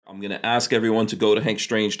I'm going to ask everyone to go to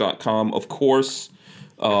hankstrange.com. Of course,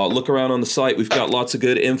 look around on the site. We've got lots of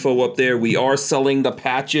good info up there. We are selling the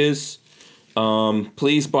patches.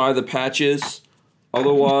 Please buy the patches.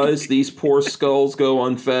 Otherwise, these poor skulls go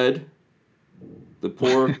unfed.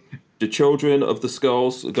 The children of the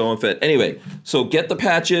skulls go unfed. Anyway, so get the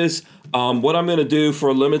patches. What I'm going to do for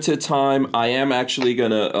a limited time, I am actually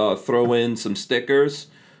going to throw in some stickers.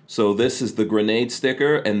 So this is the grenade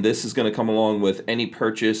sticker, and this is going to come along with any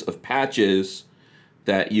purchase of patches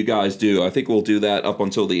that you guys do. I think we'll do that up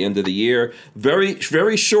until the end of the year. Very,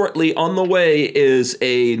 very shortly on the way is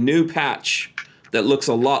a new patch that looks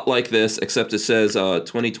a lot like this, except it says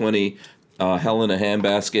 2020 Hell in a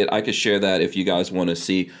Handbasket. I could share that if you guys want to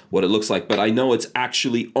see what it looks like, but I know it's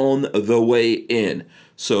actually on the way in.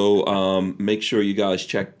 So make sure you guys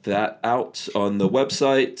check that out on the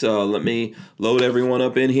website. Let me load everyone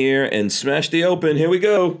up in here and smash the open. Here we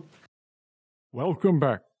go. Welcome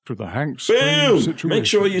back to the Hank Strange Situation. Make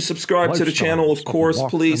sure you subscribe to the channel, of course.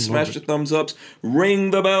 Please smash the thumbs ups.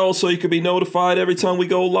 Ring the bell so you can be notified every time we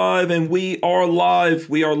go live. And we are live.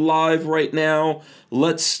 We are live right now.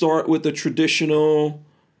 Let's start with the traditional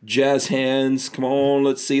jazz hands. Come on,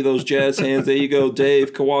 let's see those jazz hands. There you go,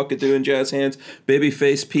 Dave Kawaka doing jazz hands.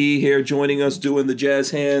 Babyface P here joining us doing the jazz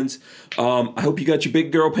hands. I hope you got your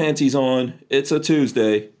big girl panties on. It's a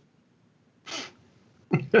Tuesday.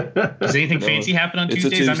 Does anything fancy happen on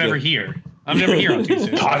Tuesdays? I'm never here. I'm never here on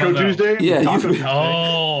Tuesdays. Taco Tuesday? Yeah.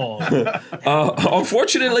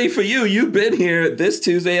 Unfortunately for you, you've been here this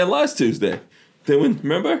Tuesday and last Tuesday.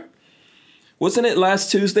 Remember? Wasn't it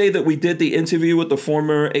last Tuesday that we did the interview with the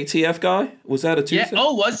former ATF guy? Was that a Tuesday? Yeah.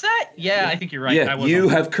 Oh, was that? Yeah, I think you're right. Yeah, you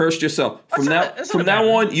have cursed yourself. From now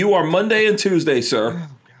on, you are Monday and Tuesday, sir.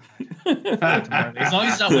 As long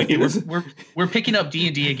as it's not wicked, we're picking up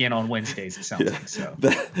D&D again on Wednesdays. It sounds like so.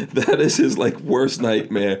 That is his worst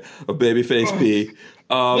nightmare of Babyface P.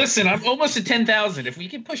 Listen, I'm almost at 10,000. If we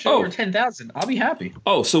can push over 10,000, I'll be happy.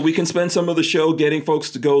 Oh, so we can spend some of the show getting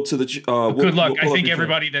folks to go to the. Good luck. I think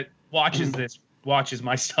everybody that watches this watches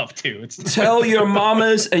my stuff too. Tell your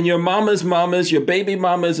mamas and your mamas' mamas, your baby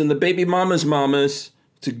mamas and the baby mamas' mamas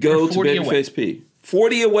to go to Babyface P.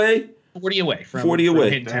 40 away. 40 away. 40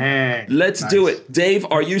 away. Let's do it. Dave,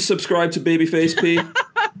 are you subscribed to Babyface P? I'm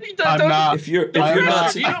not. If you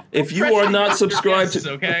are not subscribed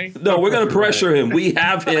to, okay. No, we're gonna pressure him. We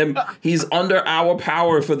have him. He's under our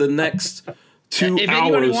power for the next 2 hours. If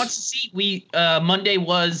anybody wants to see, Monday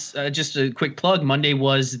was just a quick plug. Monday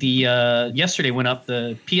was the yesterday went up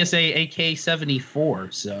the PSA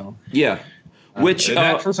AK-74. So yeah. Which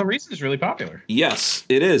that for some reason is really popular. Yes,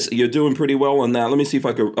 it is. You're doing pretty well on that. Let me see if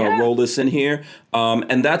I could roll this in here.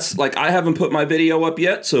 And that's I haven't put my video up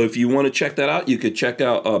yet. So if you want to check that out, you could check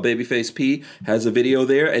out Babyface P has a video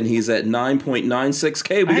there, and he's at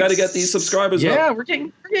 9.96K. We got to get these subscribers up. Yeah, we're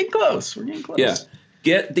getting close. We're getting close. Yeah,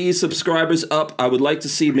 get these subscribers up. I would like to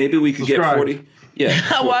see maybe we could get 40. Yeah,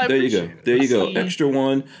 well, there you go. There you go. Extra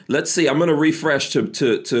one. Let's see. I'm gonna refresh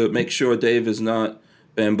to make sure Dave is not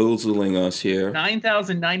bamboozling us here.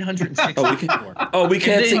 9,964. We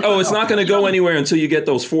can't see. Oh, it's not going to go anywhere until you get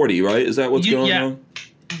those 40, right? Is that what's going on?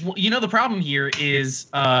 Well, the problem here is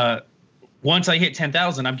once I hit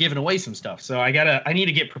 10,000, I'm giving away some stuff. So I need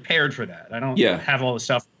to get prepared for that. I don't have all the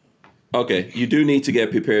stuff. Okay, you do need to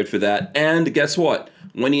get prepared for that. And guess what?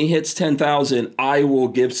 When he hits 10,000, I will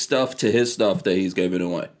give stuff to his stuff that he's giving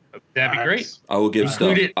away. That'd be great. I will give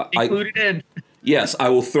stuff. Include it in. Yes, I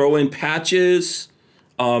will throw in patches.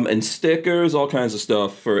 And stickers, all kinds of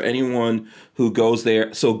stuff for anyone who goes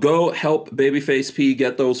there. So go help Babyface P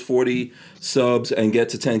get those 40 subs and get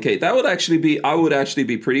to 10K. I would actually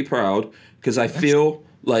be pretty proud because I feel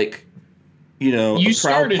like, you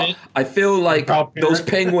started it. I feel like those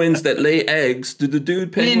penguins that lay eggs. Do the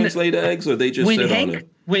dude penguins lay eggs, or they just sit on it?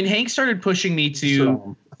 When Hank started pushing me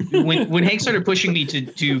to. When Hank started pushing me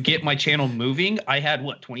to get my channel moving, I had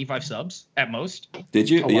 25 subs at most. Did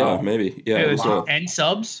you? Oh, wow. Yeah, maybe. Yeah, and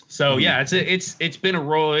subs. So it's been a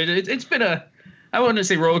roll. It's been I wouldn't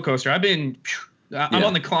say roller coaster. I'm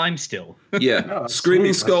on the climb still. Yeah.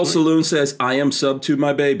 Screaming Skull Saloon says, "I am sub to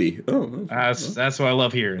my baby." Oh, that's what I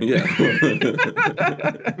love hearing. Yeah.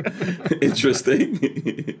 Interesting.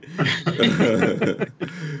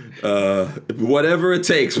 Whatever it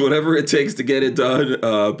takes to get it done.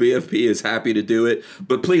 BFP is happy to do it.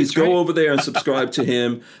 But please go over there and subscribe to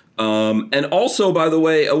him. And also, by the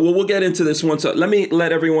way, we'll get into this one. So let me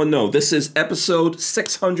let everyone know. This is episode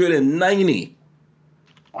 690.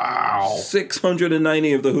 Wow.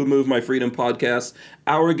 690 of the Who Moved My Freedom podcast.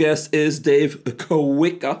 Our guest is Dave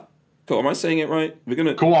Kawaka. Am I saying it right? We're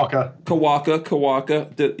gonna Kawaka.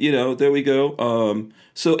 There we go.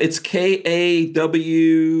 So it's KAWAI.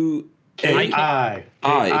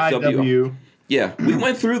 KIW. Yeah, we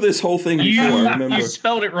went through this whole thing before. I remember. You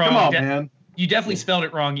spelled it wrong. Come on, man. You definitely spelled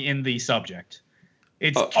it wrong in the subject.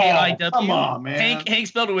 It's Oh, KIW. come on, man. Hank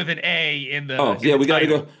spelled it with an A in the. Oh, yeah, we got to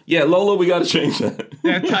go. Yeah, Lola, we got to change that.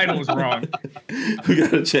 That title was wrong. We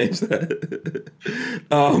got to change that.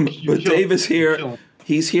 But Dave is here.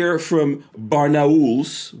 He's here from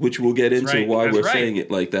Barnauls, which we'll get into right. why That's we're right. saying it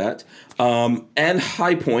like that, and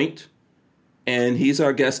High Point. And he's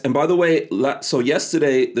our guest. And by the way, so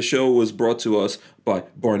yesterday the show was brought to us by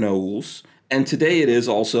Barnauls. And today it is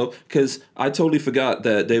also, because I totally forgot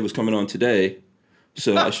that Dave was coming on today.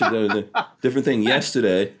 So I should have done a different thing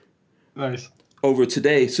yesterday Nice. over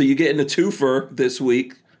today. So you're getting a twofer this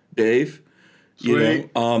week, Dave.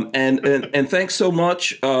 Sweet. And thanks so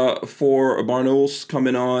much for Barnauls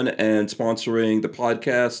coming on and sponsoring the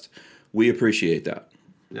podcast. We appreciate that.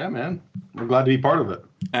 Yeah, man. We're glad to be part of it.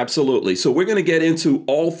 Absolutely. So we're going to get into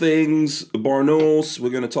all things Barnauls.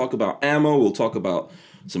 We're going to talk about ammo. We'll talk about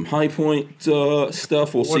some High Point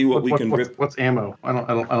stuff. We'll see what we can rip. What's ammo? I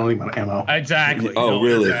don't think about ammo. Exactly. Oh, No,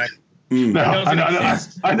 really? exactly. No, Doesn't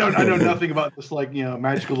exist. I know nothing about this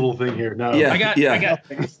magical little thing here. No. Yeah. I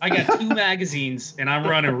got 2 magazines, and I'm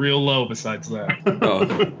running real low. Besides that, Oh,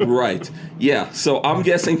 right. Yeah. So I'm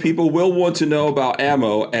guessing people will want to know about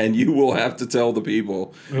ammo, and you will have to tell the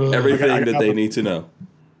people everything I that they need to know.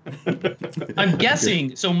 I'm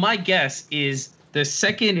guessing. So my guess is the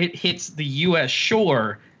second it hits the U.S.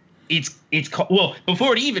 shore, it's well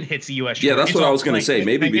before it even hits the U.S. shore. Yeah, that's it's what I all was going to plain. say.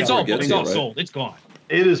 Maybe It's before all it gets it's here, all right? sold. It's gone.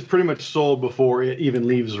 It is pretty much sold before it even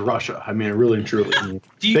leaves Russia. I mean, really and truly.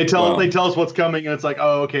 They tell us what's coming, and it's like,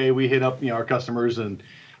 oh, okay, we hit up our customers, and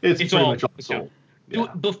it's pretty much all sold. Yeah.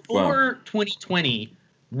 Before 2020,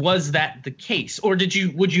 was that the case, or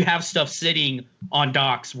would you have stuff sitting on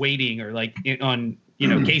docks waiting, or on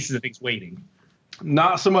cases of things waiting?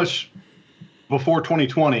 Not so much before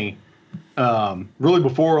 2020. Really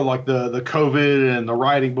before the COVID and the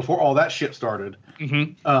rioting, before all that shit started.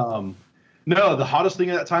 Mm-hmm. No, the hottest thing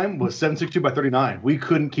at that time was 7.62 by 39. We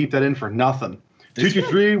couldn't keep that in for nothing.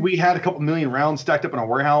 223, we had a couple million rounds stacked up in our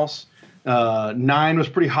warehouse. 9 was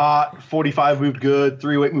pretty hot. 45 moved good.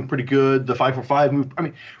 308 moved pretty good. The 545 moved. I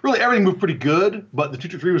mean, really everything moved pretty good, but the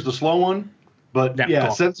 223 was the slow one. But yeah,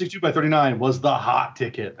 7.62 by 39 was the hot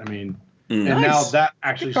ticket. I mean, and now that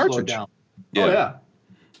actually slowed down. Yeah. Oh yeah.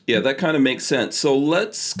 Yeah, that kind of makes sense. So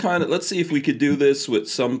let's see if we could do this with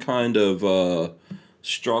some kind of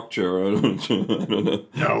structure. I don't know.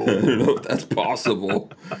 No. I don't know if that's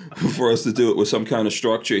possible for us to do it with some kind of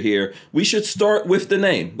structure here. We should start with the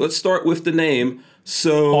name. Let's start with the name.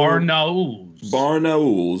 So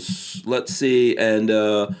Barnauls. Let's see. And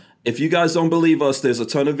if you guys don't believe us, there's a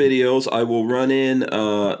ton of videos. I will run in.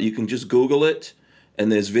 You can just Google it.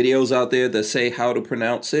 And there's videos out there that say how to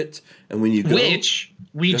pronounce it. And when you go, which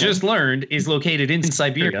we just learned is located in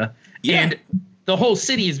Siberia, and the whole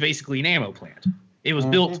city is basically an ammo plant. It was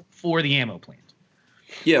built for the ammo plant.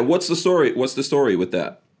 Yeah, what's the story? What's the story with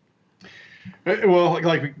that? Well,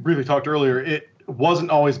 like we briefly talked earlier, it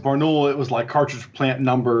wasn't always Barnaul. It was like cartridge plant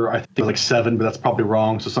number, I think it was like 7, but that's probably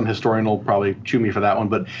wrong. So some historian will probably chew me for that one.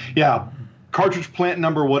 But yeah, cartridge plant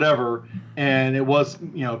number whatever. And it was,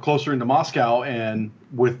 closer into Moscow. And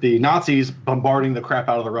with the Nazis bombarding the crap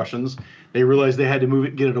out of the Russians, they realized they had to move it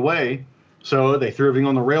and get it away. So they threw everything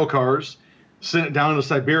on the rail cars, sent it down to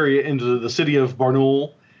Siberia into the city of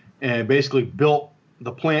Barnaul, and basically built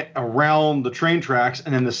the plant around the train tracks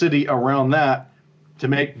and then the city around that to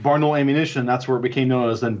make Barnaul ammunition. That's where it became known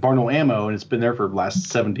as then Barnaul Ammo, and it's been there for the last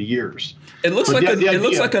 70 years. It looks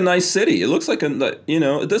looks like a nice city. It looks like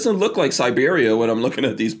it doesn't look like Siberia when I'm looking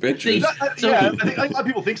at these pictures. I think a lot of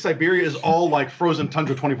people think Siberia is all like frozen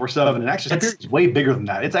tundra 24/7, and actually Siberia is way bigger than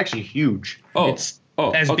that. It's actually huge. Big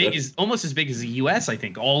as almost as big as the U.S. I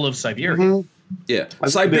think all of Siberia. Mm-hmm. Yeah,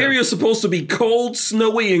 Siberia is supposed to be cold,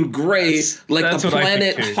 snowy, and gray, like the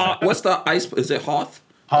planet Hoth. What's the ice? Is it Hoth?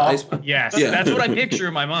 Yes, that's what I picture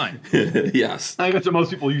in my mind. Yes, I think that's what most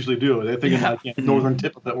people usually do. They're thinking like northern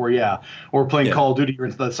tip of it, or playing Call of Duty, or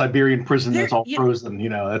it's the Siberian prison that's all frozen.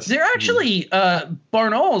 That's they're actually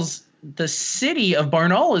Barnaul's. The city of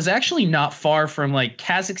Barnaul is actually not far from like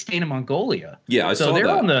Kazakhstan and Mongolia. Yeah, I saw that. So they're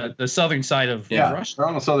on the southern side of Russia. They're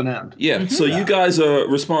on the southern end. Yeah, mm-hmm. So you guys are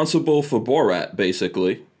responsible for Borat,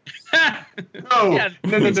 basically. No.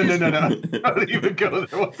 Don't even go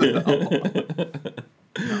there. What the hell?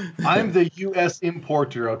 I'm the U.S.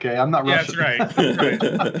 importer. Okay, I'm not Yeah, Russian. that's right.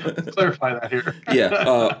 Let's clarify that here.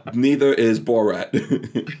 Yeah, neither is Borat.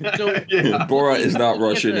 So Yeah. Borat is not looking at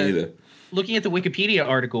Russian the- either. Looking at the Wikipedia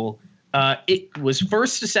article, it was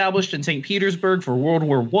first established in St. Petersburg for World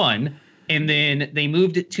War I, and then they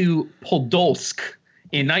moved it to Podolsk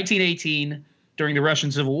in 1918 during the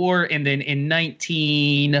Russian Civil War, and then in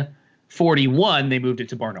 1941 they moved it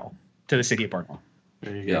to Barnaul, to the city of Barnaul.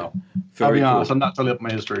 There you Yeah. go. I'll Very be cool. honest, I'm not totally up on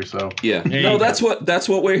my history, so. Yeah. There No, you that's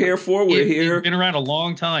what we're here for. We're It's here. been around a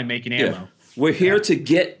long time making ammo. Yeah. We're here to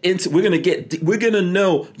get into. We're gonna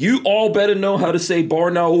know. You all better know how to say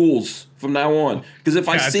Barnauls from now on. Because if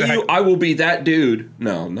I Yeah, see you, exactly. I will be that dude.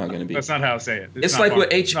 No, I'm not gonna be. That's not how I say it. It's not like with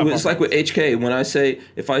Barnaul. H. Not It's like Barnaul. with HK. When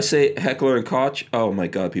if I say Heckler and Koch, oh my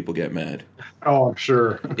God, people get mad. Oh, I'm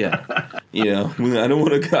sure. Yeah, you know, I don't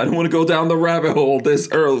want to go down the rabbit hole this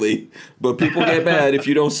early, but people get mad if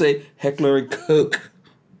you don't say Heckler and Koch.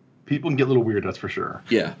 People can get a little weird, that's for sure.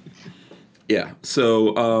 Yeah. Yeah.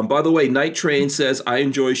 So, by the way, Night Train says, I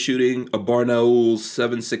enjoy shooting a Barnaul's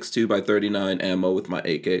 7.62 by 39 ammo with my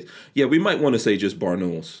AKs. Yeah, we might want to say just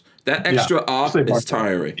Barnaul's. That extra op say is Barnaul.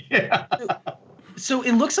 tiring. Yeah. So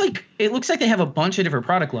it looks like they have a bunch of different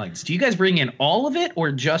product lines. Do you guys bring in all of it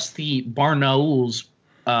or just the Barnaul's?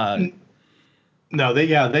 No, they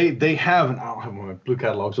have, and I don't have my blue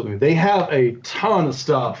catalogs with me. They have a ton of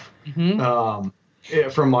stuff.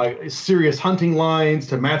 From like serious hunting lines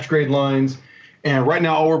to match grade lines. And right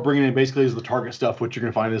now, all we're bringing in basically is the target stuff, which you're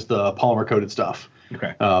going to find is the polymer coated stuff.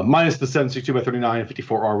 Okay. Minus the 7.62 by 39 and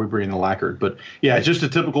 54R, we bring in the lacquered. But yeah, it's just a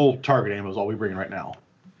typical target ammo is all we bring in right now.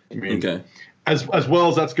 I mean, Okay. as well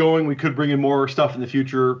as that's going, we could bring in more stuff in the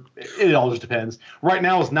future. It all just depends. Right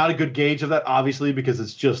now is not a good gauge of that, obviously, because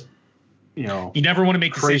it's just, you know, You never want to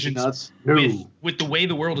make crazy decisions nuts. No. with the way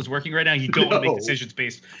the world is working right now. You don't want to No. make decisions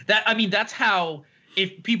based that. I mean, that's how.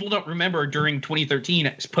 If people don't remember, during 2013,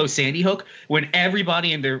 post Sandy Hook, when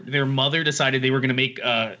everybody and their mother decided they were going to make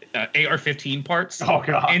AR-15 parts, Oh,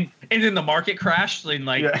 God. and then the market crashed in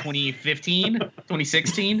like Yeah. 2015,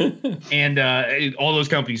 2016, and all those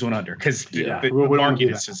companies went under because Yeah. the We don't wanna market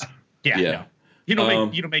do is that. just Yeah. no. You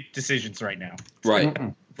don't make decisions right now. Right.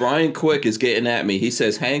 Brian Quick is getting at me. He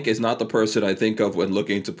says Hank is not the person I think of when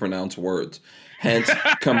looking to pronounce words. Hence,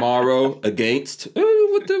 Camaro against.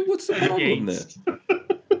 What's the problem there? Against.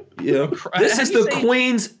 Yeah. This How is do you the say-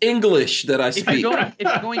 Queen's English that I If speak. you're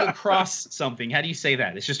going across something, how do you say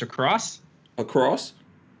that? It's just across. Across?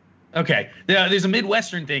 Okay, there's a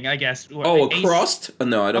Midwestern thing, I guess. Oh, a crust?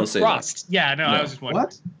 No, I don't say that. Crust. Yeah, no, No. I was just wondering.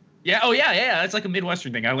 What? Yeah. Oh, yeah. It's like a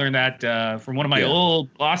Midwestern thing. I learned that from one of my Yeah.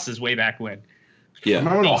 old bosses way back when. Yeah. I'm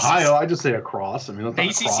in Ohio. I just say across. I mean,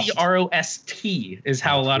 that's not cross. ACCROST is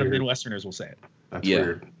how That's a lot weird. of Midwesterners will say it. That's Yeah.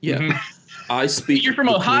 weird. Yeah. Mhm. I speak. You're from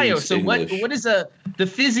the Ohio, Queen's so English. what is the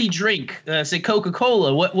fizzy drink? Say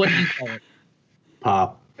Coca-Cola. What do you call it?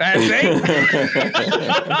 Pop. That's it.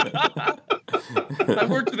 I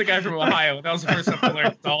worked with a guy from Ohio. That was the first time I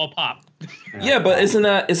learned it's all pop. Yeah, but isn't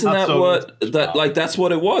that Not soda, what it's that pop. like that's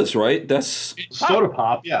what it was, right? That's Soda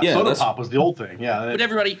pop. Yeah, Yeah, soda that's- pop was the old thing. Yeah. But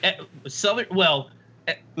everybody, The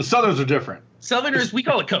Southerns are different. Southerners, we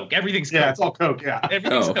call it Coke. Everything's Coke. Yeah, it's all Coke. Yeah.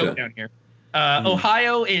 Everything's Oh, okay. Coke down here.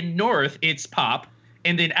 Ohio in North, it's pop,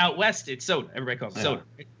 and then out west, it's soda. Everybody calls it Yeah. soda.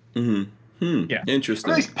 Yeah.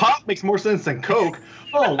 interesting. At least pop makes more sense than Coke.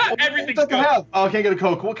 Oh, Everything's what does it Coke. have? Oh, I can't get a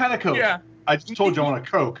Coke. What kind of Coke? Yeah. I just told you I want a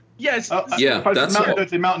Coke. Yes. Yeah, if I that's Mountain, all. I'd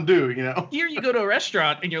say Mountain Dew. You know. Here you go to a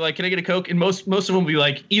restaurant and you're like, "Can I get a Coke?" And most of them will be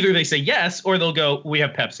like, either they say yes or they'll go, "We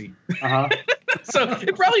have Pepsi." Uh huh. So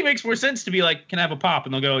it probably makes more sense to be like, "Can I have a pop?"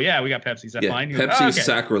 And they'll go, "Yeah, we got Pepsi." Is that Yeah, fine? You go, Pepsi's "Oh, okay."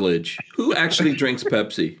 sacrilege. Who actually drinks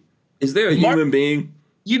Pepsi? Is there a Mar- human being?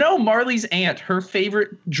 You know, Marley's aunt, her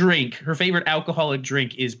favorite drink, her favorite alcoholic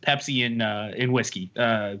drink is Pepsi and whiskey,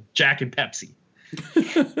 Jack and Pepsi.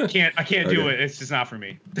 I can't do Okay. it. It's just not for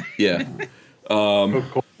me. Yeah.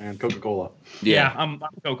 Coca-Cola, man. Coca-Cola. Yeah, I'm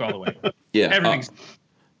Coke all the way. Yeah. Everything's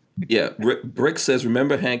Yeah. Brick says,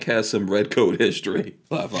 remember Hank has some red coat history.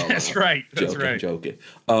 Laugh out that's loud. right. That's Joking, right. joking.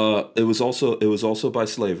 It was also by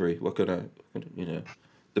slavery. What could I,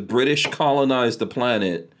 the British colonized the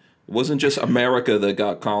planet. It wasn't just America that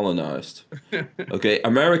got colonized. Okay,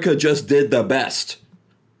 America just did the best.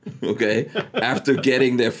 Okay, after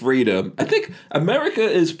getting their freedom, I think America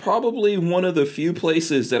is probably one of the few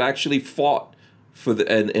places that actually fought for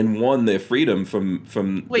and won their freedom from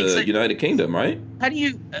Wait, the so- United Kingdom, right? How do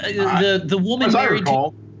you the woman As I married to,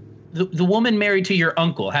 recall, the woman married to your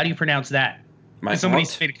uncle? How do you pronounce that? My Somebody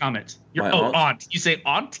aunt. made a comment. Your My aunt. aunt? You say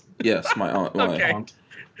aunt? Yes, my aunt. Why? Okay. Aunt.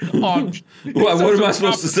 Aunt. What am I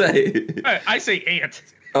supposed to say? I say aunt.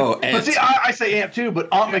 Oh, But ant. see, I say ant too, but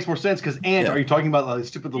aunt makes more sense because ant. Yeah. Are you talking about like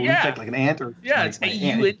stupid little insect like an ant or? Yeah, it's like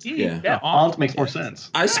AUNT. Yeah. Yeah, Aunt makes more sense.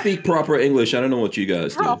 I speak proper English. I don't know what you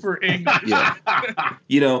guys do. Proper English. Yeah.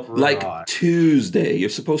 You know, like Right. Tuesday. You're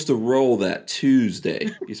supposed to roll that Tuesday.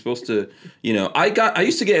 You're supposed to, you know. I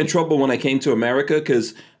used to get in trouble when I came to America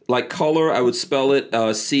because like color, I would spell it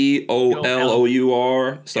COLLOUR,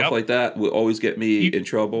 stuff Yep. like that would always get me in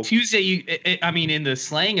trouble. Tuesday, I mean, in the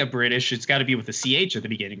slang of British, it's got to be with a CH at the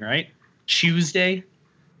beginning, right? Tuesday.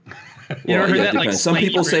 You Well, ever heard yeah, that? Like, depends. Some slang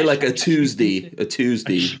people say British? like a Tuesday. A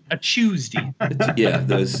Tuesday. Yeah,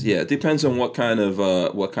 there's it depends on what kind of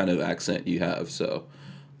accent you have. So,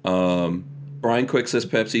 Brian Quick says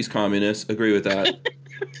Pepsi's communist. Agree with that.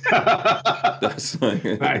 That's like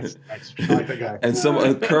Nice. I like that guy. And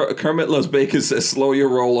some Kermit Loves Bacon says slow your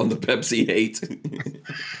roll on the Pepsi hate.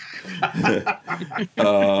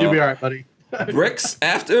 You'll be all right, buddy. Bricks,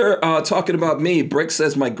 after talking about me, Bricks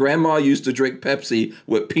says my grandma used to drink Pepsi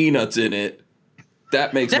with peanuts in it.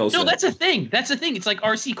 That makes no sense. That's a thing. That's a thing. It's like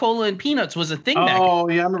RC Cola and peanuts was a thing back. Oh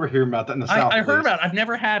yeah, I remember hearing about that in the South. I heard at about it. I've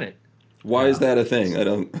never had it. Why is that a thing? I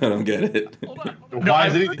don't get it. Hold on. least. No, Why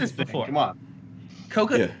I've is it heard this anything? before. Come on.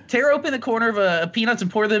 Coca, tear open the corner of a peanuts and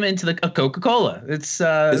pour them into a Coca-Cola. It's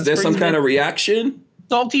Is there some kind of reaction?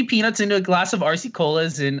 salty peanuts into a glass of RC Cola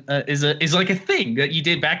is like a thing that you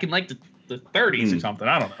did back in like the 30s or something.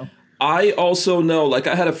 I don't know. I also know, like,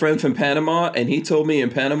 I had a friend from Panama, and he told me in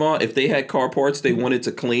Panama, if they had car parts they wanted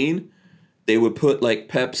to clean, they would put, like,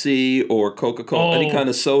 Pepsi or Coca-Cola, any kind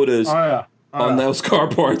of sodas on those car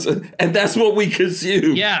parts. And that's what we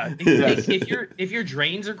consume. Yeah. If your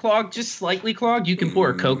drains are clogged, just slightly clogged, you can pour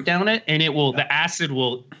a Coke down it, and the acid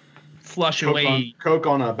will flush away. Coke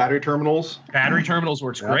on battery terminals. Battery terminals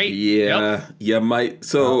works great. Yeah. Yep. Yeah,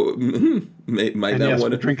 might And not yes,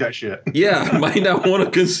 want to drink that shit. Yeah, might not want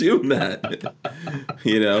to consume that.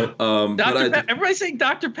 You know, Everybody's saying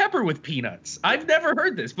Dr. Pepper with peanuts. I've never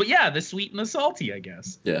heard this, but yeah, the sweet and the salty, I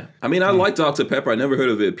guess. Yeah, I mean, I like Dr. Pepper. I never heard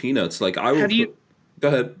of it peanuts. Like I would. Go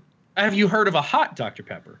ahead. Have you heard of a hot Dr.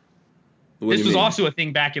 Pepper? This was also a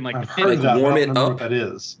thing back in like I've the heard 50s. that. warm I it don't remember up. what that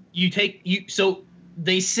is. So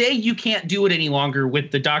they say you can't do it any longer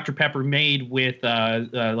with the Dr. Pepper made with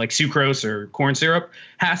like sucrose or corn syrup.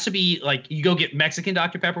 Has to be like you go get Mexican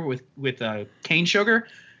Dr. Pepper with cane sugar,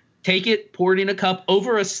 take it, pour it in a cup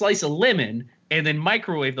over a slice of lemon, and then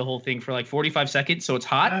microwave the whole thing for like 45 seconds so it's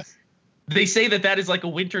hot. They say that is like a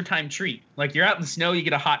wintertime treat. Like you're out in the snow, you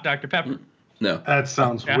get a hot Dr. Pepper. No. That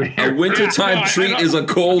sounds weird. A wintertime treat is a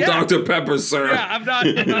cold Dr. Pepper, sir. Yeah, I'm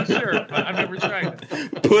not sure. But I've never tried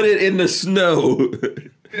it. Put it in the snow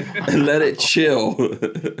and let it chill.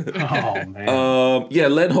 Oh man. Yeah,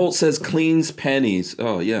 Len Holt says cleans pennies.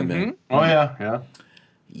 Oh yeah, man. Oh yeah.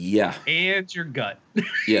 Yeah. And your gut.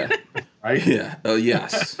 Yeah. Right. Yeah. Oh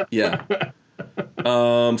yes. Yeah.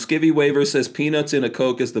 Skivvy Waver says peanuts in a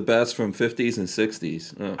Coke is the best from 50s and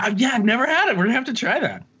 60s. Oh, I've never had it. We're gonna have to try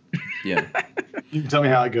that. yeah. You can tell me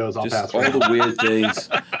how it goes. I'll Just pass. all the weird things.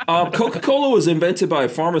 Coca-Cola was invented by a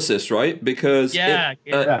pharmacist, right? Because Yeah.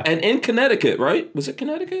 and in Connecticut, right? Was it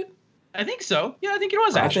Connecticut? I think so. Yeah, I think it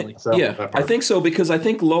was actually. I think so because I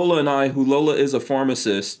think Lola and I, who Lola is a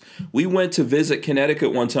pharmacist, we went to visit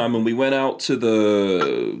Connecticut one time and we went out to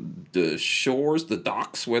the shores, the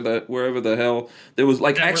docks, wherever the hell there was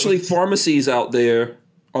like actually pharmacies out there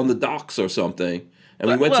on the docks or something. And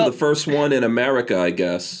we went to the first one in America, I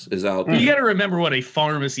guess, is out there. You got to remember what a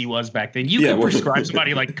pharmacy was back then. You could prescribe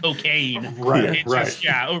somebody like cocaine, Right. Just,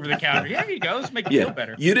 over the counter. Yeah, here you go. Let's make you feel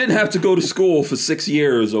better. You didn't have to go to school for 6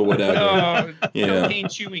 years or whatever. Cocaine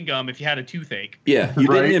chewing gum if you had a toothache. Yeah, you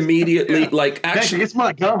didn't immediately Actually, it's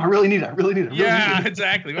my gum. I really need it. I really need it. Yeah,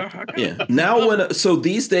 exactly. Yeah. Now,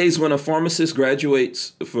 these days, when a pharmacist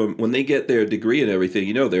graduates when they get their degree and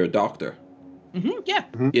everything, they're a doctor. Mm-hmm, yeah.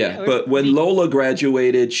 Yeah, but when Lola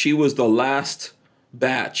graduated, she was the last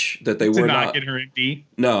batch that they were not get her MD.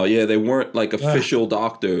 No, yeah, they weren't like official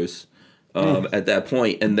doctors at that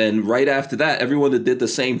point. And then right after that, everyone that did the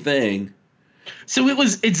same thing. So it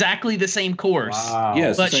was exactly the same course. Wow.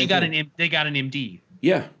 Yeah, but they got an MD.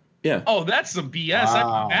 Yeah. Yeah. Oh, that's some BS.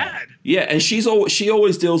 Wow. That's bad. Yeah, and she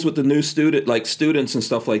always deals with the new students and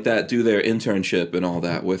stuff like that, do their internship and all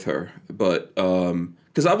that with her. But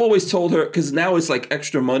because I've always told her, because now it's like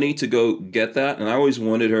extra money to go get that, and I always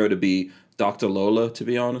wanted her to be Dr. Lola, to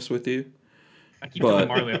be honest with you. I keep telling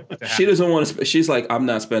Marley she doesn't want to. She's like, I'm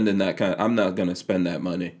not spending that I'm not going to spend that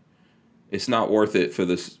money. It's not worth it for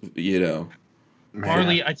this,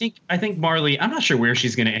 Marley, I think Marley. I'm not sure where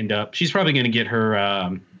she's going to end up. She's probably going to get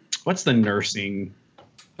her. What's the nursing?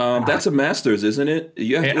 That's a master's, isn't it?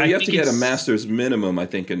 You have I to think get a it's- master's minimum, I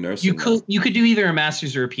think, in nursing. You could do either a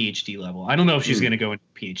master's or a PhD level. I don't know if she's Hmm. going to go into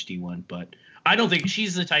PhD one, but I don't think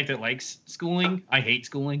she's the type that likes schooling. I hate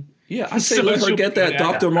schooling. Yeah, I say So let her she'll get be that good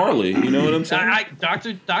at Dr. Marley. You know what I'm saying?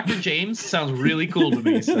 Dr. James sounds really cool to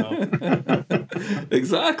me, so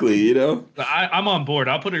Exactly. You know. I'm on board.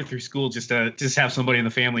 I'll put her through school just to have somebody in the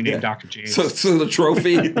family named Dr. James. So the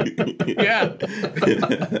trophy. Yeah.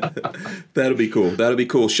 That'll be cool. That'll be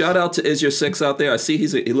cool. Shout out to Is Your Six out there. I see he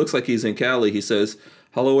looks like he's in Cali. He says,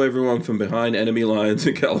 "Hello, everyone from behind enemy lines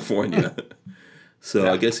in California." So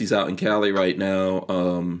I guess he's out in Cali right now.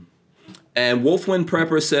 And Wolfwind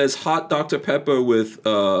Prepper says, "Hot Dr. Pepper with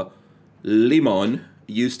limon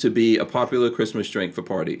used to be a popular Christmas drink for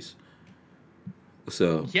parties."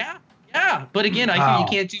 So Yeah. But again, I Wow.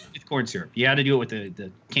 think you can't do it with corn syrup. You got to do it with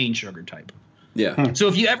the cane sugar type. yeah. So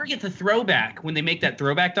if you ever get the throwback, when they make that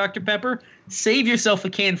throwback Dr. Pepper, save yourself a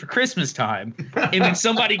can for Christmas time, and then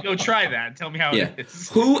somebody go try that and tell me how Yeah. it is.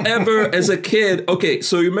 Whoever as a kid, okay,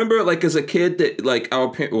 so you remember like as a kid that like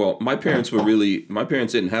my parents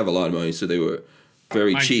didn't have a lot of money, so they were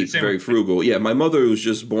very Mine's cheap, the same. very frugal. Yeah, my mother was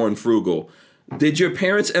just born frugal. Did your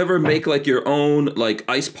parents ever make like your own like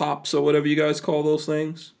ice pops or whatever you guys call those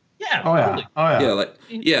things? Yeah. Oh yeah. totally. Oh yeah.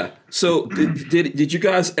 Yeah. So did you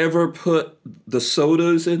guys ever put the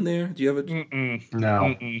sodas in there? Do you ever?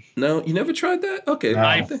 No. No, you never tried that. Okay. No.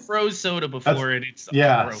 I froze soda before, and it's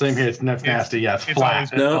Yeah. gross. Same here. It's nasty. Yeah. It's it's flat.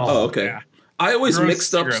 always- No. Oh, okay. Yeah. I always Gross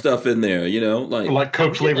mixed up syrup. stuff in there. You know, Like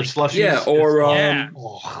Coke flavored slushies. yeah, or Yeah.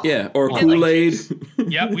 yeah, or Yeah, Kool Aid.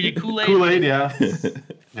 Yep, we did Kool-Aid, Kool-Aid. Yeah.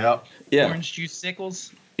 Yep. Yeah, orange juice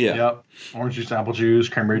sickles. yeah, Yep. Orange juice, apple juice,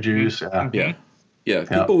 cranberry juice. Yeah. yeah, yeah.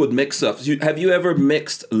 People would mix stuff. Have you ever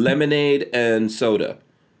mixed lemonade and soda?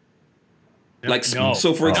 Like No.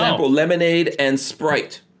 so, for No. example, lemonade and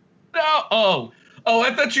Sprite. No. Oh,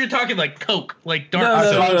 I thought you were talking like Coke, like dark.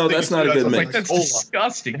 No, soda. no, that's not a good I was mix. like, that's Cola.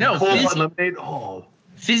 disgusting. No, Cola fizzy, lemonade. Oh.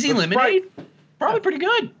 fizzy With lemonade, probably pretty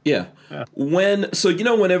good. Yeah. So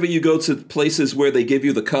whenever you go to places where they give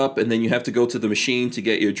you the cup and then you have to go to the machine to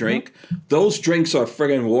get your drink, those drinks are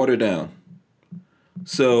friggin' watered down.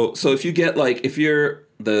 So if you get like if you're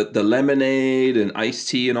the lemonade and iced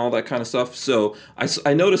tea and all that kind of stuff. So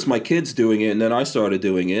I noticed my kids doing it and then I started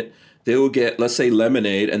doing it. They will get, let's say,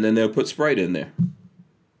 lemonade and then they'll put Sprite in there.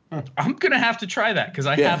 I'm gonna have to try that because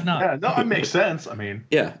I Yeah. have not. Yeah. No, it makes sense. I mean.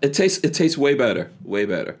 Yeah, it tastes way better, way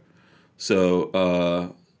better.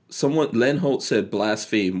 So Len Holt said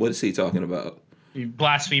blaspheme. What is he talking about? You're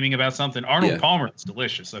blaspheming about something. Arnold Yeah. Palmer is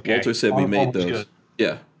delicious. Okay. Walter said we Arnold made Palmer's those. good.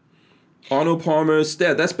 Yeah. Arnold Palmer's,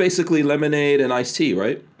 yeah, that's basically lemonade and iced tea,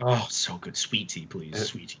 right? Oh, so good. Sweet tea, please.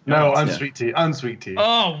 Sweet tea. No, unsweet tea. Unsweet tea.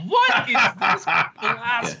 Oh, what is this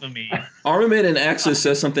blasphemy? Armament and Axis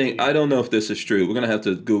says something, I don't know if this is true. We're going to have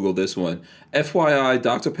to Google this one. FYI,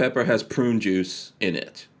 Dr. Pepper has prune juice in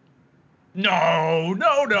it. No.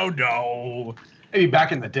 Maybe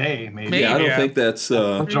back in the day, maybe. Yeah, I don't Yeah. think that's,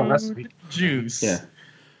 Original recipe. Juice. yeah.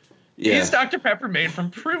 Yeah. Is Dr. Pepper made from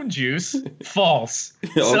prune juice? False.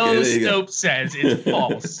 Okay, So there you go. Snopes says it's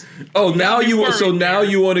false. Oh, now Now you you're so worried now there.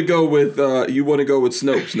 you want to go with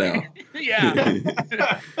Snopes now. Yeah.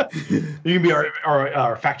 You can be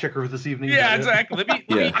our fact checker this evening. Yeah, is that it? exactly. Let me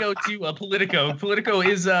Yeah. go to Politico. Politico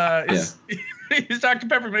is is Dr.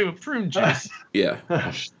 Pepper made with prune juice? Yeah.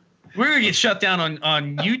 We're gonna get shut down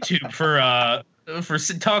on YouTube for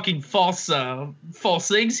talking false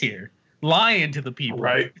things here, lying to the people.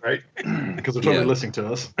 Right. Because they're totally Yeah. listening to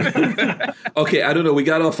us. Okay, I don't know. We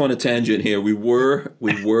got off on a tangent here. We were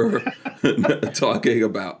talking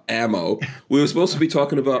about ammo. We were supposed to be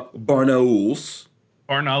talking about Barnauls.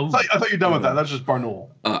 Or no. I thought you're done with that. That's just Barnoul.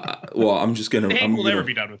 Well, I'm just gonna. Hank I'm will gonna- never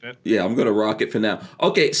be done with it. Yeah, I'm gonna rock it for now.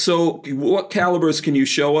 Okay, so what calibers can you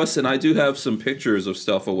show us? And I do have some pictures of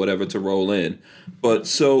stuff or whatever to roll in. But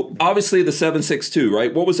so obviously the 7.62,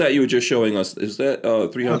 right? What was that you were just showing us? Is that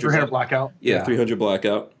 300? 300 blackout. Yeah, 300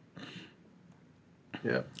 blackout.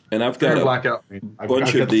 Yeah. And I've got 300 a blackout. I've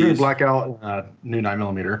bunch got of the 300 these. blackout and new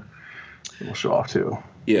 9mm. We'll show off too.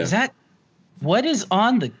 yeah. Is that what is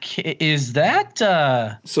on the? Is that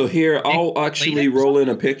So here, I'll actually latex? roll in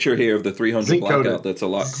a picture here of the 300 Zinc coated. blackout. That's a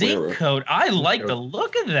lot clearer. zinc coat? I like the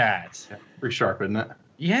look of that. Yeah, pretty sharp, isn't it?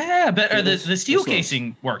 Yeah, but Yeah, the that's steel nice.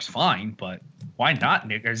 casing works fine, but why not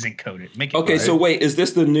zinc coat it? Make it Okay, so wait, is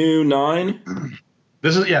this the new 9?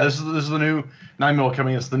 This is the new 9mm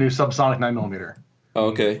coming. It's the new subsonic 9mm.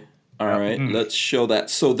 Okay, all right, Mm. let's show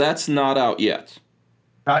that. So that's not out yet.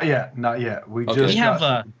 Not yet. We Okay. just we have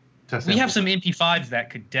got test we have samples. some MP5s that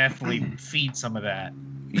could definitely feed some of that.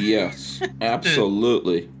 Yes,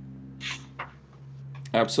 absolutely.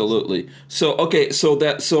 Absolutely. So okay, so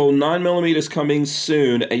 9mm coming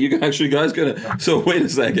soon, and you guys gonna. So wait a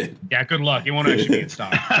second. Yeah, good luck. It won't actually be in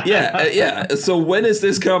stock. Yeah. So when is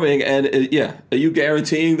this coming? And are you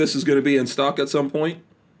guaranteeing this is going to be in stock at some point?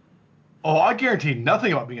 Oh, I guarantee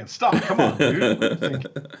nothing about being in stock. Come on,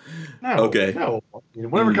 dude. No. Okay. No.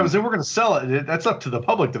 Whatever comes in, we're going to sell it. That's up to the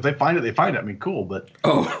public. If they find it, they find it. I mean, cool, but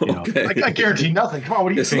okay. I guarantee nothing. Come on, what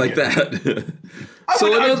do you think? It's like that.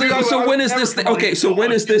 So when is this? Okay. So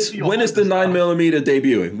when is this? When is the 9mm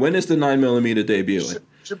debuting? When is the 9mm debuting?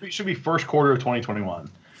 Should be first quarter of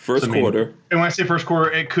 2021. First quarter. And when I say first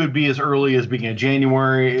quarter, it could be as early as beginning of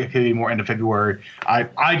January. It could be more end of February.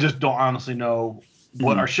 I just don't honestly know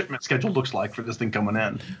what our shipment schedule looks like for this thing coming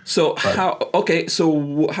in. So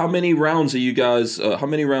how many rounds are you guys? How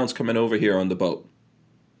many rounds coming over here on the boat?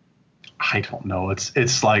 I don't know.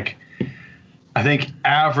 It's like, I think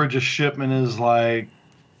average a shipment is like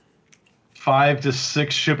 5 to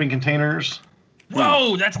 6 shipping containers.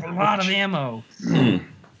 Whoa, that's a lot of ammo.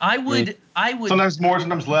 I would sometimes more,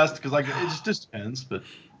 sometimes less, because it just depends. But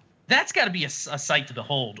that's got to be a sight to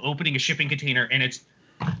behold. Opening a shipping container, and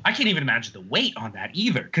I can't even imagine the weight on that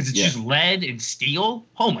either, because it's just lead and steel.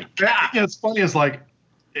 Oh my god! Yeah, it's funny. It's like,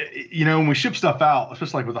 when we ship stuff out,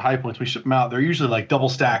 especially like with the high points, we ship them out. They're usually like double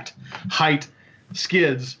stacked height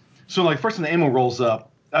skids. So like first time the ammo rolls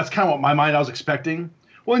up, that's kind of what my mind I was expecting.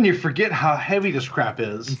 Well, then you forget how heavy this crap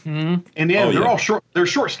is. Mm-hmm. In the end, they're all short. They're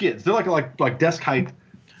short skids. They're like desk height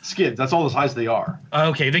skids. That's all the size they are.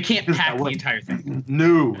 Okay, they can't pack the entire thing.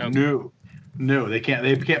 No, they can't.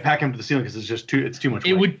 They can't pack them to the ceiling because it's too much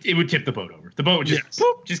weight. It would tip the boat over. The boat would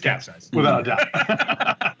just capsize. Without a doubt.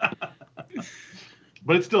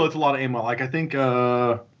 But it's a lot of ammo. Like I think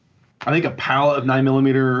a pallet of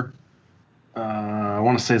 9mm. I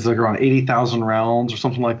want to say it's like around 80,000 rounds or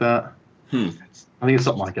something like that. I think it's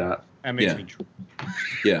something like that. That makes me true.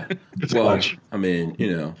 Yeah. It's well, clutch. I mean,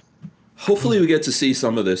 hopefully we get to see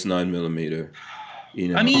some of this 9mm.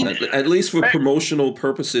 I mean, at least for promotional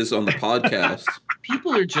purposes on the podcast.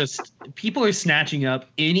 People are snatching up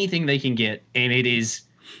anything they can get, and it is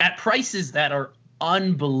at prices that are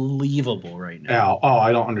unbelievable right now. Oh,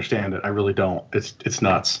 I don't understand it. I really don't. It's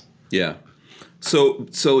nuts. Yeah.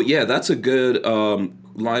 So yeah, that's a good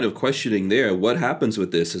line of questioning there. What happens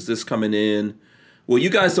with this? Is this coming in? Well,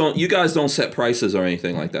 you guys don't set prices or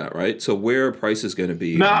anything like that, right? So where are prices going to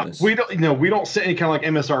be? No, we don't. We don't set any kind of like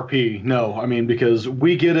MSRP. No, I mean because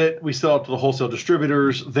we get it, we sell it to the wholesale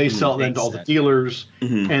distributors. They sell it then to all the dealers,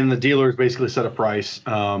 and the dealers basically set a price.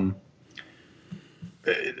 So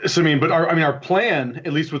I mean, our plan,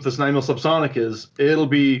 at least with this 9mm subsonic, is it'll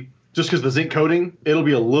be just because the zinc coating, it'll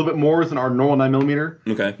be a little bit more than our normal 9mm.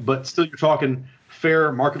 Okay, but still, you're talking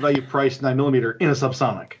fair market value price 9mm in a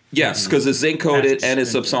subsonic. Yes, because it's zinc coated and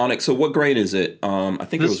it's subsonic. So what grain is it? I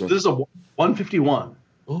think this is a 151.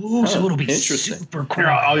 Oh, so it'll be super cool. Here,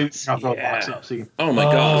 I'll throw a box up. See. Oh my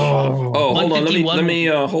gosh! Oh, hold on. Let me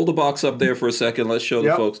hold the box up there for a second. Let's show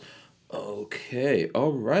the folks. Okay.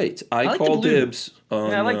 All right. I like call dibs.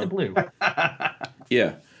 I like the blue.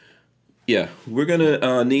 Yeah. We're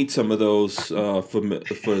gonna need some of those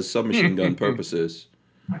for submachine gun purposes.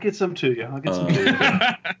 I'll get some to you.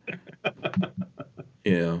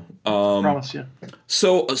 Yeah. Promise you.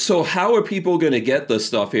 So how are people going to get the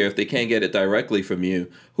stuff here if they can't get it directly from you?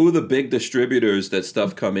 Who are the big distributors that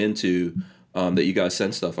stuff come into that you guys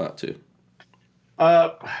send stuff out to?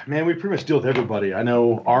 Man, we pretty much deal with everybody. I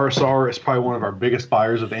know RSR is probably one of our biggest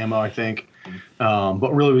buyers of ammo, I think.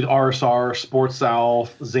 But really with RSR, Sports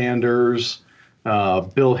South, Xander's,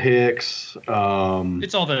 Bill Hicks.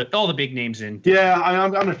 It's all the big names in. Yeah,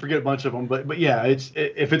 I'm going to forget a bunch of them, but yeah,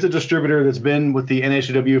 if it's a distributor that's been with the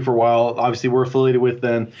NHW for a while, obviously we're affiliated with,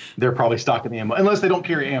 then they're probably stocking the ammo, unless they don't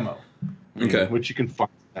carry ammo. Okay, which you can find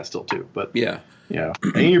that still too. But yeah,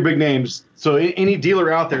 any of your big names. So any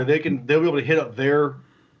dealer out there, they'll be able to hit up their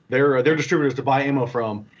distributors to buy ammo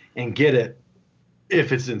from and get it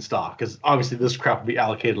if it's in stock, because obviously this crap will be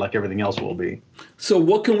allocated like everything else will be. So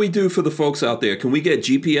what can we do for the folks out there? Can we get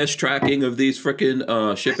GPS tracking of these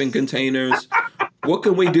frickin' shipping containers? What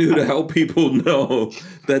can we do to help people know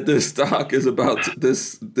that this stock is about to,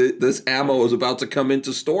 this ammo is about to come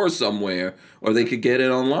into stores somewhere, or they could get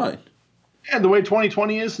it online? Yeah, the way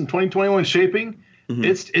 2020 is and 2021 shaping,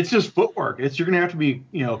 it's just footwork. You're gonna have to be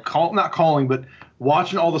not calling, but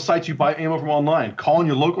watching all the sites you buy ammo from online, calling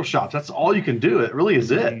your local shops. That's all you can do. It really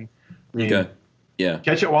is it. I mean, okay. Yeah.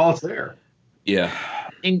 Catch it while it's there. Yeah.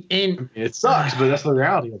 And it sucks, but that's the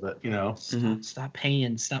reality of it. Stop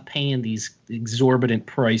paying these exorbitant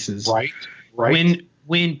prices. Right.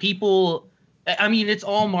 When people I mean, it's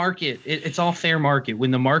all market. It's all fair market.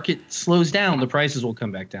 When the market slows down, the prices will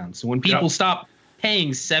come back down. So when people stop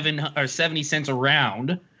paying 7 or 70 cents a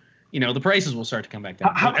round, the prices will start to come back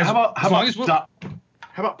down. How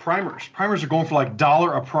about primers? Primers are going for like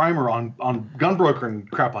 $1 a primer on Gunbroker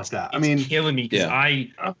and crap like that. It's killing me because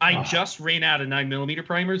I just ran out of 9mm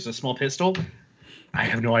primers, a small pistol. I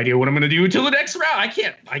have no idea what I'm going to do until the next round. I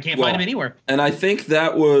can't find them anywhere. And I think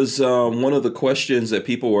that was one of the questions that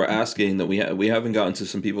people were asking that we haven't gotten to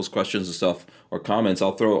some people's questions and stuff or comments.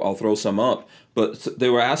 I'll throw some up, but they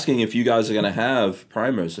were asking if you guys are going to have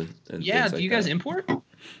primers and things do you guys import?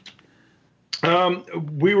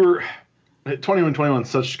 We were 21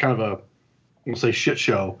 such kind of a we'll say shit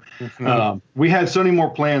show. Mm-hmm. We had so many more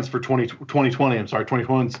plans for 2020. I'm sorry,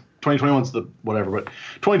 2021's the whatever, but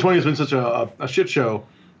 2020 has been such a shit show.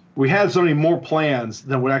 We had so many more plans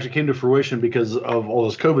than what actually came to fruition because of all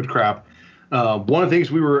this COVID crap. One of the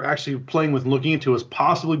things we were actually playing with and looking into was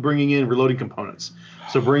possibly bringing in reloading components.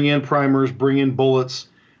 So bring in primers, bring in bullets,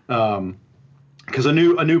 because a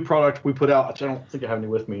new product we put out, which I don't think I have any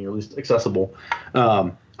with me, or at least accessible.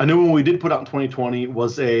 A new one we did put out in 2020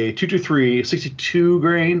 was a 223 62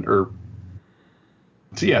 grain,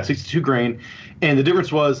 62 grain, and the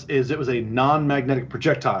difference is it was a non-magnetic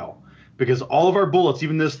projectile, because all of our bullets,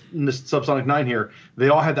 even this Subsonic 9 here, they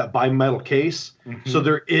all had that bimetal case. Mm-hmm. So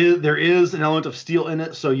there is an element of steel in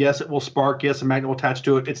it. So yes, it will spark. Yes, a magnet will attach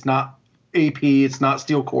to it. It's not AP. It's not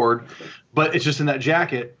steel cord, but it's just in that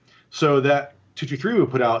jacket. So that 223 we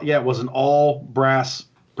put out, it was an all brass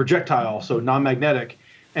projectile, so non-magnetic.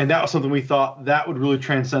 And that was something we thought that would really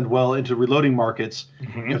transcend well into reloading markets,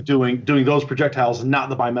 mm-hmm. Doing those projectiles and not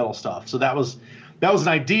the bimetal stuff. So that was an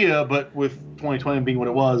idea, but with 2020 being what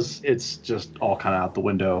it was, it's just all kind of out the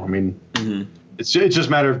window. I mean, mm-hmm. it's just a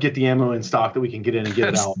matter of get the ammo in stock that we can get in and get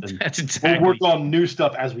it out. And that's exactly. We'll work on new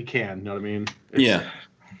stuff as we can. You know what I mean?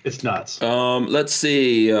 It's nuts. Let's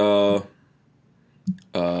see.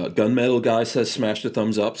 Gunmetal Guy says smash the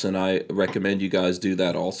thumbs ups, and I recommend you guys do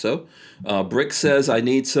that also. Brick says I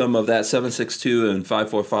need some of that 7.62 and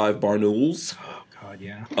 5.45 Barnools. Oh God,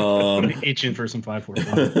 yeah. I'm itching for some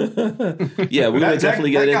 5.45. Yeah, we're gonna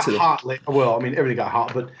definitely get into it. Well, I mean, everything got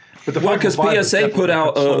hot, but the because PSA put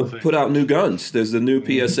out new guns. There's the new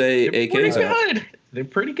PSA AK. Pretty good. They're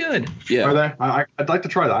pretty good. Yeah. Are they? I'd like to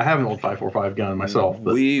try that. I have an old 5.45 gun myself.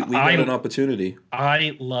 But we got an opportunity.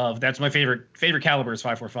 That's my favorite caliber is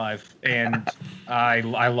 5.45, and I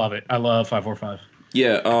love it. I love 5.45.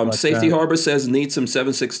 Yeah. Safety Harbor says need some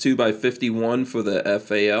 7.62 by 51 for the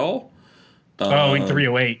FAL. In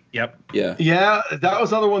 308. Yep. Yeah. Yeah, that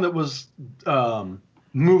was another one that was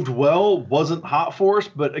moved well. Wasn't hot for us,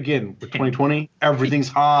 but again, with 2020, everything's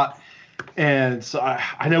hot. And so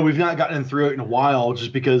I know we've not gotten through it in a while,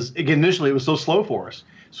 just because, again, initially it was so slow for us.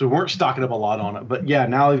 So we weren't stocking up a lot on it. But, yeah,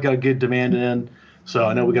 now we've got a good demand in. So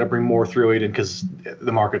I know we got to bring more 308 in because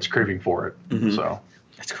the market's craving for it. Mm-hmm. So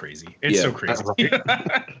that's crazy. It's so crazy.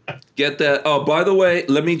 Get that. Oh, by the way,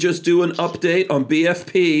 let me just do an update on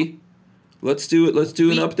BFP. Let's do it. Let's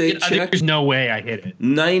do an update check. There's no way I hit it.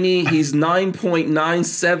 90. He's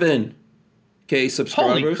 9.97K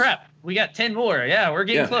subscribers. Holy crap. We got 10 more. Yeah, we're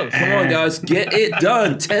getting close. Come on, guys. Get it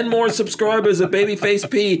done. 10 more subscribers at Babyface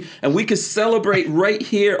P, and we can celebrate right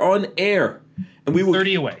here on air. And we will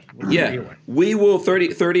 30 away. Yeah. 30 away. We will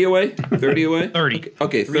 30 away? 30 away? 30.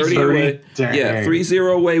 Okay, 30 away. Dang. Yeah, 30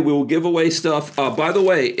 away. We will give away stuff. By the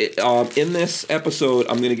way, in this episode,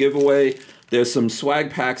 I'm going to give away, there's some swag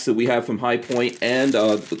packs that we have from High Point, and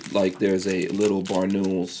there's a little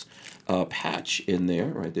Barnools patch in there,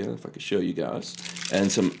 right there, if I could show you guys,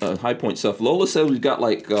 and some High Point stuff. Lola said we've got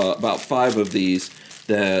about 5 of these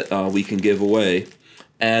that we can give away,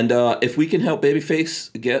 and if we can help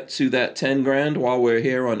Babyface get to that 10 grand while we're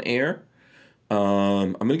here on air,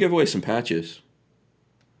 I'm gonna give away some patches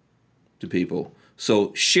to people.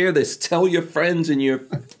 So share this, tell your friends and your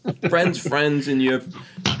friends and your,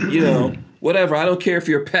 whatever. I don't care if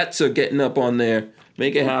your pets are getting up on there.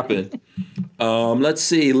 Make it happen. Let's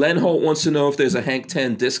see. Len Holt wants to know if there's a Hank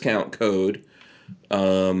 10 discount code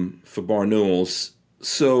for Barnools.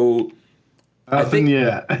 So I think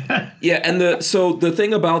yeah, and the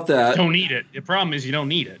thing about that, don't need it. The problem is you don't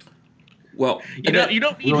need it. Well, you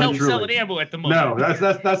don't need help selling ammo at the moment. No, that's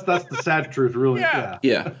the sad truth, really. Yeah.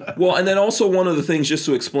 Well, and then also one of the things, just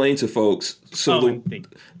to explain to folks, so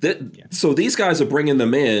these guys are bringing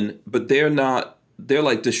them in, but they're not. They're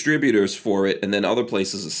like distributors for it, and then other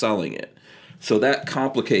places are selling it. So that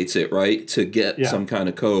complicates it, right? To get some kind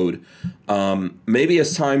of code. Maybe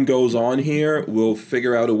as time goes on here, we'll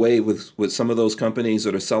figure out a way with some of those companies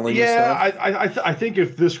that are selling this stuff. I think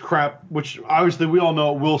if this crap, which obviously we all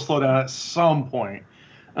know it will slow down at some point,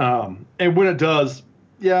 and when it does,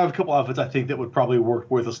 I have a couple outfits I think that would probably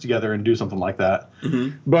work with us together and do something like that.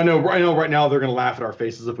 Mm-hmm. But I know right now they're going to laugh at our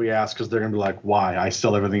faces if we ask, because they're going to be like, "Why? I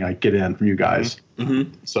sell everything I get in from you guys."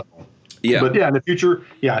 Mm-hmm. So. Yeah. But in the future,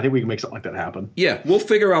 I think we can make something like that happen. Yeah, we'll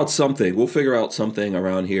figure out something. We'll figure out something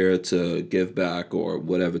around here to give back or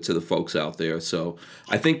whatever to the folks out there. So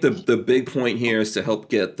I think the big point here is to help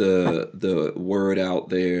get the word out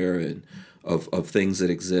there and of things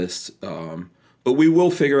that exist. But we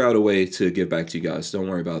will figure out a way to give back to you guys. Don't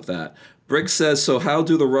worry about that. Brick says, so how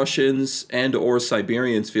do the Russians and or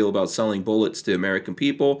Siberians feel about selling bullets to American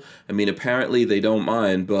people? I mean, apparently they don't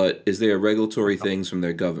mind, but is there regulatory things from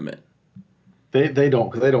their government? They don't,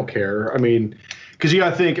 because they don't care. I mean, because you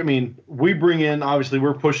got to think, I mean, we bring in, obviously,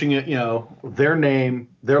 we're pushing it, their name,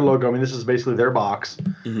 their logo. I mean, this is basically their box.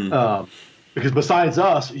 Mm-hmm. Because besides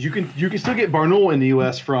us, you can still get Barnaul in the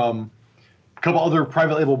U.S. from a couple other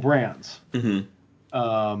private label brands.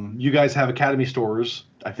 Mm-hmm. You guys have Academy stores,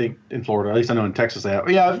 I think, in Florida. At least I know in Texas they have.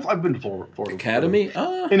 Yeah, I've been to Florida. Academy?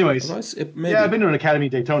 Anyways, I've been to an Academy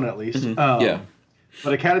Daytona at least. Mm-hmm.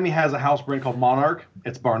 But Academy has a house brand called Monarch.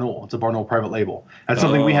 It's Barnaul. It's a Barnaul private label. That's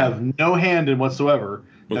something we have no hand in whatsoever.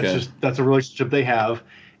 That's a relationship they have.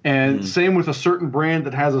 And same with a certain brand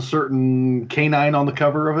that has a certain canine on the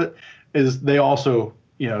cover of it, is they also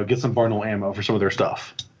get some Barnaul ammo for some of their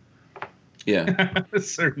stuff. Yeah. A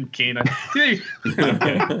certain canine.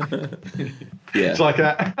 It's like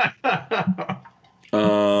that.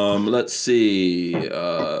 Let's see.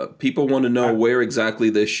 People want to know where exactly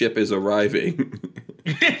this ship is arriving.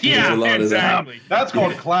 Yeah, exactly. That's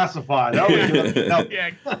called classified. He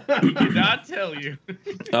did not tell you.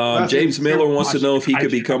 James Miller wants to know if he could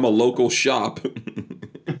become a local shop.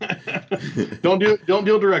 Don't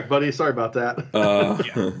deal direct, buddy. Sorry about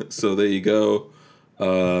that. So there you go.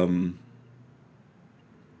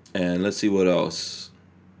 And let's see what else.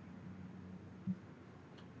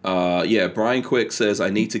 Brian Quick says, I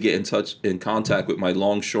need to get in contact with my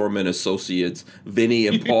longshoreman associates, Vinny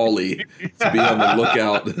and Paulie, to be on the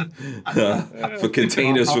lookout for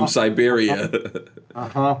containers from Siberia.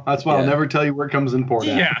 That's why I'll never tell you where it comes in port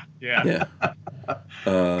at. Yeah.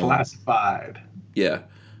 Classified. Yeah.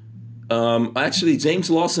 Actually, James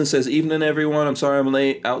Lawson says, evening, everyone. I'm sorry I'm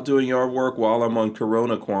late out doing yard work while I'm on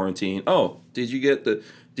Corona quarantine. Oh, did you get the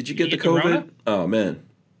COVID? Corona? Oh, man.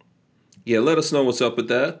 Yeah, let us know what's up with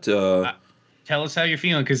that. Tell us how you're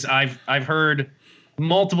feeling, because I've heard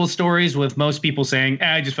multiple stories with most people saying,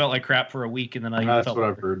 I just felt like crap for a week, and then That's what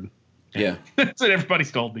I've heard. Yeah. That's what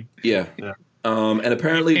everybody's told me. Yeah. And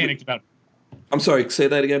apparently... Panicked about it. I'm sorry, say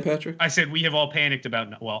that again, Patrick? I said we have all panicked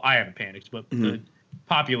about... Well, I haven't panicked, but the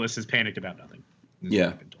populace has panicked about nothing.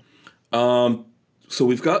 Yeah. So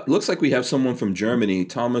we've got... Looks like we have someone from Germany,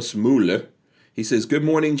 Thomas Müller. He says, good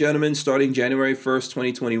morning, gentlemen. Starting January 1st,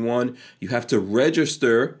 2021, you have to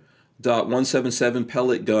register .177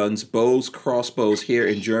 pellet guns, bows, crossbows here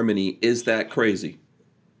in Germany. Is that crazy?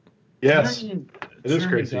 Yes, it is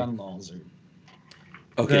crazy. Gun laws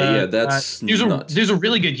that's nuts. There's a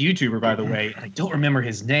really good YouTuber, by the way. I don't remember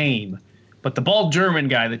his name, but the bald German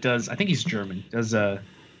guy that does, I think he's German, does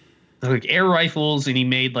like air rifles, and he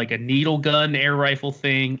made like a needle gun air rifle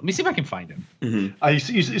thing. Let me see if I can find him. Mm-hmm. As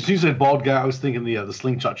soon as you said bald guy, I was thinking the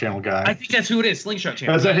Slingshot Channel guy. I think that's who it is, Slingshot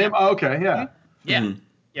Channel. Is that him? Oh, okay, yeah. Yeah. Mm-hmm.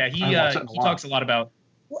 Yeah, he talks a lot about,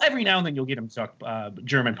 well, every now and then you'll get him to talk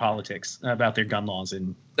German politics about their gun laws.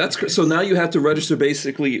 And that's so now you have to register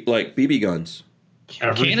basically like BB guns.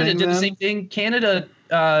 Canada did the same thing. Canada,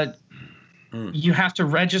 you have to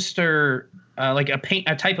register like a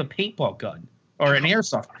type of paintball gun. Or an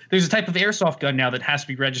airsoft. There's a type of airsoft gun now that has to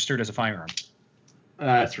be registered as a firearm.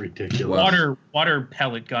 That's ridiculous. Water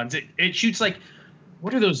pellet guns. It shoots like,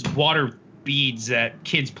 what are those water beads that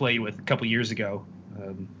kids play with a couple years ago?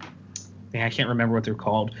 I can't remember what they're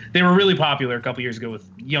called. They were really popular a couple years ago with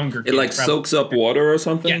younger kids. It like soaks up water or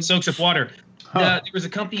something? Yeah, it soaks up water. There was a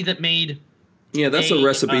company that made... Yeah, that's a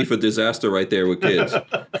recipe for disaster right there with kids.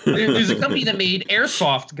 There's a company that made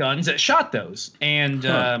airsoft guns that shot those, and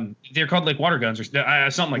they're called like water guns or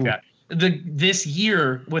something like that. This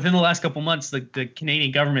year, within the last couple months, the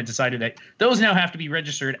Canadian government decided that those now have to be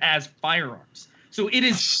registered as firearms. So it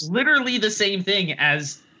is literally the same thing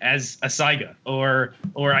as a Saiga, or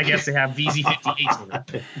I guess they have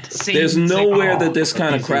VZ58s. There's nowhere that this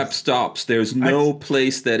kind of crap stops. There's no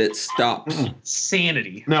place that it stops.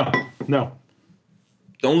 Sanity. No.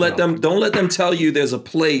 Don't let them tell you there's a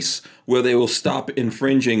place where they will stop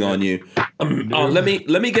infringing on you. Let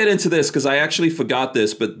me get into this because I actually forgot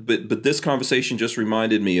this, but this conversation just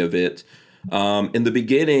reminded me of it. In the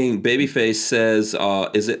beginning, Babyface says,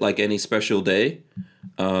 "Is it like any special day?"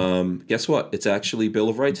 Guess what? It's actually Bill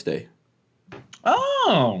of Rights Day.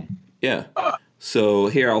 Oh, yeah. So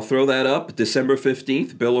here, I'll throw that up. December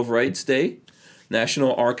 15th, Bill of Rights Day.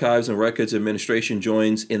 National Archives and Records Administration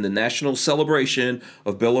joins in the national celebration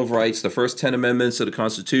of Bill of Rights, the first 10 amendments to the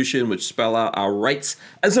Constitution, which spell out our rights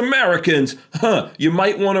as Americans. You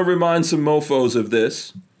might want to remind some mofos of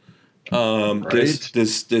this.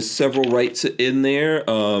 There's several rights in there.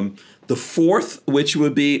 The fourth, which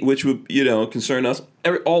would concern us,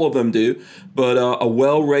 all of them do, but a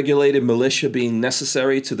well-regulated militia being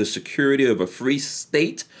necessary to the security of a free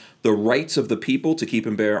state. The rights of the people to keep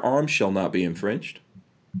and bear arms shall not be infringed.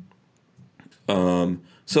 So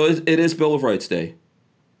it is Bill of Rights Day.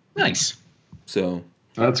 Nice. So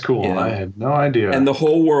that's cool. Yeah. I had no idea. And the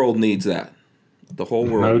whole world needs that. The whole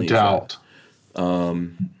world needs doubt.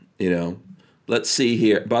 that. Let's see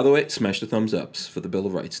here. By the way, smash the thumbs ups for the Bill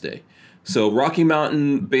of Rights Day. So Rocky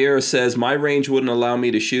Mountain Bear says, my range wouldn't allow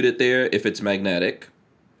me to shoot it there if it's magnetic.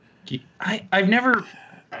 I've never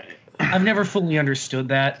fully understood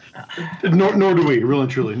that. Nor do we, really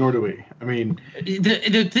and truly. Nor do we. I mean,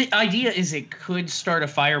 the idea is it could start a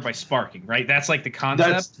fire by sparking, right? That's like the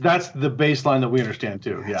concept. That's the baseline that we understand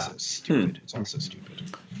too. Yeah. So stupid. It's also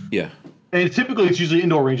stupid. Yeah. And typically it's usually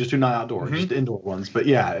indoor ranges too, not outdoor, just the indoor ones. But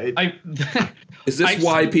yeah. Is this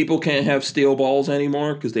why people can't have steel balls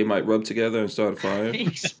anymore? Because they might rub together and start a fire?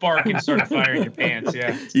 Spark and start a fire in your pants,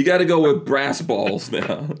 yeah. You got to go with brass balls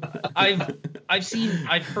now. I've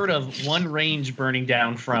heard of one range burning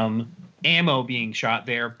down from ammo being shot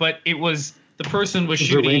there, but it was the person was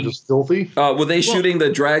shooting. The range was filthy. Were they shooting the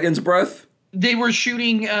dragon's breath? They were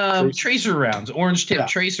shooting tracer rounds, orange tip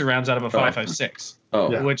tracer rounds out of a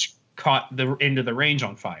 5.56, which caught the end of the range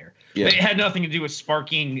on fire. Yeah. It had nothing to do with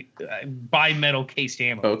sparking bimetal cased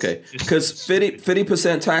ammo. Okay, because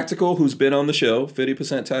 50% Tactical, who's been on the show,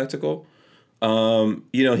 50% Tactical,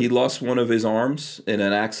 he lost one of his arms in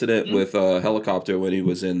an accident with a helicopter when he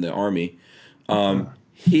was in the Army.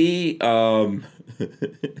 He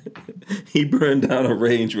burned down a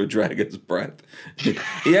range with dragon's breath.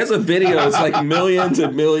 He has a video, it's like millions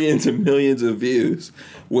and millions and millions of views,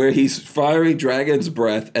 where he's firing dragon's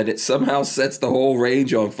breath and it somehow sets the whole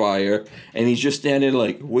range on fire, and he's just standing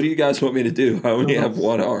like, what do you guys want me to do? I only have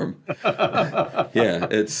one arm. Yeah,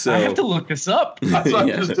 it's so... I have to look this up. That's what I'm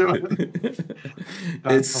just doing.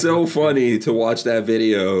 It's so funny to watch that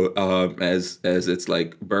video as it's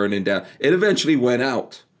like burning down. It eventually went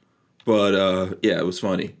out. But, it was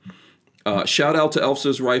funny. Shout out to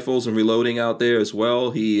Elfster's Rifles and Reloading out there as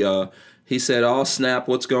well. He said, oh, snap,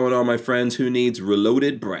 what's going on, my friends? Who needs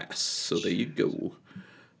reloaded brass? So there you go.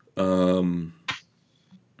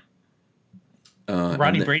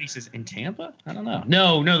 Rodney Brady says, in Tampa? I don't know.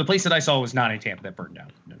 No, the place that I saw was not in Tampa that burned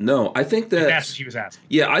down. No, I think that's what she was asking.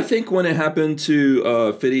 Yeah, I think when it happened to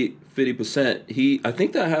 50%, I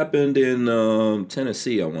think that happened in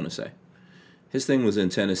Tennessee, I want to say. His thing was in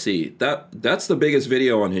Tennessee. That's the biggest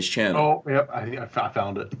video on his channel. Oh, yep. I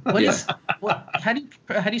found it. How do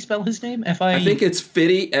you spell his name? I think it's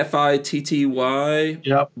Fitty, Fitty.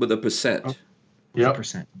 Yep. With a percent. Oh, yep.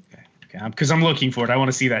 Percent. Okay. Because I'm looking for it. I want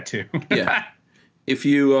to see that too. Yeah. If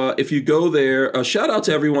you go there, shout out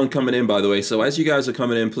to everyone coming in, by the way. So as you guys are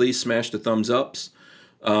coming in, please smash the thumbs ups.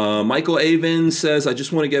 Michael Avon says, I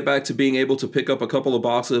just want to get back to being able to pick up a couple of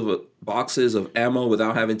boxes of ammo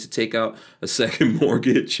without having to take out a second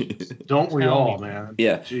mortgage. Don't we all, man?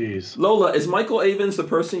 Yeah. Jeez. Lola, is Michael Avons the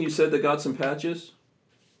person you said that got some patches?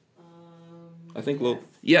 I think Lola.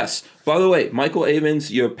 Yes. By the way, Michael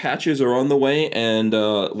Avons, your patches are on the way, and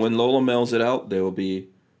when Lola mails it out, there will be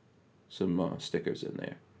some stickers in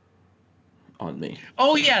there. On me.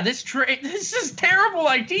 Oh yeah, this is a terrible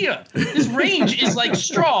idea. This range is like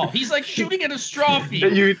straw. He's like shooting at a straw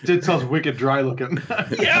field. It sounds wicked dry looking.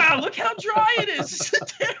 Yeah, look how dry it is. It's a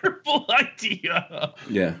terrible idea.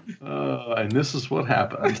 Yeah. And this is what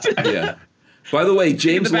happened. Yeah. By the way,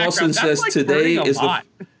 James Lawson says like today is lot.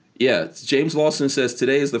 James Lawson says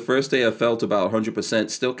today is the first day I felt about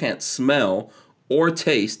 100%. Still can't smell or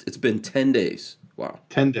taste. It's been 10 days. Wow.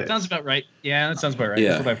 10 days. Sounds about right. Yeah, that sounds about right. Yeah.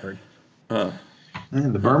 That's what I've heard. Man,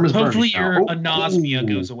 the berm is Hopefully burning. your anosmia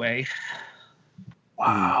goes away.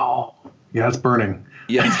 Wow. Yeah, it's burning.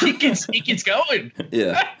 Yeah. It gets going.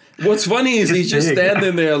 Yeah. What's funny is he's just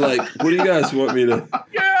standing there like, what do you guys want me to?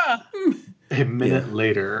 Yeah. A minute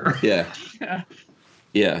later. Yeah.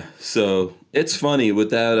 Yeah. So It's funny with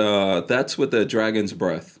that. That's with the dragon's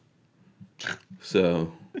breath.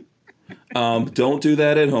 So, don't do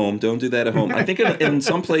that at home. Don't do that at home. I think in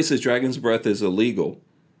some places, dragon's breath is illegal.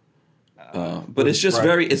 But it's just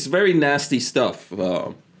it's very nasty stuff.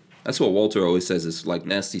 That's what Walter always says. It's like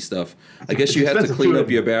nasty stuff. I guess you have to clean up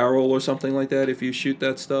your barrel or something like that if you shoot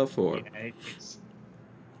that stuff. Or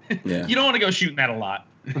yeah. You don't want to go shooting that a lot.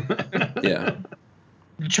 Yeah.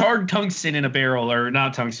 Charred tungsten in a barrel, or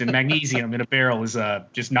not tungsten, magnesium in a barrel is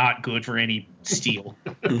just not good for any steel.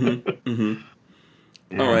 Yeah,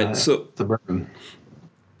 all right, so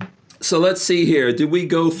let's see here. Did we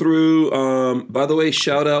go through? By the way,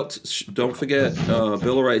 shout out! Don't forget,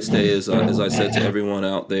 Bill of Rights Day is as I said to everyone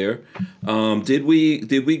out there. Did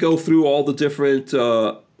we go through all the different?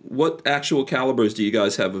 What actual calibers do you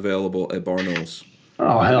guys have available at Barnol's?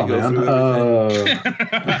 Oh hell, man!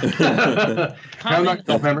 I'm not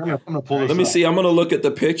gonna pull this. Let me see. I'm gonna look at the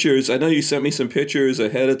pictures. I know you sent me some pictures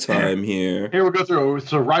ahead of time here. Here we'll go through.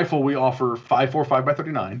 So rifle, we offer 5.45 by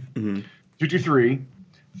 39, 223,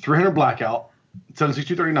 300 blackout,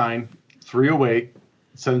 7.62 308,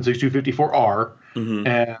 7.62 54R,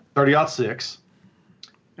 and 30-06.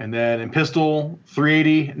 And then in pistol,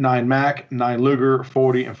 380, 9 Mac, 9 Luger,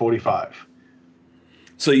 40, and 45.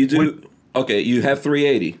 So you do. Okay, you have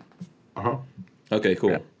 380. Okay,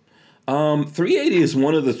 cool. Yeah. 380 is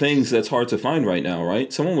one of the things that's hard to find right now,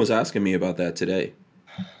 right? Someone was asking me about that today.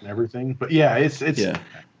 Everything, but yeah, it's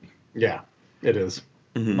yeah, it is.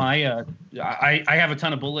 My I have a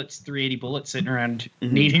ton of bullets, 380 bullets sitting around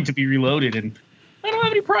needing to be reloaded, and I don't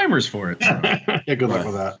have any primers for it. So. Yeah, good luck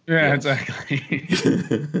with that. Yeah,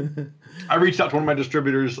 exactly. I reached out to one of my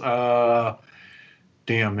distributors. Damn,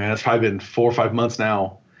 man, it's probably been 4 or 5 months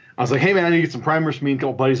now. I was like, hey, man, I need to get some primers for me and a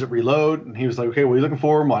couple buddies that reload. And he was like, okay, what are you looking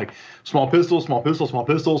for? I'm like, small pistol, some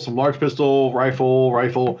large pistol,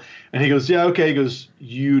 rifle. And he goes, yeah, okay. He goes,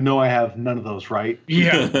 you know I have none of those, right?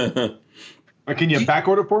 Yeah. Can you back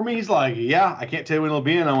order for me? He's like, yeah, I can't tell you when it'll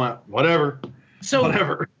be. And I went, whatever. So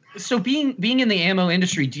being in the ammo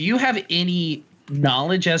industry, do you have any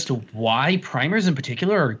knowledge as to why primers in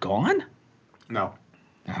particular are gone? No.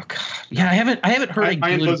 Oh God! Yeah, I haven't heard.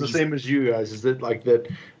 I info the same as you guys. Is that like that?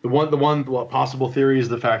 The one possible theory is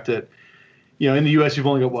the fact that, you know, in the U.S. you've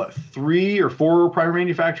only got 3 or 4 primer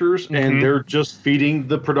manufacturers, and they're just feeding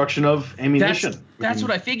the production of ammunition. That's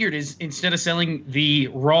what I figured. Is instead of selling the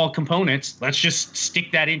raw components, let's just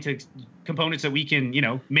stick that into components that we can, you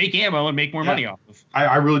know, make ammo and make more money off of.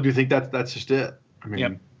 I really do think that's just it. I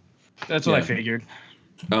mean, that's what I figured.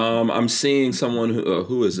 I'm seeing someone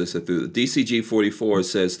who is this? Through the DCG 44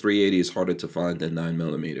 says 380 is harder to find than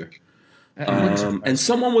 9mm. And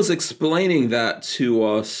someone was explaining that to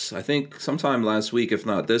us, I think sometime last week, if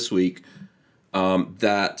not this week,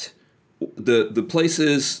 that the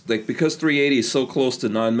places, like, because 380 is so close to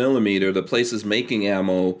 9mm, the places making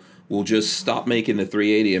ammo will just stop making the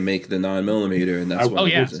 380 and make the 9mm, and that's what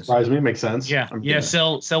it surprised me. Makes sense.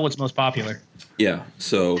 Sell what's most popular. Yeah.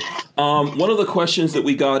 So one of the questions that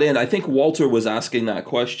we got in, I think Walter was asking that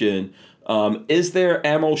question. Is there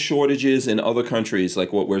ammo shortages in other countries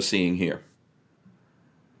like what we're seeing here?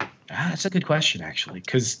 That's a good question, actually,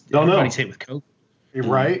 because everybody's hit with COVID.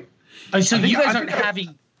 Right. So you guys aren't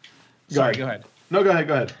having. Sorry, go ahead. No, go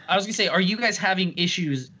ahead. I was gonna say, are you guys having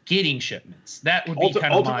issues getting shipments? That would be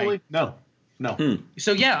kind of ultimately, no.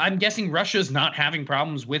 So yeah, I'm guessing Russia's not having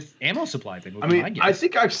problems with ammo supply. Then I mean, I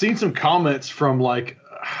think I've seen some comments from like,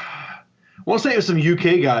 I want to say it was some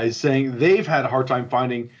UK guys saying they've had a hard time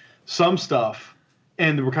finding some stuff,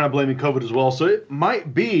 and we're kind of blaming COVID as well. So it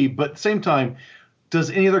might be, but at the same time, does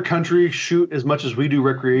any other country shoot as much as we do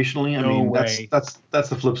recreationally? I mean, that's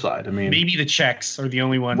the flip side. I mean, maybe the Czechs are the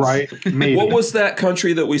only ones. Right. Maybe. What was that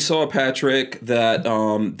country that we saw, Patrick, that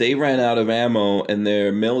they ran out of ammo and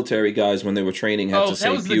their military guys, when they were training, had to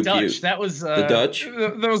say pew pew? That was the Dutch. That was the Dutch?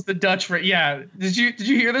 That was the Dutch. Yeah. Did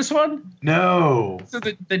you hear this one? No. So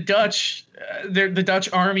the Dutch, the Dutch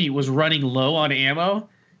army was running low on ammo.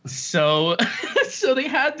 So they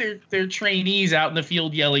had their trainees out in the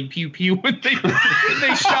field yelling pew pew when they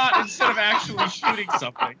shot instead of actually shooting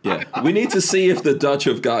something. Yeah, we need to see if the Dutch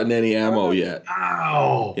have gotten any ammo yet.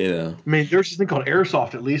 Ow! Yeah. I mean, there's this thing called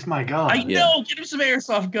airsoft. At least, my God. I know. Get them some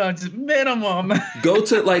airsoft guns at minimum. Go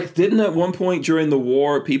to didn't at one point during the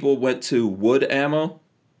war people went to wood ammo?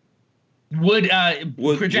 Wood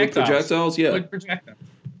projectiles. Yeah. Wood projectiles.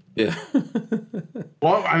 Yeah.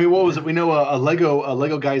 Well, I mean, what was it? We know a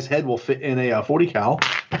Lego guy's head will fit in a 40 cal.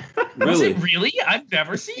 Was Really? it really? I've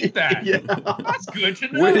never seen that. Yeah. That's good to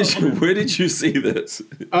know. Where did you see this?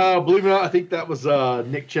 Believe it or not, I think that was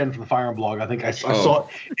Nick Chen from the Firearm Blog. I think I saw it.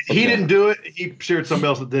 He okay. didn't do it. He shared somebody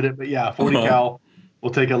else that did it. But yeah, 40 cal will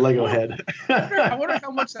take a Lego head. I wonder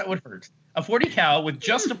how much that would hurt. A 40 cal with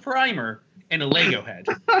just a primer and a Lego head.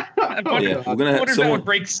 I wonder, Yeah, we're gonna have if that someone. would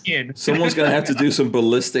break skin. Someone's gonna have to do some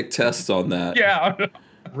ballistic tests on that. Yeah.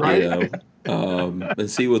 Right. You know, and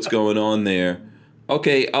see what's going on there.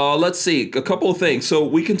 Okay, let's see a couple of things. So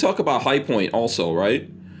we can talk about High Point also, right?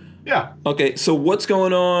 Yeah. Okay, so what's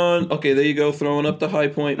going on? Okay, there you go, throwing up the High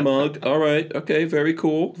Point mug. All right, okay, very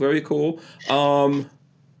cool, very cool.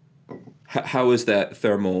 How is that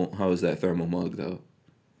thermal? How is that thermal mug though?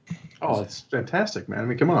 Oh, it's fantastic, man. I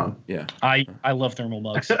mean, come on. Yeah. I love thermal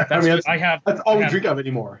mugs. That's I mean, what I have. That's all I we have- drink of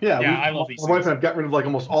anymore. Yeah. Yeah, I love these My wife things. and I've got rid of like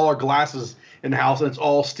almost all our glasses in the house, and it's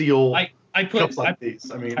all steel I put cups like these.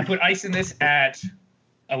 I mean, I put ice in this at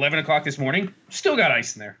 11 o'clock this morning. Still got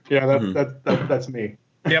ice in there. yeah, that's me.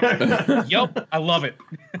 Yep. Yep. I love it.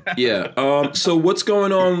 Yeah. So what's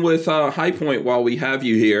going on with High Point while we have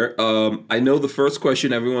you here? I know the first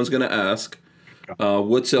question everyone's going to ask.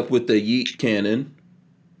 What's up with the Yeet cannon?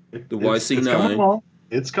 The YC9. It's coming along.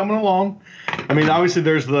 It's coming along. I mean, obviously,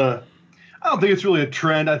 there's I don't think it's really a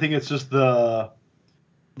trend. I think it's just the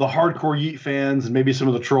hardcore Yeet fans and maybe some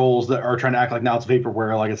of the trolls that are trying to act like now it's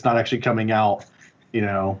vaporware, like it's not actually coming out, you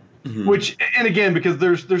know. Mhm. Which, and again, because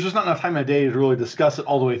there's just not enough time in a day to really discuss it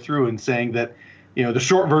all the way through, and saying that, you know, the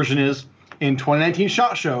short version is in 2019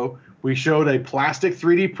 SHOT Show, we showed a plastic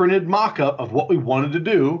 3D printed mock-up of what we wanted to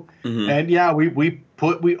do, and yeah, we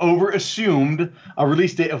over assumed a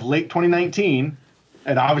release date of late 2019,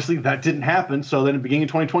 and obviously that didn't happen. So then, at the beginning of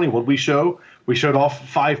 2020, what did we show? We showed off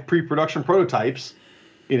 5 pre-production prototypes,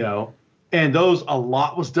 you know, and a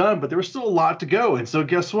lot was done, but there was still a lot to go. And so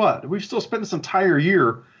guess what? We've still spent this entire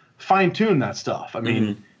year fine-tuning that stuff. I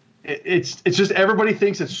mean, it's just everybody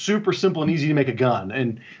thinks it's super simple and easy to make a gun,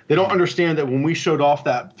 and they don't understand that when we showed off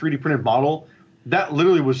that 3D printed model, that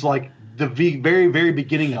literally was like the very, very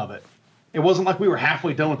beginning of it. It wasn't like we were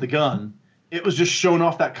halfway done with the gun. It was just showing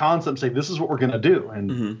off that concept and saying, this is what we're going to do.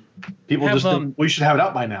 And people just think we should have it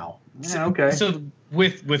out by now. Yeah, okay. So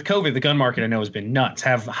with COVID, the gun market I know has been nuts.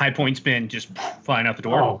 Have High Points been just flying out the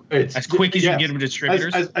door? Oh, it's as quick as you yes. can get them to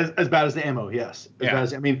distributors? As bad as the ammo, yes. As Yeah. bad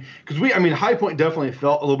as, I mean, High Point definitely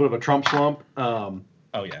felt a little bit of a Trump slump. Oh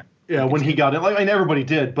yeah. Yeah, when he got it, like, I mean, everybody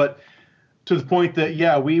did, but to the point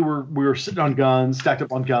that we were sitting on guns, stacked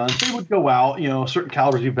up on guns. They would go out, you know, certain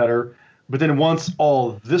calibers do better, but then once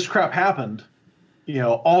all this crap happened, you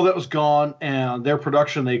know, all that was gone, and their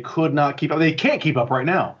production they could not keep up. They can't keep up right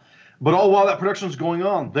now. But all while that production is going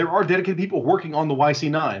on, there are dedicated people working on the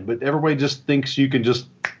YC9. But everybody just thinks you can just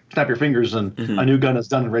snap your fingers and a new gun is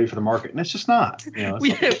done and ready for the market, and it's just not. You know,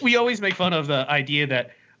 We always make fun of the idea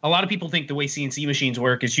that a lot of people think the way CNC machines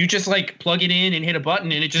work is you just like plug it in and hit a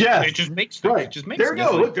button and it just makes stuff. right. It just makes There you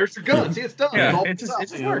stuff. go. Look, there's your gun. See, it's done. Yeah, It's all it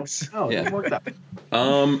just you know. works. No, it Yeah. doesn't work that way.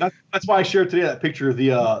 That's why I shared today that picture of the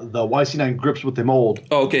YC9 grips with the mold.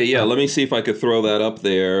 Okay, yeah. Let me see if I could throw that up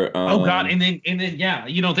there. Oh God! And then yeah,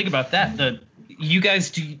 you don't think about that. Do you guys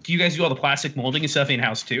do all the plastic molding and stuff in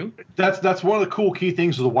house too? That's one of the cool key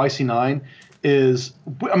things with the YC9 is,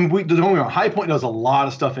 I mean, don't get me wrong, High Point does a lot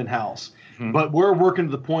of stuff in house, but we're working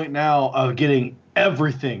to the point now of getting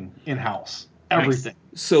everything in house. Everything.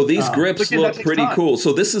 So these grips again, that look takes pretty time. cool.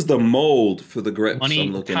 So this is the mold for the grips. Money,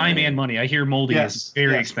 I'm looking time, at. and money. I hear molding is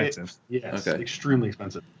very expensive. Yes, Okay. extremely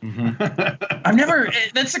expensive. I've never.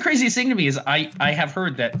 That's the craziest thing to me is I have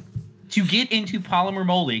heard that to get into polymer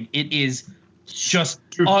molding, it is just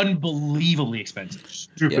unbelievably expensive.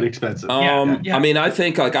 Stupid expensive. Yeah. I mean, I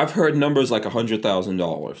think like I've heard numbers like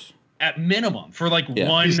 $100,000. At minimum for like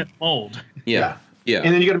one mold. Yeah.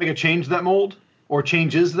 And then you got to make a change to that mold or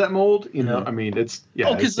changes to that mold. You know, I mean, it's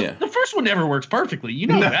Because the first one never works perfectly. You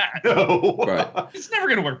know that. No. Right. It's never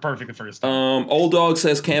going to work perfect the first time. Old Dog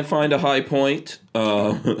says can't find a High Point.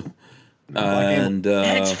 And And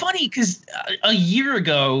it's funny because a year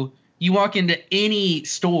ago, you walk into any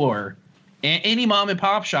store, any mom and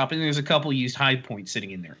pop shop, and there's a couple used High Points sitting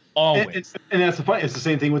in there. Always. And that's the point. It's the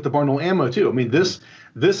same thing with the Barnell ammo too. I mean, this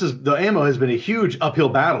is the ammo has been a huge uphill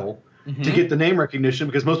battle to get the name recognition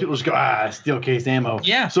because most people just go steel case ammo.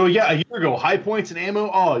 Yeah. So a year ago, High Points and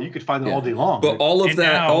ammo, you could find them all day long. But all of And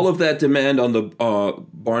that, now- all of that demand on the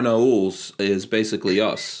Barnauls is basically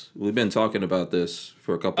us. We've been talking about this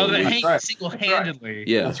for a couple of that weeks. Hank right. single-handedly.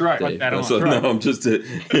 Yeah, That's right. Dave. Put that on. So That's no, I'm just.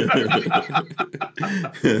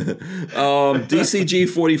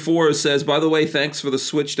 DCG44 says, by the way, thanks for the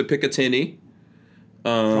switch to Picatinny.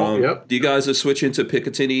 Yep. Do you guys are switching to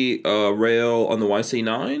Picatinny rail on the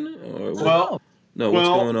YC9? Or what? Well, no, what's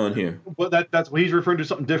going on here? But that's what he's referring to,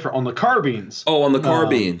 something different on the carbines. Oh, on the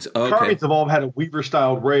carbines. Okay. Carbines have all had a Weaver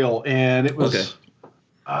styled rail, and it was. Okay.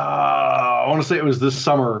 I want to say it was this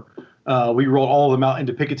summer. We rolled all of them out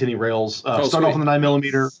into Picatinny rails. Starting sweet. off on the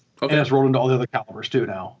 9mm, Okay. and it's rolled into all the other calibers too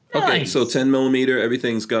now. Okay, Nice. so 10 millimeter,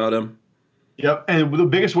 everything's got them. Yep, and the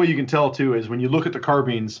biggest way you can tell too is when you look at the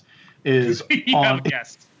carbines, is on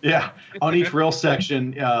on each rail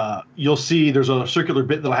section, you'll see there's a circular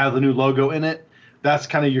bit that'll have the new logo in it. That's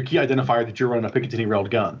kind of your key identifier that you're running a Picatinny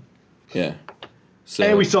railed gun. Yeah. So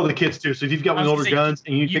And we sell the kits too. So if you've got one of the I was older gonna say, guns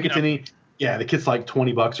and you need you can Picatinny, the kit's like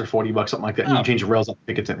 $20 or $40, something like that. And you Oh. can change the rails on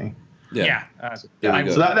Picatinny. yeah. Yeah. There we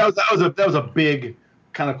So go. that was a big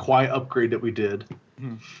kind of quiet upgrade that we did.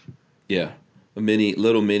 Yeah. A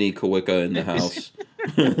little mini Kawika in the house.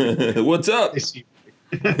 What's up?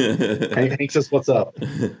 Hank says, "What's up?"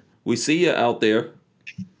 We see you out there.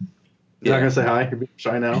 You're not gonna say hi. You're being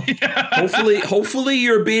shy now. Hopefully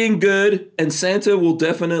you're being good, and Santa will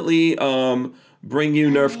definitely bring you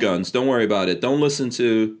Nerf guns. Don't worry about it. Don't listen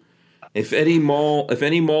to if any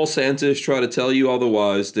mall Santas try to tell you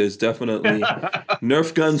otherwise. There's definitely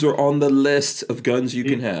Nerf guns are on the list of guns you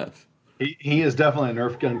can have. He is definitely a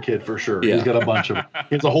Nerf gun kid for sure. Yeah. He's got a bunch of them.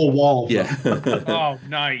 He has a whole wall of them. Yeah. Oh,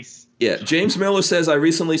 nice. Yeah. James Miller says I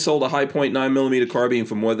recently sold a High Point 9mm carbine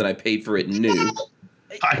for more than I paid for it new.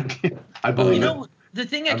 I believe You it. know, the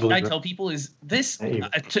thing I believe it. tell people is this, Hey.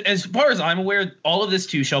 as far as I'm aware, all of this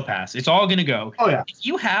too shall pass. It's all going to go. Oh yeah. If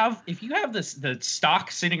you have the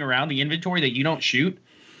stock sitting around, the inventory that you don't shoot,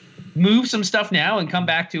 move some stuff now and come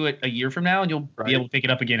back to it a year from now, and you'll Right. be able to pick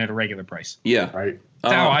it up again at a regular price. Yeah. Right.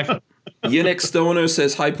 That's how I feel. Yannick Stoner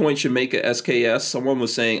says High Point should make a SKS. Someone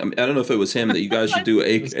was saying, I don't know if it was him, that you guys should do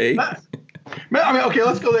AK. Man, I mean, okay,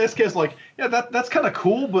 let's go to SKS. Like, yeah, that's kind of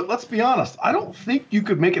cool, but let's be honest. I don't think you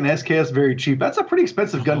could make an SKS very cheap. That's a pretty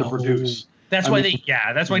expensive gun to produce. That's I why mean-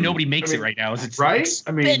 that's why nobody makes I mean, it right now. Is it's right?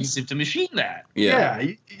 I mean- expensive to machine that. Yeah.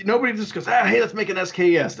 Nobody just goes, hey, let's make an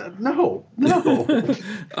SKS. No.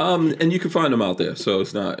 And you can find them out there, so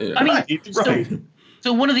it's not. I mean, Right.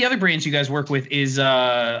 So one of the other brands you guys work with is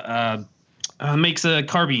makes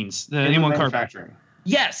carbines, the In M1 carbine. manufacturing.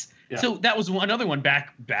 Yes. Yeah. So that was another one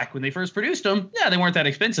back when they first produced them. Yeah, they weren't that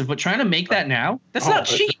expensive, but trying to make that now, that's Oh, not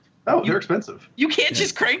cheap. Oh, they're expensive. You can't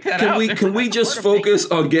just crank that Can out. we just focus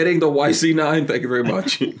on getting the YC9? Thank you very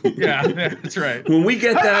much. Yeah, that's right. When we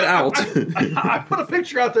get that out, I put a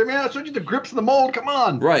picture out there, man. I showed you the grips and the mold. Come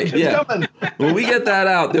on. Right, It's yeah. coming. when we get that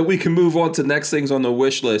out, then we can move on to next things on the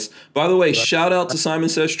wish list. By the way, shout out to Simon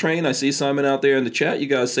Says Train. I see Simon out there in the chat. You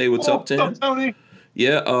guys say what's up to him. Tony?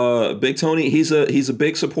 Yeah, Big Tony. He's a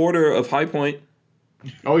big supporter of High Point.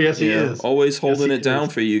 Oh, yes, he Yeah, is. always holding he it down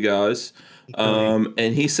is. for you guys.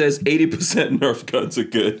 And he says 80% Nerf guns are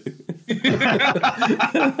good.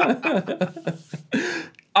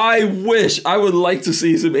 I would like to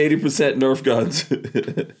see some 80% Nerf guns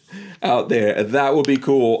out there. That would be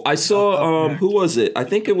cool. I saw who was it? I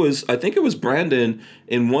think it was Brandon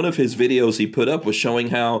in one of his videos he put up was showing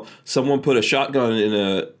how someone put a shotgun in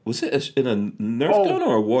a Nerf gun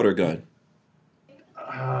or a water gun?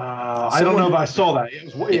 I don't know if I saw that.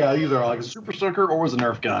 It was, either like a Super Soaker or was a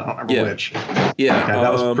Nerf gun. I don't remember Yeah. which. Yeah, Okay,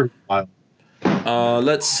 that was pretty wild.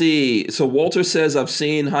 let's see. So Walter says I've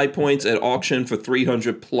seen High Points at auction for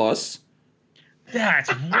 300 plus. That's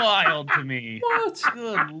wild to me. What?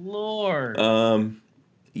 Good lord.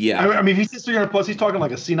 Yeah. I mean, if he says 300 plus, he's talking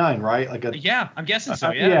like a C9, right? Like a Yeah, I'm guessing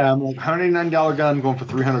so. Yeah. I'm like $189 gun going for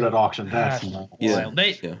 300 at auction. That's That's not. Yeah. wild.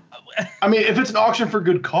 They, Yeah. I mean, if it's an auction for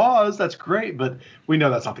good cause, that's great, but we know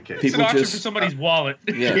that's not the case. It's an People auction just- for somebody's wallet.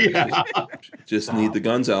 Yeah. Yeah. Just need the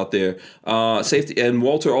guns out there. Safety. And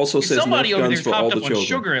Walter also says Somebody Nerf over guns there for all topped the up on children.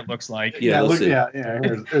 sugar. It looks like. Yeah, let's see.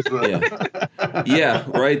 Here's the, Yeah,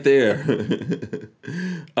 right there.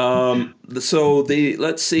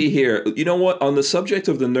 Let's see here. You know what? On the subject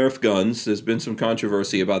of the Nerf guns, there's been some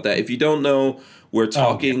controversy about that. If you don't know, we're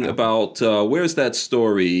talking about where's that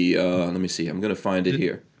story? Let me see. I'm gonna find it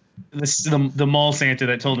here. This is the mall Santa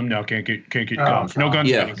that told him no, can't get guns. No God. guns,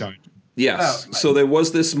 Yeah. no guns. Yes. Oh, So there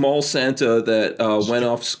was this mall Santa that went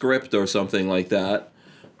off script or something like that.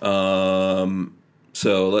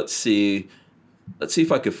 So let's see. Let's see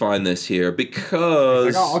if I could find this here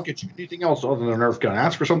because I'll get you anything else other than a Nerf gun.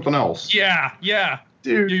 Ask for something else. Yeah, yeah.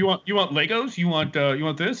 Dude. You want Legos? You want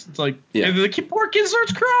this? It's like Yeah. and the poor kid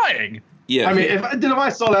starts crying. yeah. I mean, if I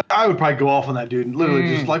saw that, I would probably go off on that dude and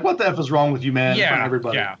literally just like, what the F is wrong with you, man? In front of Yeah,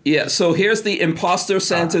 everybody. yeah. Yeah, so here's the imposter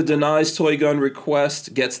Santa denies toy gun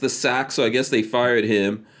request, gets the sack, so I guess they fired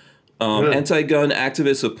him. Good. Anti-gun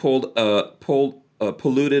activists have pulled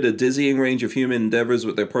polluted a dizzying range of human endeavors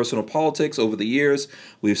with their personal politics over the years.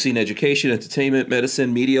 We've seen education, entertainment,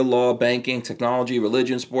 medicine, media, law, banking, technology,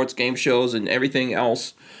 religion, sports, game shows, and everything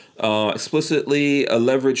else explicitly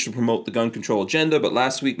leveraged to promote the gun control agenda, but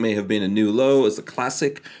last week may have been a new low as the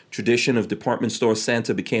classic tradition of department store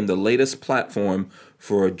Santa became the latest platform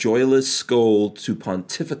for a joyless scold to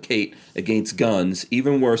pontificate against guns.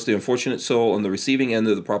 Even worse, the unfortunate soul on the receiving end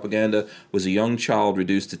of the propaganda was a young child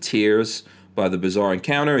reduced to tears by the bizarre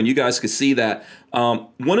encounter, and you guys could see that.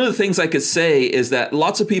 One of the things I could say is that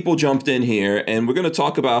lots of people jumped in here, and we're going to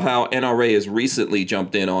talk about how NRA has recently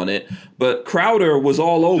jumped in on it, but Crowder was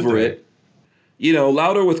all over it. You know,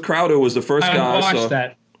 Louder with Crowder was the first guy. I watched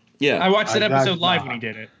that. Yeah. I watched that episode live when he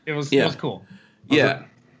did it. It was cool. Yeah.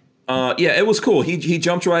 It was cool. He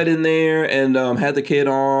jumped right in there and had the kid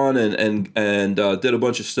on and did a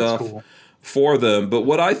bunch of stuff for them. But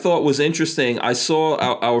what I thought was interesting, I saw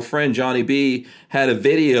our friend Johnny B had a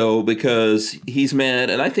video because he's mad,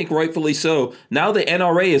 and I think rightfully so. Now the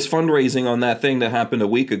NRA is fundraising on that thing that happened a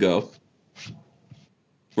week ago.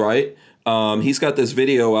 Right? He's got this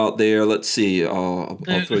video out there. Let's see. I'll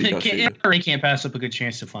throw you guys. NRA can't pass up a good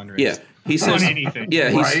chance to fundraise. Yeah, he says.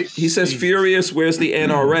 He says, "Furious, where's the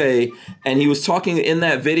NRA?" And he was talking in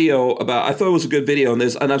that video about. I thought it was a good video,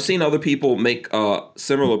 and I've seen other people make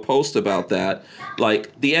similar posts about that.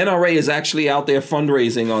 Like the NRA is actually out there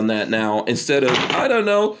fundraising on that now instead of I don't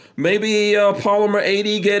know, maybe Polymer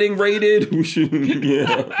 80 getting raided.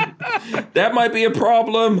 That might be a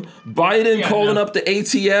problem. Biden calling up the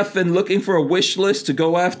ATF and looking for a wish list to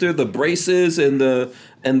go after the braces and the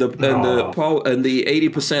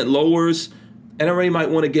 80% lowers. NRA might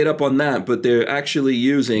want to get up on that, but they're actually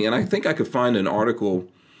using, and I think I could find an article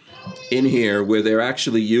in here where they're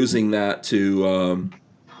actually using that to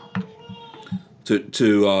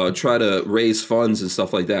try to raise funds and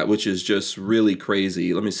stuff like that, which is just really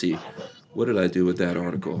crazy. Let me see. What did I do with that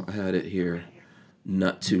article? I had it here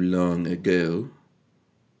not too long ago.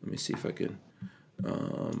 Let me see if I can.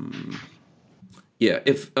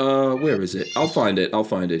 Where is it? I'll find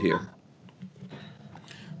it here.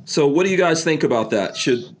 So what do you guys think about that?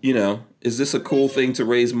 Is this a cool thing to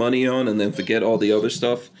raise money on and then forget all the other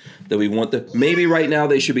stuff that we want maybe right now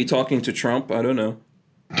they should be talking to Trump? I don't know.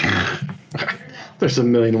 There's a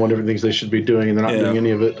million and one different things they should be doing, and they're not doing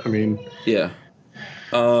any of it. I mean,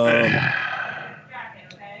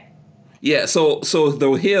 So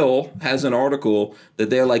The Hill has an article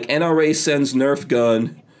that they're like NRA sends Nerf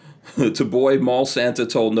gun to boy mall Santa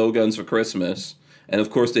told no guns for Christmas, and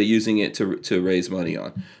of course they're using it to raise money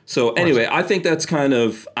on. So anyway, I think that's kind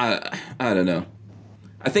of I don't know.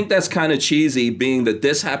 I think that's kind of cheesy, being that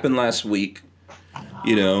this happened last week.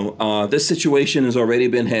 This situation has already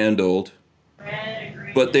been handled.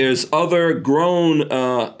 But there's other grown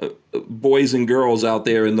boys and girls out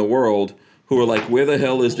there in the world who are like, where the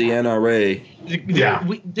hell is the NRA?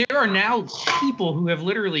 There are now people who have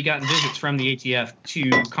literally gotten visits from the ATF to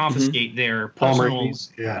confiscate their personal,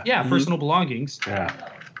 personal belongings. Yeah.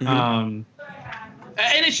 And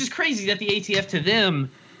it's just crazy that the ATF to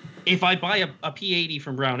them, if I buy a P80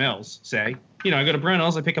 from Brownells, say, I go to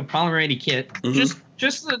Brownells, I pick up Polymer 80 kit,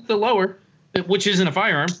 just the lower, which isn't a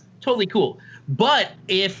firearm, totally cool. But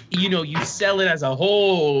if you sell it as a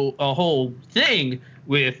whole thing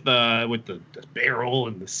with the barrel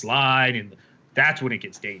and the slide, and that's when it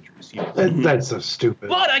gets dangerous. That's so stupid.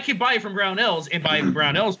 But I could buy it from Brownells and buy the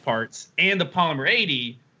Brownells parts and the Polymer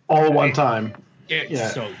 80 all at one time.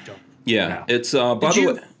 It's so dumb. Yeah, it's by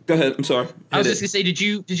the way. Go ahead. I'm sorry. I was just gonna say, did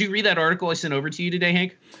you read that article I sent over to you today,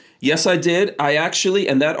 Hank? Yes, I did.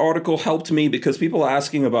 And that article helped me because people are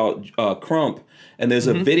asking about Crump. And there's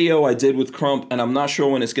a video I did with Crump, and I'm not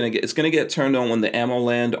sure when it's going to get turned on when the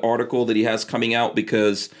AmmoLand article that he has coming out,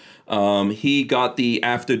 because he got the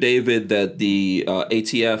affidavit that the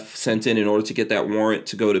ATF sent in order to get that warrant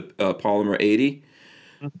to go to Polymer 80.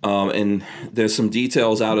 And there's some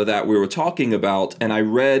details out of that we were talking about, and I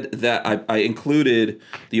read that I included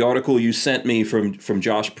the article you sent me from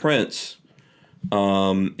Josh Prince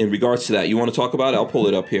in regards to that. You want to talk about it? I'll pull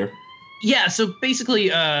it up here. Yeah, so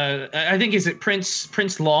basically, I think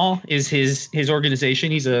Prince Law is his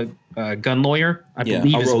organization. He's a gun lawyer, I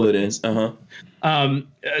believe. I'll roll it in. You're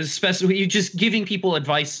just giving people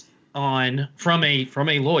advice from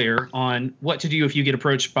a lawyer on what to do if you get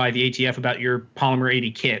approached by the ATF about your Polymer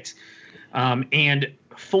 80 kit, and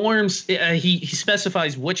forms. He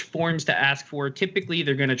specifies which forms to ask for. Typically,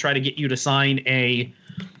 they're going to try to get you to sign a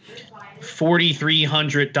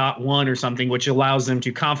 4300.1 or something, which allows them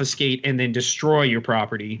to confiscate and then destroy your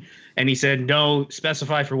property. And he said, no,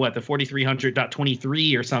 specify for what, the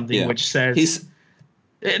 4300.23 or something, which says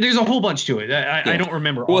There's a whole bunch to it. I don't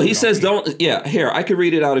remember. Well, all he of it sause offhand. don't. Yeah, here I could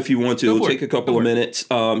read it out if you want to. Go It'll for take it. a couple Go of for it. minutes.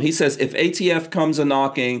 He says if ATF comes a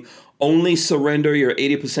knocking, only surrender your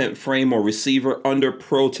 80% frame or receiver under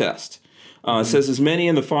protest. It says as many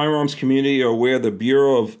in the firearms community are aware, the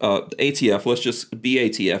Bureau of ATF. Let's just be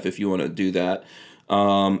ATF if you want to do that.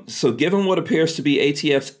 So given what appears to be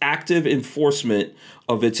ATF's active enforcement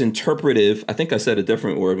of its interpretive, I think I said a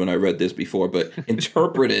different word when I read this before, but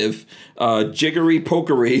interpretive,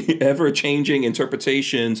 jiggery-pokery, ever-changing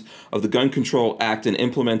interpretations of the Gun Control Act and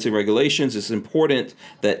implementing regulations, it's important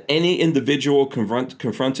that any individual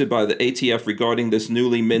confronted by the ATF regarding this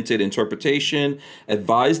newly minted interpretation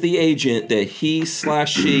advise the agent that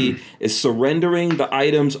he/she is surrendering the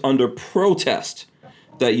items under protest,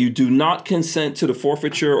 that you do not consent to the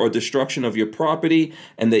forfeiture or destruction of your property,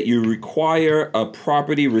 and that you require a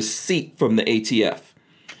property receipt from the ATF.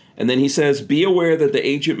 And then he says, be aware that the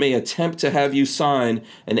agent may attempt to have you sign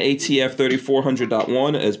an ATF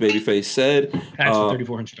 3400.1, as Babyface said. That's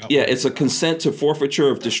 3400. Yeah, it's a consent to forfeiture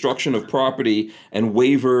of destruction of property and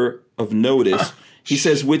waiver of notice. He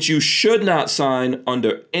says, which you should not sign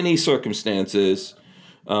under any circumstances.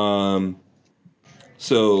 So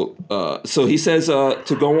he says,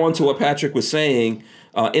 to go on to what Patrick was saying,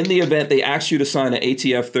 in the event they ask you to sign an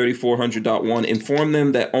ATF 3400.1, inform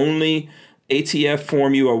them that only ATF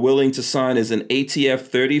form you are willing to sign is an ATF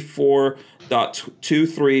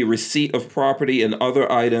 34.23 receipt of property and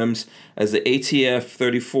other items, as the ATF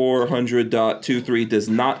 3400.23 does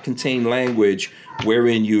not contain language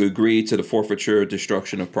wherein you agree to the forfeiture or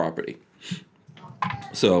destruction of property.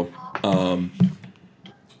 So,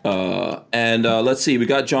 let's see, we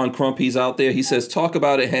got John Crump, he's out there. He says, talk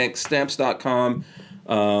about it, Hank. Stamps.com,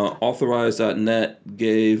 authorized.net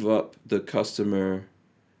gave up the customer.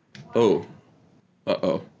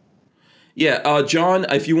 Yeah, John,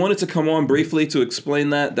 if you wanted to come on briefly to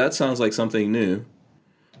explain that sounds like something new.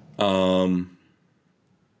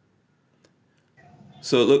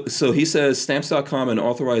 So he says stamps.com and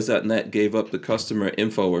authorized.net gave up the customer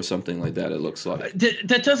info or something like that, it looks like. Does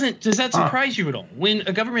that surprise you at all? When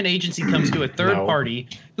a government agency comes to a third party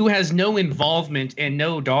who has no involvement and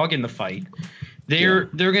no dog in the fight, they're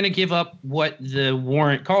going to give up what the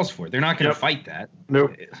warrant calls for. They're not going to fight that.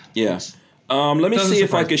 Nope. Yeah. Let me see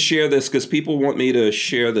if I could share this, because people want me to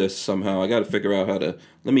share this somehow. I got to figure out how to.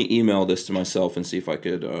 Let me email this to myself and see if I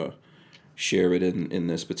could share it in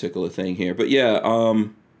this particular thing here. But yeah,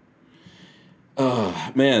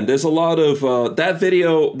 man, there's a lot of that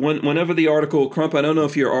video. Whenever the article, Crump, I don't know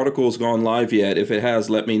if your article's gone live yet. If it has,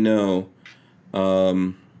 let me know.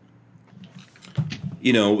 There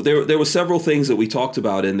were several things that we talked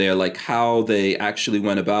about in there, like how they actually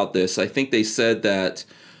went about this. I think they said that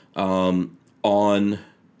on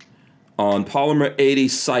Polymer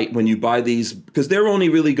 80's site, when you buy these, because they're only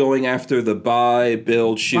really going after the buy,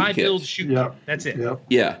 build, shoot kit. Buy, build, shoot kit. That's it. Yep.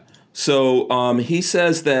 Yeah. So he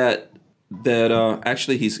says that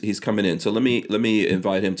actually he's coming in. So let me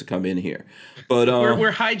invite him to come in here. But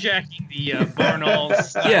we're hijacking the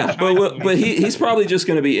Barnall's. Yeah, but he's probably just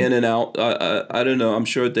going to be in and out. I don't know. I'm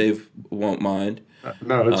sure Dave won't mind.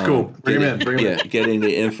 No, it's cool. Bring him in. Yeah, getting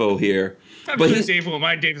the info here. I'm But sure Dave won't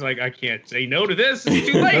mind. Dave's like, I can't say no to this. It's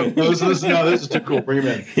too late. This is too cool. Bring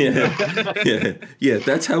him in. Yeah.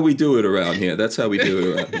 That's how we do it around here. That's how we do it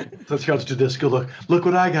around here. Let's go to disco. Look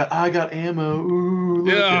what I got. I got ammo. Ooh,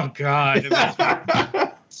 look Oh God.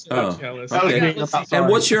 So jealous. Okay. And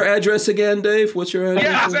what's your address again, Dave? What's your address?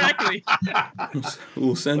 Yeah, exactly.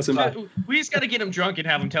 We'll send some. We just got to get him drunk and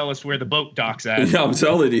have him tell us where the boat docks at. Yeah, I'm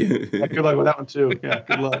telling you. Good luck with that one too. Yeah,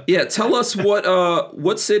 good luck. Yeah, tell us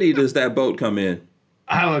what city does that boat come in?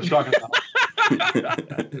 I don't know what you're talking about.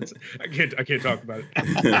 I can't talk about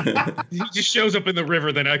it. He just shows up in the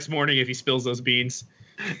river the next morning if he spills those beans.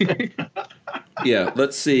 Yeah,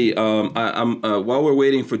 let's see. I'm while we're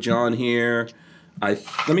waiting for John here,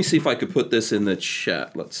 let me see if I could put this in the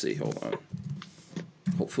chat. Let's see. Hold on.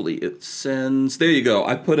 Hopefully it sends. There you go.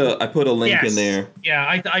 I put a link in there.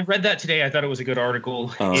 Yeah, I read that today. I thought it was a good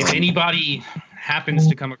article. If anybody happens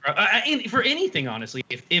to come across, for anything, honestly,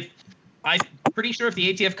 if I'm pretty sure if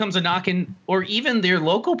the ATF comes a knocking, or even their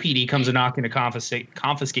local PD comes a knocking to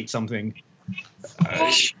confiscate something,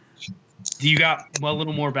 you got a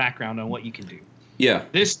little more background on what you can do. Yeah.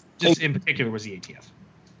 This just in particular was the ATF.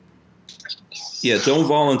 Yeah, don't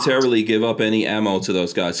voluntarily give up any ammo to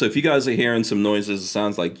those guys. So if you guys are hearing some noises, it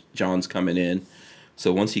sounds like John's coming in.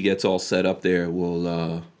 So once he gets all set up there,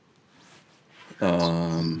 we'll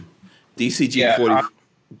DCG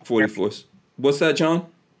 44. What's that, John?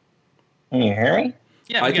 Can you hear me?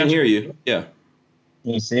 Yeah, I can hear you. Yeah.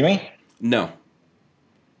 Can you see me? No.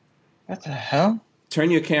 What the hell? Turn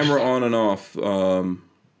your camera on and off.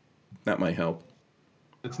 That might help.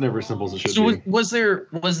 It's never as simple as it should So be. was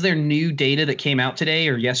there new data that came out today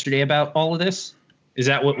or yesterday about all of this? Is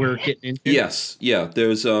that what we're getting into? Yes, yeah.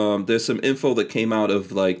 There's some info that came out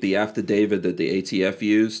of like the affidavit that the ATF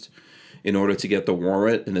used in order to get the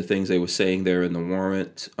warrant and the things they were saying there in the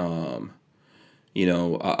warrant. One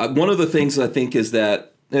of the things I think is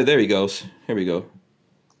that there he goes. Here we go.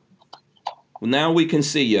 Well, now we can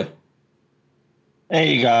see you.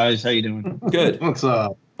 Hey guys, how you doing? Good. What's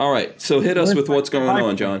up? All right. So hit us with what's going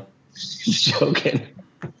on, John. Joking.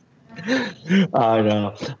 I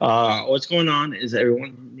know. What's going on is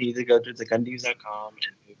everyone needs to go to thegundews.com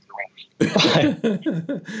and move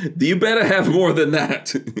around. You better have more than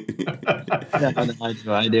that.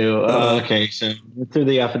 I do. Okay, so through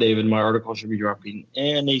the affidavit, my article should be dropping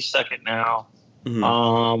any second now.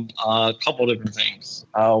 Mhm. A couple different things.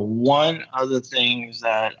 One of the things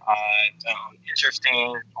that I found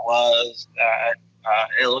interesting was that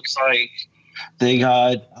it looks like they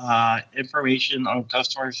got information on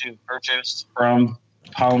customers who purchased from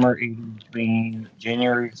Polymer 80 between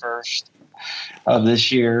January 1st of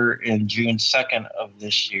this year and June 2nd of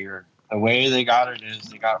this year. The way they got it is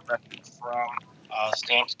they got records from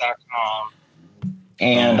stamps.com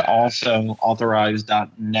and also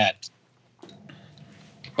authorized.net.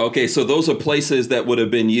 Okay, so those are places that would have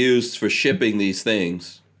been used for shipping these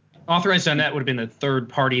things. Authorized.net would have been the third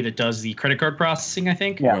party that does the credit card processing, I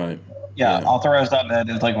think. Yeah. Right. Yeah, Yeah. Authorized.net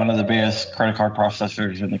is like one of the biggest credit card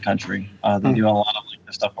processors in the country. They do a lot of like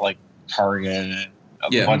the stuff like Target and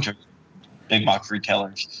a bunch of big box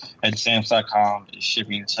retailers. And Stamps.com is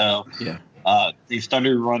shipping. So Yeah. they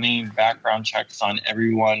started running background checks on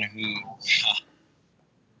everyone who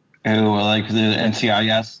like the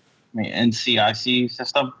NCIC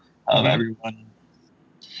system of everyone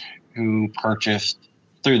who purchased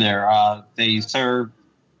through there. They serve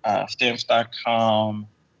Stamps.com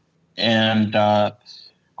and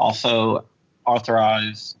also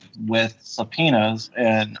authorized with subpoenas.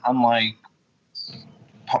 And unlike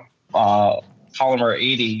Polymer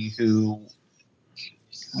 80, who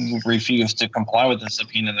refused to comply with the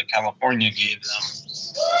subpoena that California gave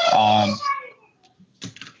them,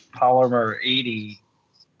 Polymer 80.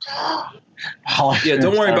 Yeah,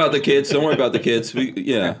 don't worry about the kids. Don't worry about the kids.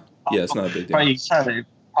 Yeah, it's not a big deal. Right, you said it.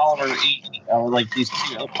 Polymer 80, like these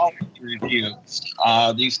two, Polymer refused.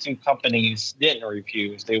 These two companies didn't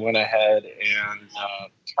refuse. They went ahead and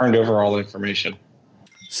turned over all the information.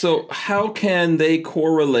 So how can they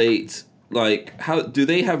correlate? Like, how do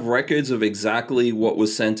they have records of exactly what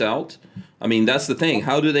was sent out? I mean, that's the thing.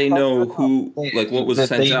 How do they know what was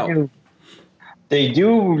sent out? They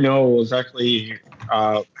do know exactly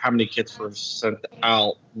how many kits were sent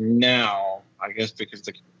out now, I guess, because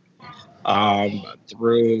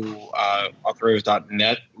through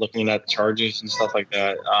authorized.net, looking at charges and stuff like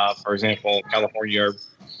that. For example, California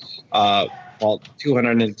bought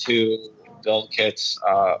 202 build kits.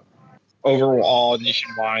 Overall,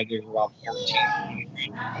 nationwide, there's about 14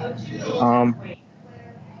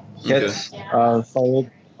 kits sold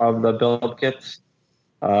of the build kits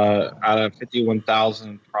out of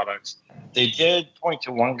 51,000 products. They did point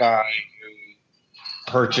to one guy who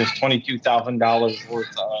purchased $22,000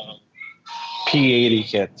 worth of P80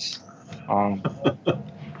 kits. But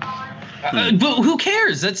who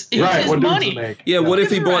cares? It's Right, his what difference money. does it make? Yeah, what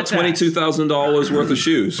if he Who bought gives a rat's ass? $22,000 worth of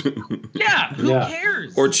shoes Yeah, who Yeah.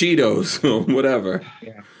 cares? or Cheetos or whatever?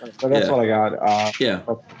 Yeah, so that's what I got. Yeah,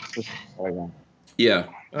 That's what I got. yeah.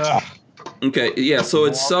 Ugh. Okay, yeah. So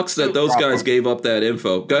it sucks that those guys gave up that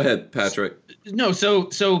info. Go ahead, Patrick. No, so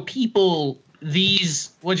people,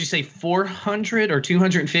 these, what'd you say, 400 or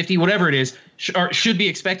 250, whatever it is, should be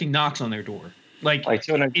expecting knocks on their door. Like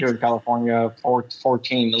 202 in California,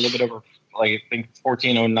 14, a little bit over, I think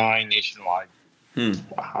 1409 nationwide.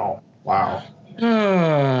 Wow. Wow.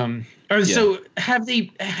 So have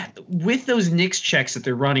they, with those NICS checks that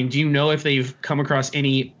they're running, do you know if they've come across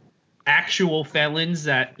any actual felons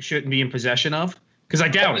that shouldn't be in possession of? Because I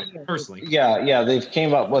doubt it, personally. Yeah, they've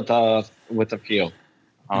came up with a few.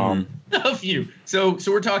 Mhm. A few. So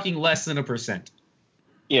we're talking less than 1%.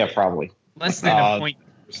 Yeah, probably. Less than 0.1%.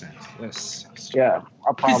 Yes. Yeah,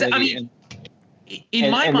 probably. I mean, in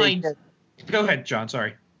And- my and they mind, said- go ahead, John.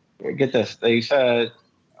 Sorry. Get this. They said,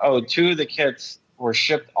 two of the kits were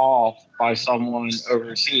shipped off by someone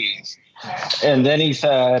overseas. And then he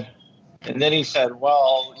said,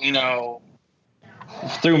 well,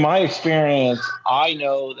 through my experience, I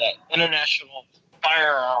know that international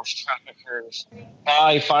firearms traffickers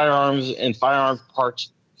buy firearms and firearms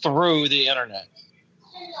parts through the internet.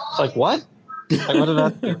 It's like, what? Like, what did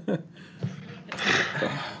that do?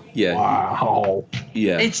 Yeah. Wow.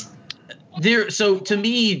 Yeah. It's there. So to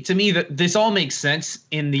me, this all makes sense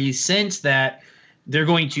in the sense that they're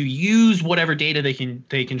going to use whatever data they can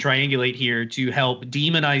triangulate here to help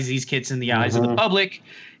demonize these kits in the eyes of the public.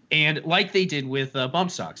 And like they did with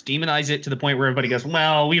bump stocks, demonize it to the point where everybody goes,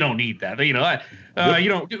 well, we don't need that. You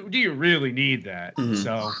don't. Do you really need that?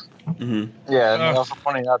 So. Yeah, and also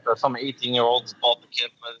pointing out that some 18-year-olds bought the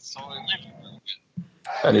kit, but it's only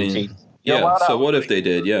at 18. Yeah. So what if they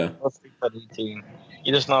did? Yeah. Let's think at 18.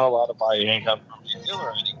 You're just not allowed to buy a handgun from the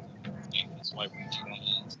dealer. That's why we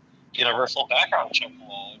need universal background check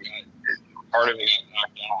law. Part of it got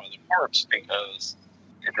knocked down by the courts because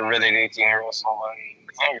if you're really an 18-year-old selling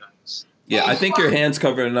handguns. Yeah, I think your hand's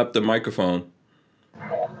covering up the microphone.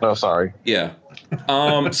 Oh, sorry. Yeah.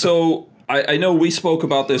 So I know we spoke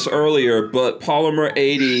about this earlier, but Polymer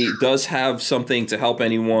 80 does have something to help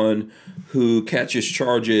anyone who catches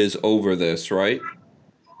charges over this, right?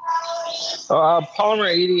 Polymer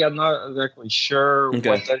 80, I'm not exactly sure Okay.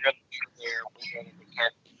 what they're going to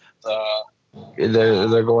do.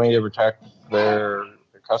 They're going to protect their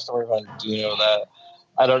customers. I do know that.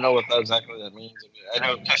 I don't know what exactly that means. I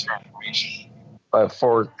know customer information. But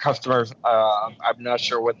for customers, I'm not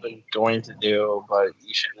sure what they're going to do, but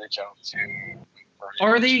you should reach out to.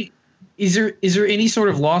 Are they? Is there any sort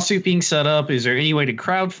of lawsuit being set up? Is there any way to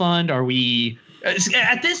crowdfund? Are we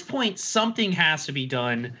at this point? Something has to be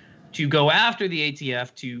done to go after the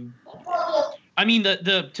ATF. I mean,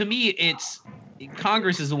 to me, it's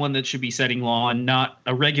Congress is the one that should be setting law, and not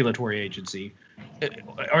a regulatory agency.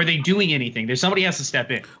 Are they doing anything? Somebody has to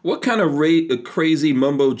step in. What kind of crazy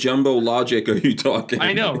mumbo jumbo logic are you talking?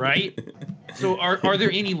 I know, right? So are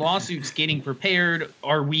there any lawsuits getting prepared?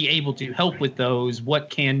 Are we able to help with those?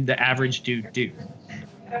 What can the average dude do?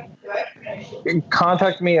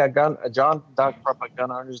 Contact me at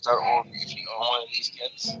john.crump@gunowners.org if you own one of these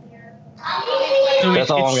kits. So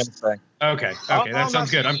that's all I'm going to say. Okay, that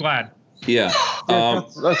sounds good. I'm glad. Yeah.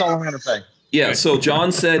 That's all I'm going to say. Yeah, so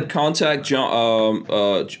John said contact John,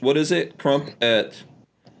 what is it, Crump at,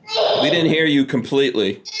 we didn't hear you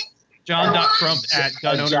completely.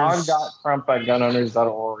 John.crump@gunowners.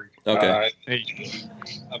 John.crump@gunowners.org. Okay.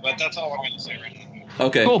 But that's all I'm going to say right now.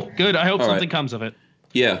 Okay. Cool, good. I hope All something right. comes of it.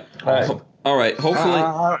 Yeah. All right, hopefully.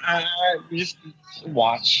 Just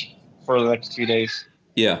watch for the next 2 days.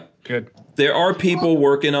 Yeah. Good. There are people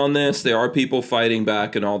working on this. There are people fighting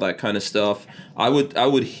back and all that kind of stuff. I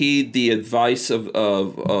would heed the advice of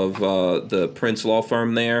the Prince Law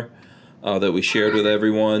Firm there that we shared with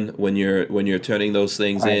everyone when you're turning those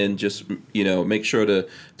things in. Just make sure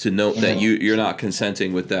to note that you're not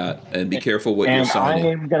consenting with that, and be careful what you're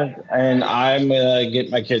signing. I'm gonna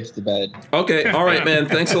get my kids to bed. Okay, all right, man.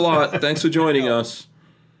 Thanks a lot. Thanks for joining us.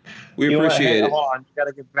 We appreciate it. Hold on, you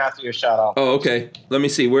gotta give Matthew a shout out. Oh, okay. Let me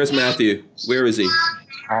see. Where's Matthew? Where is he?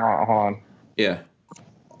 Hold on. Yeah.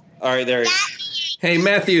 All right, there he is. Hey,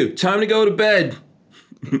 Matthew, time to go to bed.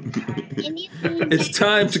 It's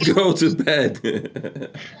time to go to bed.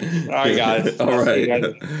 All right, guys. All right.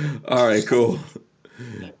 All right, cool.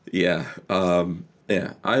 Yeah.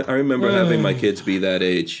 Yeah. I remember having my kids be that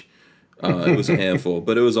age. It was a handful,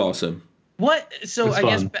 but it was awesome. What? So It's I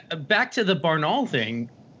fun. guess back to the Barnaul thing.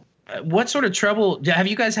 What sort of trouble have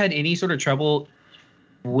you guys had? Any sort of trouble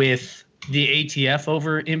with the ATF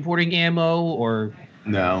over importing ammo, or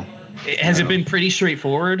No. has it been pretty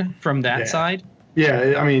straightforward from that Yeah. side?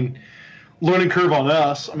 Yeah, I mean, learning curve on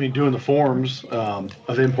us. I mean, doing the forms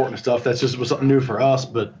of importing stuff. That's just was something new for us.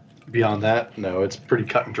 But beyond that, no, it's pretty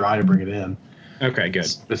cut and dry to bring it in. Okay, good.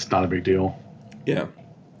 It's not a big deal. Yeah.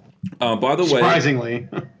 By the way, Surprisingly.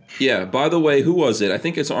 yeah. By the way, who was it? I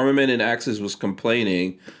think it's Armament and Axis was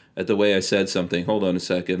complaining at the way I said something. Hold on a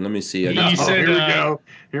second. Let me see. You said, here we go.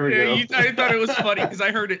 Here we go. I thought it was funny because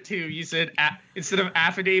I heard it too. You said instead of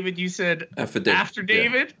affidavit, you said Affidavit. after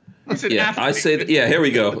David. You said Yeah, affidavit. I say that. Yeah, here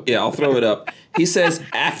we go. Yeah, I'll throw it up. He says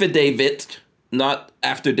affidavit, not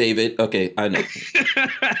after David. Okay, I know.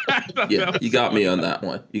 Yeah, you got me on that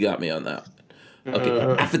one. You got me on that one.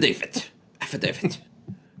 Okay, affidavit.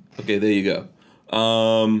 Okay, there you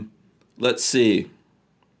go. Let's see.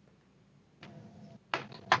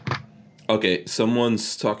 Okay,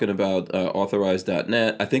 someone's talking about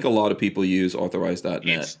authorize.net. I think a lot of people use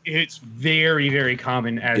authorize.net. It's very, very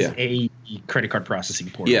common as Yeah. a credit card processing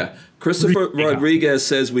portal. Yeah. Christopher Rodriguez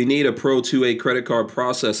says we need a Pro 2A credit card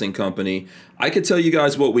processing company. I could tell you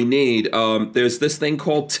guys what we need. There's this thing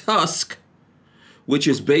called Tusk, which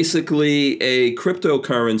is basically a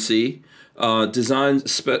cryptocurrency designed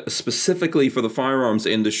specifically for the firearms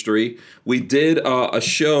industry. We did a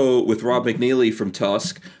show with Rob McNeely from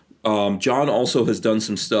Tusk. John also has done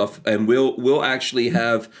some stuff, and we'll actually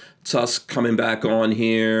have Tusk coming back on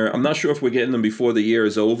here. I'm not sure if we're getting them before the year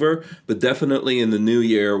is over, but definitely in the new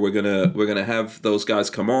year we're gonna have those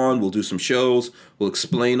guys come on. We'll do some shows. We'll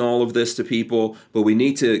explain all of this to people, but we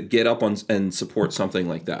need to get up on and support something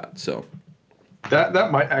like that. So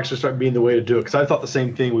that might actually start being the way to do it, because I thought the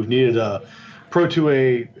same thing. We've needed a Pro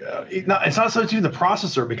 2A. It's not so much even the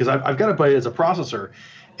processor, because I've got it but as a processor.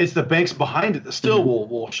 It's the banks behind it that still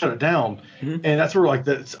will shut it down, and that's where I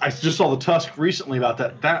just saw the Tusk recently about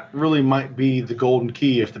that. That really might be the golden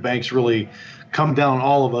key if the banks really come down on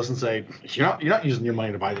all of us and say you're not using your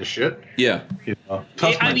money to buy this shit. Yeah,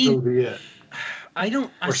 Tusk might still be it.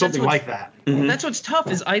 Or something like that. That's what's tough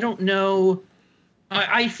is I don't know.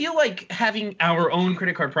 I feel like having our own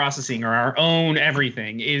credit card processing or our own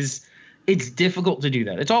everything it's difficult to do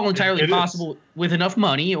that. It's all entirely possible with enough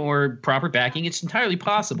money or proper backing. It's entirely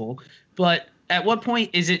possible. But at what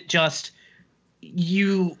point is it just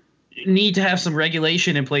you need to have some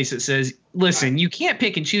regulation in place that says, listen, you can't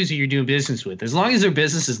pick and choose who you're doing business with. As long as their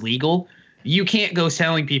business is legal, you can't go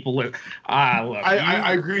telling people, look.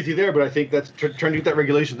 I agree with you there, but I think that's trying to get that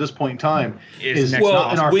regulation at this point in time is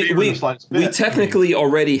not in our favor. We technically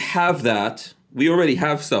already have that. We already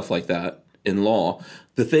have stuff like that in law.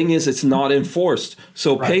 The thing is, it's not enforced.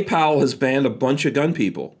 So PayPal has banned a bunch of gun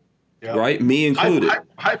people, right? Me included.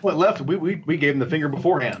 High Point left. We gave them the finger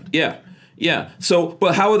beforehand. Yeah. So,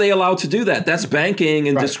 but how are they allowed to do that? That's banking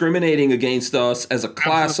and discriminating against us as a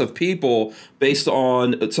class of people based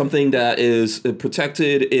on something that is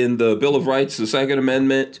protected in the Bill of Rights, the Second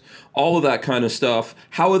Amendment, all of that kind of stuff.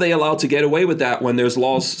 How are they allowed to get away with that when there's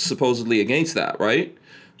laws supposedly against that, right?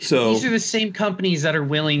 So these are the same companies that are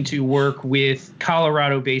willing to work with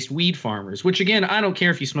Colorado-based weed farmers, which again, I don't care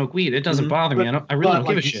if you smoke weed. It doesn't bother me. I really don't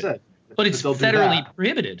give a shit. But it's federally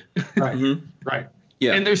prohibited. Right.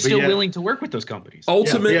 Yeah. And they're still willing to work with those companies.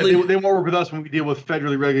 Ultimately, they won't work with us when we deal with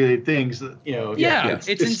federally regulated things.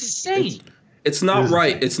 It's insane. It's not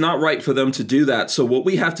right. It's not right for them to do that. So what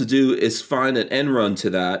we have to do is find an end run to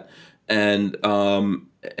that, and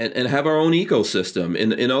have our own ecosystem.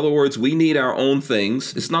 In other words, we need our own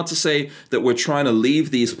things. It's not to say that we're trying to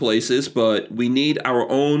leave these places, but we need our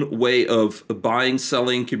own way of buying,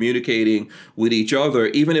 selling, communicating with each other,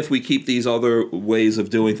 even if we keep these other ways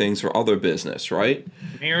of doing things for other business, right?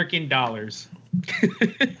 American dollars.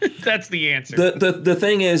 That's the answer. The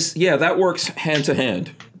thing is, that works hand to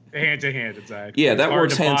hand. Hand to hand, exactly. Yeah, that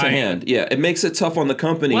works hand to hand. Yeah, it makes it tough on the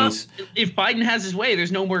companies. Well, if Biden has his way,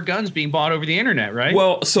 there's no more guns being bought over the internet, right?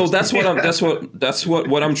 Well, so that's what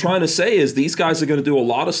I'm trying to say is these guys are going to do a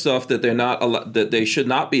lot of stuff that they're not that they should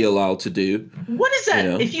not be allowed to do. What is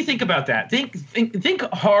that? If you think about that, think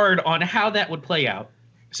hard on how that would play out.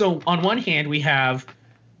 So on one hand, we have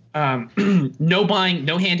no buying,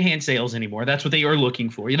 no hand-to-hand sales anymore. That's what they are looking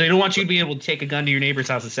for. They don't want you to be able to take a gun to your neighbor's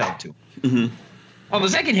house and sell it to them. On the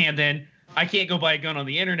second hand, then, I can't go buy a gun on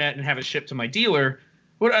the internet and have it shipped to my dealer.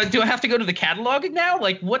 What do I have to go to the catalog now?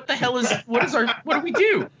 Like, what the hell what do we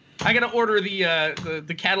do? I got to order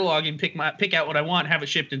the catalog and pick out what I want, have it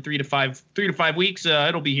shipped in 3 to 5 weeks.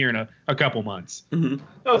 It'll be here in a couple months. No,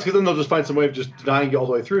 it's because then they'll just find some way of just denying you all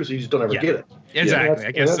the way through, so you just don't ever get it. Exactly.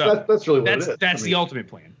 I guess that's really what it is. That's the ultimate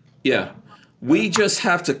plan. Yeah, we just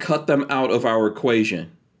have to cut them out of our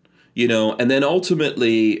equation, and then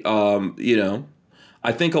ultimately,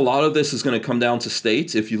 I think a lot of this is going to come down to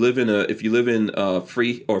states. If you live in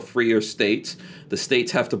free or freer states, the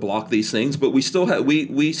states have to block these things. But we still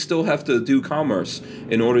have to do commerce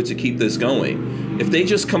in order to keep this going. If they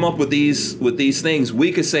just come up with these things,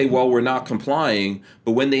 we could say, well, we're not complying.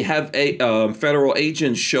 But when they have federal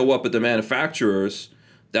agents show up at the manufacturers,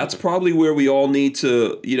 that's probably where we all need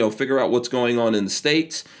to figure out what's going on in the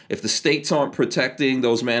states. If the states aren't protecting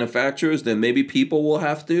those manufacturers, then maybe people will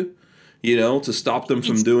have to. To stop them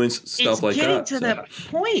from doing stuff like that. It's getting to that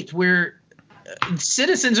point where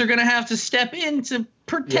citizens are going to have to step in to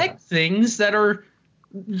protect things that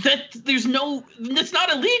it's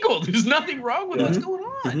not illegal. There's nothing wrong with what's going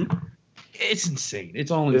on. It's insane.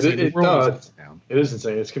 It's all insane. It is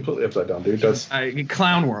insane. It's completely upside down, dude. That's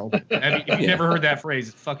clown world. If you've never heard that phrase,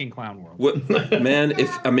 it's fucking clown world. Man,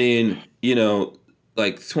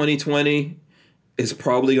 like 2020 is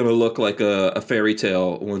probably going to look like a fairy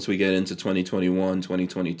tale once we get into 2021,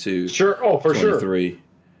 2022. Sure. Oh, for 23. Sure.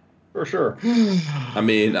 For sure.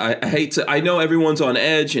 I know everyone's on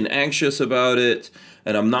edge and anxious about it,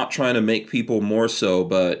 and I'm not trying to make people more so,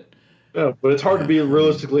 but... No, but it's hard to be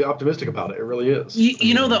realistically optimistic about it. It really is.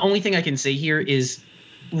 The only thing I can say here is,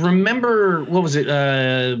 remember, what was it,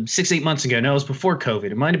 6-8 months ago? No, it was before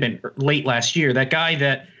COVID. It might have been late last year. That guy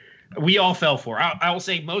that we all fell for. I will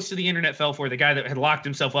say most of the internet fell for the guy that had locked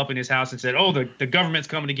himself up in his house and said, "Oh, the government's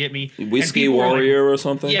coming to get me." Whiskey Warrior or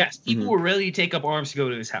something. Yes, people were ready to take up arms to go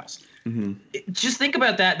to his house. Just think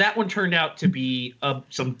about that. That one turned out to be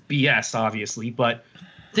some BS, obviously, but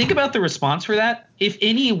think about the response for that. If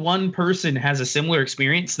any one person has a similar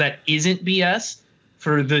experience that isn't BS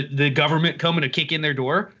for the government coming to kick in their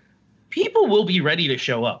door, people will be ready to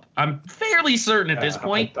show up. I'm fairly certain at this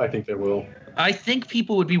point. I think they will. I think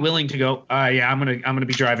people would be willing to go. Yeah, I'm gonna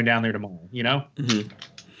be driving down there tomorrow. You know,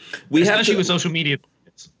 we especially have to, with social media.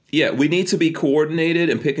 Yeah, we need to be coordinated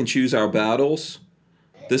and pick and choose our battles.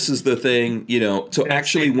 This is the thing, to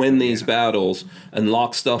actually win these battles and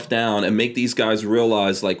lock stuff down and make these guys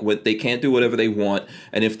realize like what they can't do whatever they want.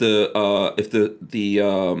 And if the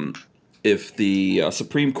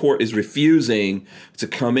Supreme Court is refusing to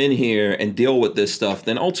come in here and deal with this stuff,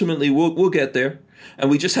 then ultimately we'll get there. And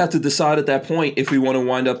we just have to decide at that point if we want to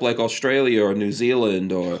wind up like Australia or New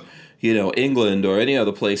Zealand or, England or any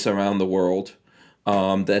other place around the world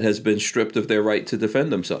that has been stripped of their right to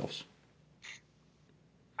defend themselves.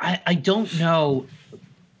 I don't know.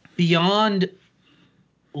 Beyond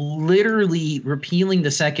literally repealing the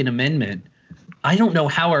Second Amendment, I don't know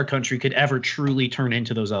how our country could ever truly turn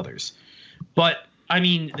into those others. But I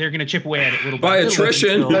mean, they're going to chip away at it little by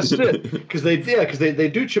attrition. That's it. Because they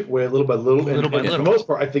do chip away little by little. And for the most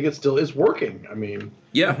part, I think it still is working. I mean,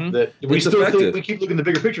 that we it's still effective. think we keep looking at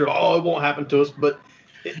the bigger picture. Oh, it won't happen to us, but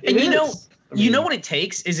it is. You know what it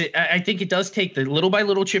takes is I think it does take the little by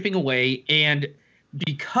little chipping away, and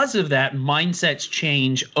because of that, mindsets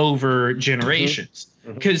change over generations.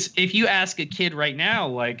 Because if you ask a kid right now,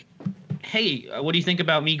 like, hey, what do you think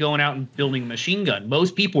about me going out and building a machine gun?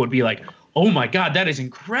 Most people would be like, oh my God, that is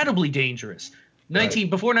incredibly dangerous.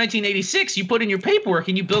 Before 1986, you put in your paperwork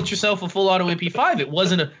and you built yourself a full auto MP5.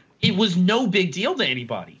 It was no big deal to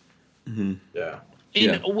anybody. Yeah.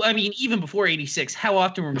 I mean, even before 86, how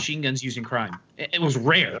often were machine guns used in crime? It was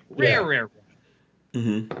rare. Rare.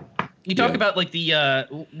 You talk about like the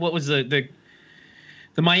what was the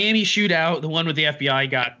Miami shootout, the one with the FBI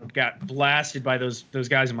got blasted by those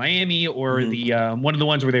guys in Miami, or the one of the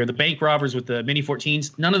ones where they were the bank robbers with the Mini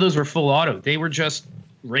 14s. None of those were full auto. They were just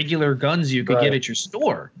regular guns you could get at your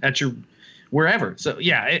store, at your wherever. So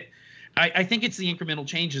yeah, I think it's the incremental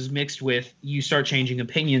changes mixed with you start changing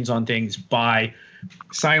opinions on things by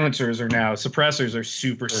silencers suppressors are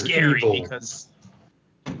super scary because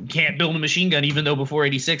you can't build a machine gun, even though before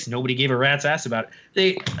 86 nobody gave a rat's ass about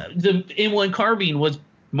it. The M1 carbine was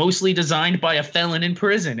mostly designed by a felon in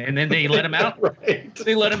prison, and then they let him out.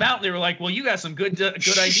 They let him out, and they were like, "Well, you got some good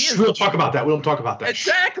ideas." We don't talk about that. We don't talk about that.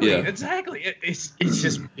 Exactly. It's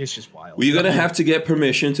just wild. Well, you're gonna have to get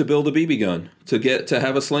permission to build a BB gun to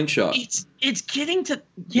have a slingshot. It's getting to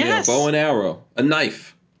bow and arrow, a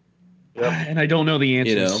knife. Yep. And I don't know the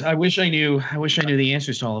answers. I wish I knew the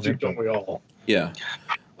answers to all of it. Don't we all? Yeah.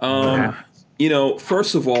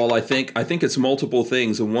 First of all, I think it's multiple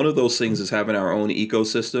things, and one of those things is having our own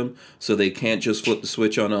ecosystem, so they can't just flip the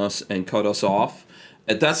switch on us and cut us off.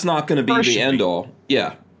 And that's not going to be the end all.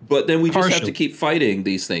 Yeah. But then we just have to keep fighting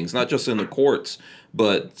these things, not just in the courts,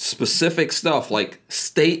 but specific stuff like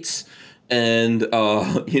states and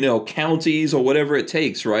counties or whatever it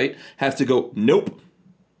takes, right? Have to go, nope.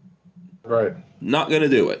 Right. Not going to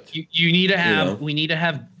do it. You need to have we need to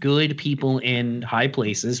have good people in high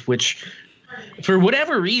places, which for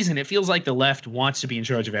whatever reason it feels like the left wants to be in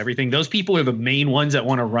charge of everything. Those people are the main ones that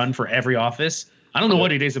want to run for every office. I don't know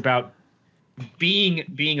what it is about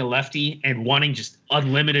being a lefty and wanting just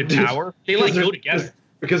unlimited power. They go together.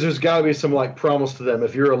 Because there's got to be some promise to them.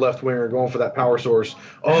 If you're a left winger going for that power source,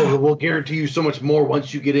 we'll guarantee you so much more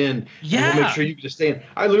once you get in. Yeah, and we'll make sure you can just stay in.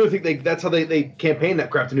 I literally think that's how they campaign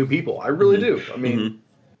that crap to new people. I really do. I mean,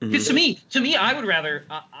 because to me, I would rather.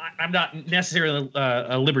 I'm not necessarily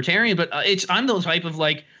a libertarian, but I'm the type of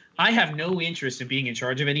I have no interest in being in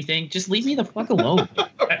charge of anything. Just leave me the fuck alone.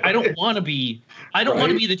 I don't want to be. I don't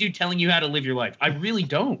want to be the dude telling you how to live your life. I really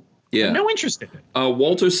don't. Yeah. No interest in it.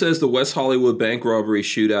 Walter says the West Hollywood bank robbery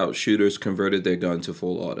shootout shooters converted their gun to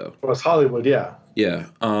full auto. West Hollywood, yeah. Yeah.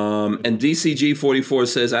 And DCG44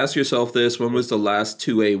 says, ask yourself this. When was the last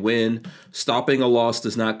 2A win? Stopping a loss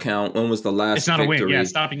does not count. When was the last It's not victory? a win. Yeah,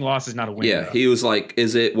 stopping a loss is not a win. Yeah, he was like,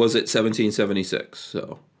 was it 1776?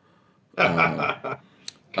 So.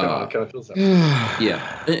 Kind of feels that.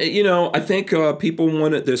 Yeah, I think people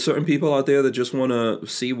want to. There's certain people out there that just want to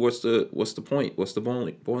see what's the point, what's the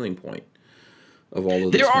boiling point of all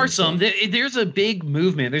of this. There are some. There's a big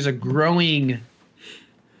movement. There's a big growing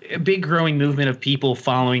movement of people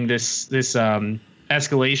following this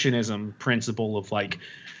escalationism principle of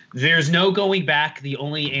there's no going back. The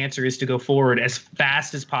only answer is to go forward as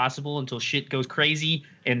fast as possible until shit goes crazy,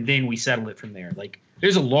 and then we settle it from there. Like,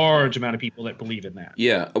 there's a large amount of people that believe in that.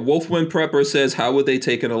 Yeah, Wolfwind Prepper says, how would they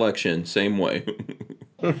take an election? Same way.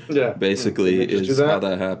 Yeah. Basically is how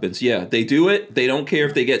that happens. Yeah, they do it. They don't care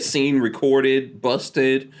if they get seen, recorded,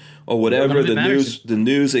 busted, or whatever. The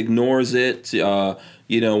news ignores it.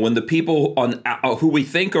 When the people on who we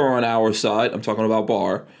think are on our side, I'm talking about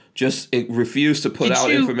Barr, just refuse to put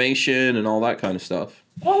out information and all that kind of stuff.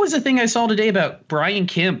 What was the thing I saw today about Brian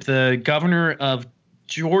Kemp, the governor of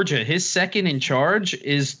Georgia? His second in charge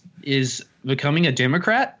is becoming a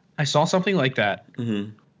Democrat. I saw something like that.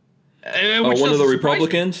 Mm-hmm. One of the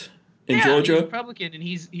Republicans in Georgia? He's a Republican, and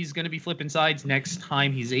he's going to be flipping sides next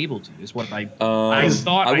time he's able to, is what I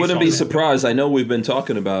thought. I wouldn't be surprised. I know we've been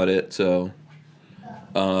talking about it, so.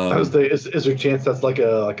 Is there a chance that's like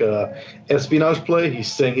a espionage play?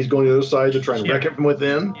 He's saying he's going to the other side to try and wreck it from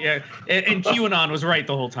within? Yeah, and QAnon was right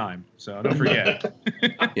the whole time, so don't forget.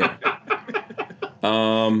 Yeah.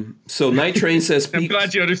 So Night Train says. I'm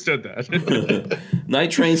glad you understood that.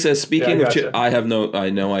 Night Train says, speaking of I have no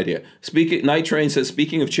idea. Night Train says,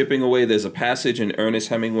 speaking of chipping away, there's a passage in Ernest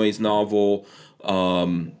Hemingway's novel,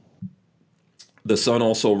 The Sun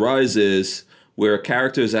Also Rises, where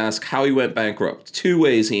characters ask how he went bankrupt. 2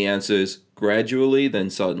 ways he answers: gradually, then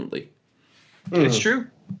suddenly. It's true.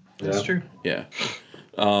 It's true. Yeah.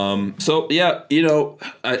 So yeah,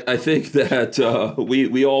 I think that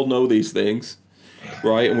we all know these things,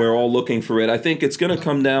 right? And we're all looking for it. I think it's going to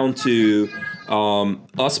come down to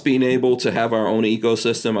us being able to have our own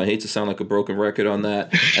ecosystem. I hate to sound like a broken record on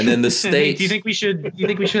that. And then the states. Do you think we should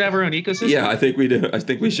have our own ecosystem? Yeah, I think we do. I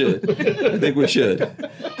think we should.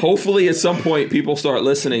 Hopefully, at some point, people start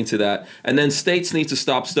listening to that, and then states need to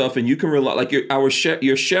stop stuff, and you can rely. Like your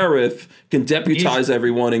sheriff can deputize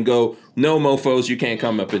everyone and go, "No, mofo's, you can't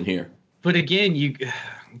come up in here." But again,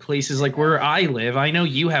 places like where I live, I know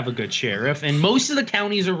you have a good sheriff, and most of the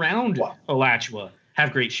counties around Alachua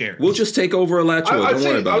have great sheriffs. We'll just take over Alachua. Don't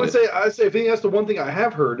worry about it. I would say, I think that's the one thing I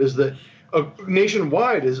have heard is that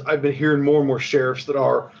nationwide I've been hearing more and more sheriffs that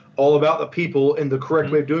are all about the people and the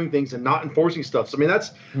correct way of doing things and not enforcing stuff. So I mean,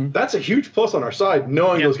 that's a huge plus on our side,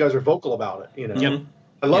 knowing those guys are vocal about it.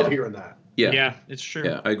 I love hearing that. Yeah, it's true.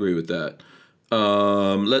 Yeah, I agree with that.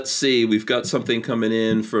 Let's see. We've got something coming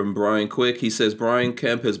in from Brian Quick. He says Brian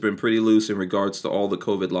Kemp has been pretty loose in regards to all the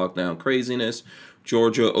COVID lockdown craziness.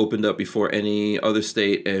 Georgia opened up before any other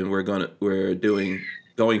state, and we're going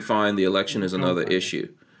fine. The election is another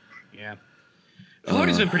issue. Yeah.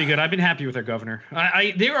 Florida's been pretty good. I've been happy with our governor.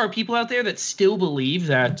 There are people out there that still believe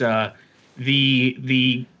that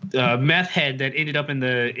the meth head that ended up in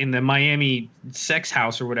the Miami sex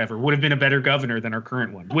house or whatever would have been a better governor than our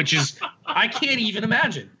current one, which is I can't even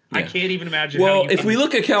imagine. Yeah. I can't even imagine. Well, if we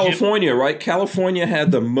look at California, right? California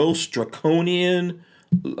had the most draconian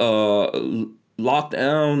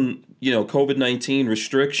lockdown, COVID-19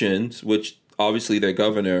 restrictions, which obviously their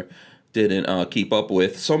governor didn't keep up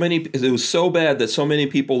with. It was so bad that so many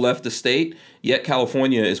people left the state, yet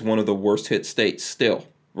California is one of the worst hit states still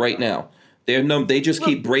right now. They just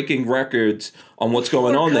keep breaking records on what's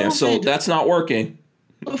going on there. So that's not working.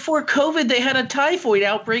 Before COVID, they had a typhoid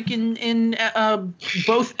outbreak in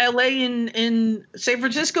both LA and San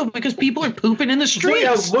Francisco because people are pooping in the streets.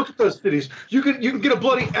 Yeah, look at those cities. You can get a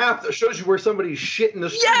bloody app that shows you where somebody's shit in the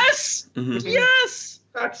streets. Yes, yes.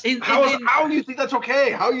 How do you think that's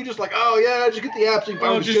okay? How are you just like, oh yeah, just get the app so you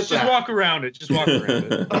can just walk around it. Just walk around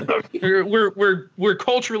it. We're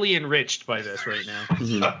culturally enriched by this right now.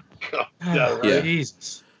 Mm-hmm. Yeah, right. Yeah.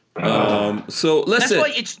 Jesus. So listen.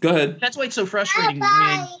 Go ahead. That's why it's so frustrating.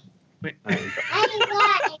 That's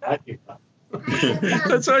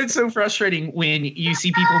why it's so frustrating when you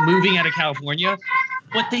see people moving out of California,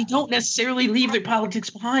 but they don't necessarily leave their politics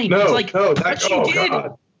behind. It's like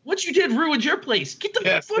what you did ruined your place. Get the fuck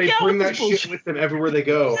out. They bring that shit with them everywhere they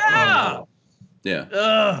go. Yeah.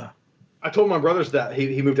 Yeah. I told my brothers that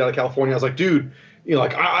he moved out of California. I was like, dude,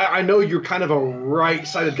 I know you're kind of a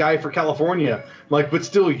right-sided guy for California, but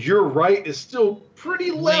still your right is still pretty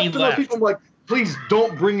left. And people, I'm like, please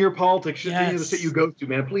don't bring your politics to any of the shit you go to,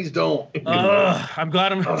 man. Please don't. I'm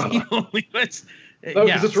glad I'm not the only one.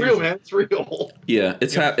 Because it's real, man. It's real. Yeah,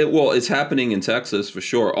 it's happening in Texas for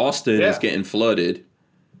sure. Austin is getting flooded.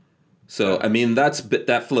 So, I mean,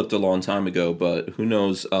 that flipped a long time ago, but who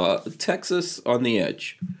knows? Texas on the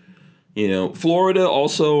edge. Florida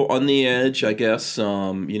also on the edge, I guess.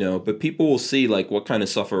 But people will see what kind of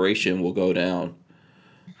sufferation will go down.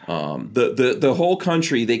 The whole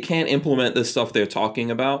country, they can't implement this stuff they're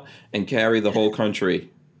talking about and carry the whole country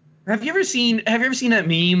Have you ever seen that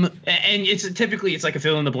meme? And it's like a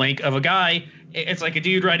fill in the blank of a guy. It's like a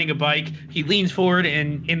dude riding a bike. He leans forward,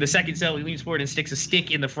 and in the second cell, he leans forward and sticks a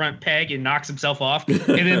stick in the front peg and knocks himself off. And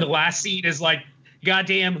then the last scene is like,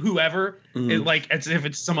 goddamn whoever, like as if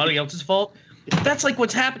it's somebody else's fault. That's like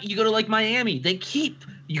what's happening. You go to like Miami,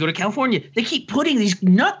 you go to California, they keep putting these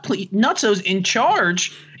nutsos in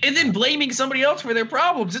charge and then blaming somebody else for their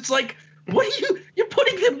problems. It's like, you're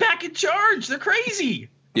putting them back in charge. They're crazy.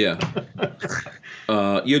 Yeah.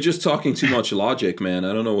 You're just talking too much logic, man.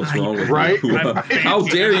 I don't know what's wrong with you. How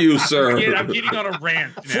dare you, sir? I'm getting on a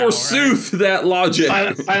rant now. Forsooth that logic.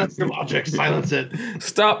 Silence your logic. Silence it.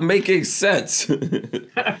 Stop making sense.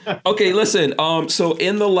 Okay, listen. So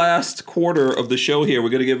in the last quarter of the show here, we're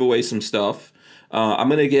going to give away some stuff. I'm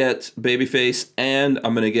going to get Babyface and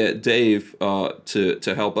I'm going to get Dave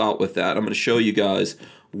to help out with that. I'm going to show you guys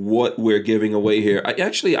what we're giving away here.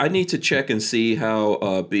 I need to check and see how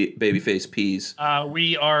Babyface pees.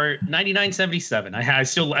 We are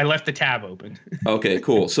 99.77. I left the tab open. Okay,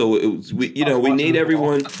 cool. So we need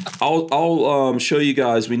everyone. I'll show you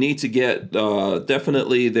guys. We need to get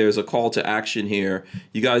definitely. There's a call to action here.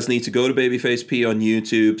 You guys need to go to Babyface P on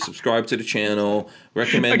YouTube, subscribe to the channel,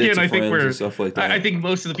 recommend it to friends and stuff like that. I think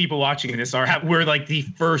most of the people watching this we're like the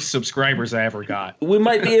first subscribers I ever got. We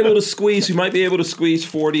might be able to squeeze.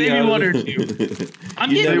 40. Maybe one or two.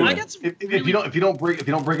 If you don't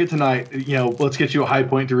break it tonight, let's get you a high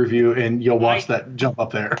point to review, and you'll watch that jump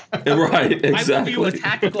up there. Right, exactly. I will do a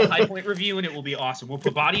tactical high point review, and it will be awesome. We'll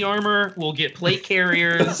put body armor. We'll get plate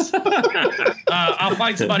carriers. I'll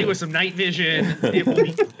find somebody with some night vision. It will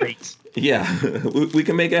be great. Yeah, we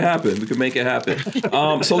can make it happen.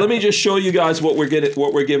 So let me just show you guys what we're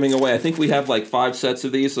giving away. I think we have like 5 sets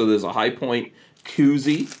of these. So there's a High Point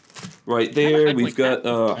koozie right there. We've got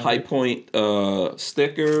High Point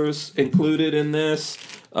stickers included in this.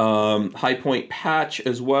 High Point patch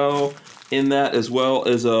as well in that, as well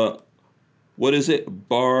as a what is it?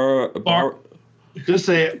 Just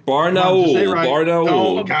say it. Barnaul.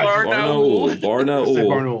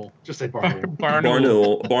 Just say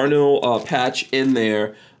Barnaul. Barnaul patch in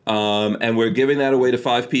there. And we're giving that away to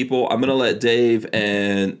 5 people. I'm gonna let Dave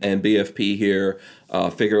and BFP here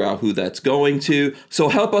figure out who that's going to. So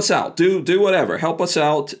help us out. Do whatever. Help us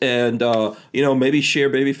out, and maybe share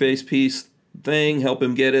Babyface Peace thing. Help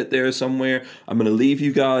him get it there somewhere. I'm gonna leave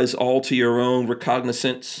you guys all to your own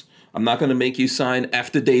recognizance. I'm not gonna make you sign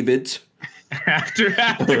affidavits. After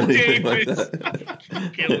Davis.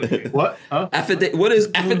 What? Huh? What is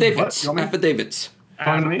affidavits? What? Affidavits.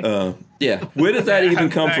 Pardon me? Yeah. Where does that even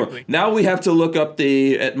come from? Now we have to look up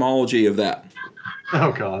the etymology of that.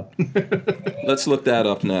 Oh God. Let's look that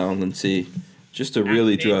up now and see. Just to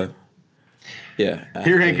really drive. Yeah.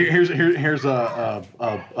 Here's a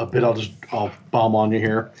bit I'll bomb on you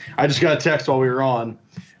here. I just got a text while we were on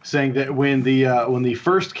saying that when the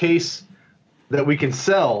first case that we can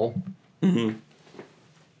sell. Mm-hmm.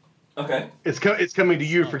 Okay. It's coming to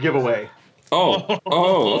you for giveaway. Oh,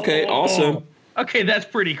 okay, awesome. Okay, that's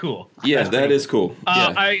pretty cool. Yeah, that is cool.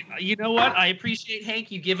 Yeah. You know what? I appreciate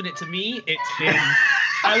Hank. You giving it to me. It's been.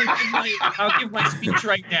 I'll give my speech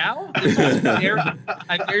right now.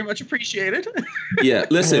 I very much appreciate it. Yeah,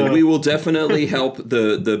 listen, we will definitely help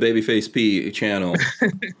the Babyface P channel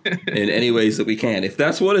in any ways that we can. If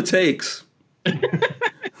that's what it takes,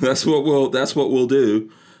 that's what we'll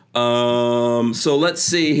do. So let's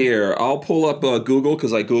see here. I'll pull up Google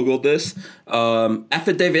because I Googled this.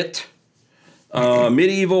 Affidavit,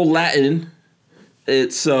 medieval Latin.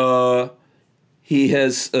 It's he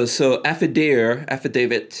has so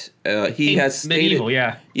affidavit. He has stated, medieval,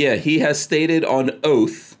 yeah. Yeah, he has stated on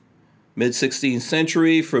oath, mid-16th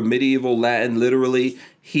century, from medieval Latin, literally.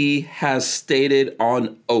 He has stated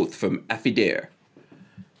on oath from affidere.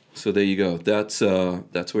 So there you go. That's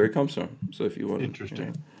where it comes from. So if you want,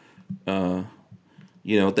 interesting.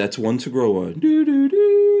 That's one to grow on.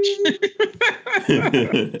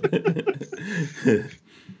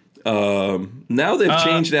 Now they've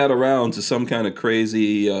changed that around to some kind of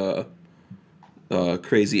crazy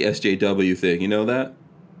SJW thing. You know that?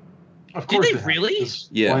 Of course. Did they really?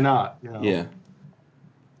 Yeah. Why not? Yeah.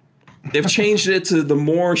 They've changed it to the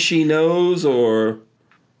more she knows or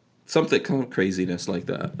something, kind of craziness like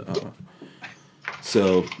that.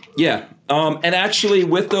 So yeah. And actually,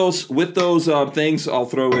 with those things, I'll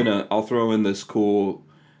throw in this cool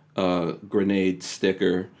grenade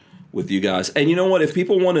sticker with you guys. And you know what? If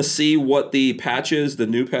people want to see what the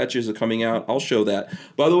new patches are coming out, I'll show that.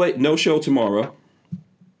 By the way, no show tomorrow.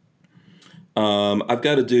 I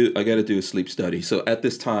got to do a sleep study. So at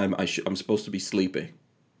this time, I'm supposed to be sleeping.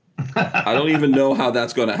 I don't even know how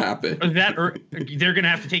that's going to happen. That or they're going to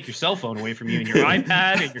have to take your cell phone away from you and your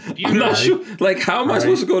iPad and your computer. I'm not sure. Like, how am I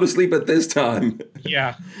supposed to go to sleep at this time?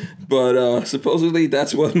 Yeah. But supposedly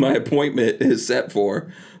that's what my appointment is set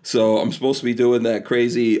for. So I'm supposed to be doing that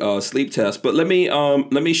crazy sleep test. But let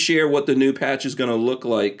me share what the new patch is going to look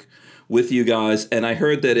like with you guys. And I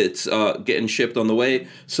heard that it's getting shipped on the way.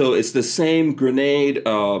 So it's the same grenade,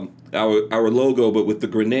 our logo, but with the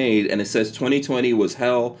grenade. And it says 2020 was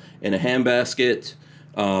hell in a handbasket.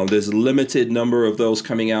 There's a limited number of those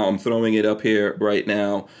coming out. I'm throwing it up here right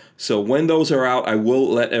now. So when those are out, I will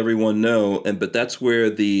let everyone know. But that's where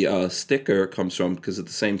the sticker comes from, because at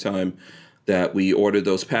the same time that we ordered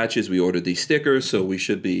those patches, we ordered these stickers. So we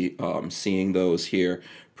should be seeing those here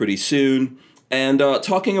pretty soon. And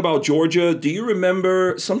talking about Georgia, do you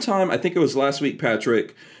remember sometime, I think it was last week,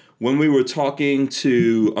 Patrick, when we were talking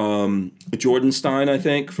to Jordan Stein, I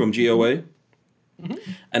think, from GOA? Mm-hmm.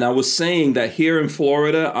 And I was saying that here in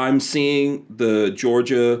Florida, I'm seeing the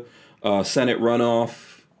Georgia Senate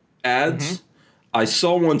runoff ads. Mm-hmm. I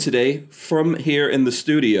saw one today from here in the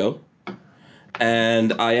studio,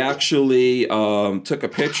 and I actually took a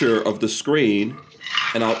picture of the screen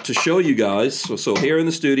and to show you guys. So here in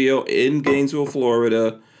the studio in Gainesville,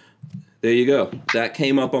 Florida, there you go. That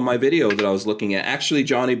came up on my video that I was looking at. Actually,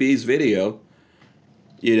 Johnny B's video.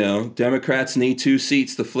 You know, Democrats need 2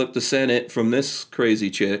 seats to flip the Senate from this crazy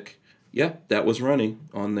chick. Yeah, that was running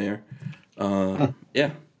on there.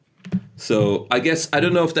 Yeah. So I guess, I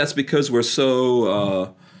don't know if that's because we're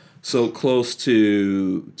so close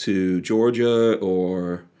to Georgia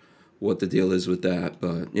or what the deal is with that.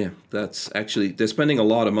 But yeah, that's actually, they're spending a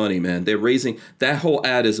lot of money, man. They're raising, that whole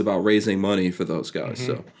ad is about raising money for those guys.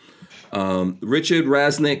 Mm-hmm. So Richard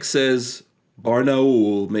Rasnick says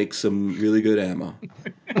Barnaul makes some really good ammo.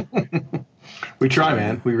 We try,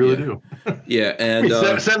 man. We really do. Yeah, and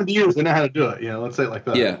 70 years, they know how to do it. Let's say it like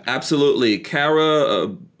that. Yeah, absolutely.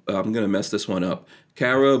 Kara, I'm gonna mess this one up.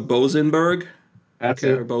 Kara Bosenberg. That's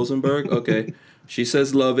Kara it. Bosenberg. Okay. She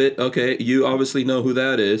says love it. Okay, you obviously know who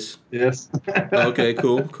that is. Yes. Okay,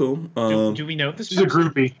 cool. Do we know this? She's a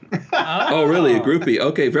groupie. Oh, really? A groupie?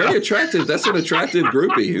 Okay, very attractive. That's an attractive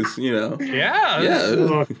groupie. Yeah.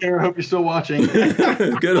 Oh, Kara, I hope you're still watching.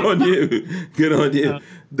 Good on you.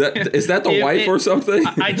 Is that the wife or something?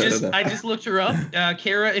 I just looked her up.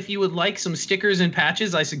 Kara, if you would like some stickers and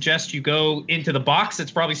patches, I suggest you go into the box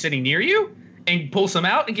that's probably sitting near you and pull some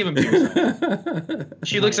out and give them to her.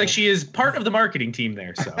 She looks like she is part of the marketing team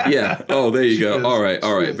there. So yeah. Oh, there you go. All right.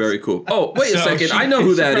 Very cool. Oh, wait a second. I know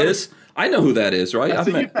who that is. I know who that is, right? I've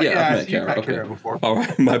met Kara. Okay. Kara before. All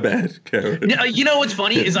right, my bad, Kara. You know what's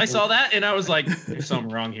funny is I saw that and I was like, there's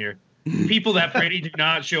something wrong here. People that pretty do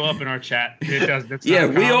not show up in our chat.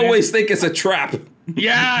 We always think it's a trap.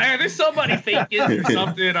 Yeah, there's somebody faking or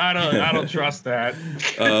something. I don't trust that.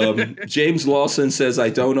 James Lawson says I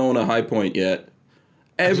don't own a High Point yet.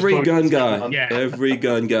 Every gun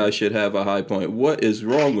guy should have a High Point. What is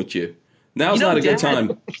wrong with you? Now's not a good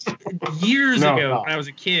time. Years ago, when I was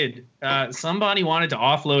a kid, somebody wanted to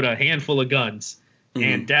offload a handful of guns,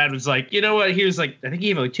 and Dad was like, "You know what? Here's I think he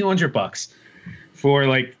gave like $200 for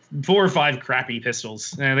like 4 or 5 crappy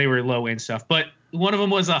pistols. They were low end stuff, but one of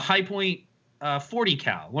them was a High Point 40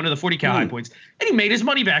 cal, one of the 40 cal High Points, and he made his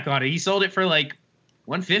money back on it. He sold it for like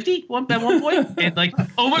 $150 at one point, and like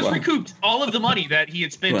almost recouped all of the money that he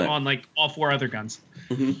had spent on like all 4 other guns.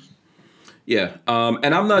 Mm-hmm. Yeah,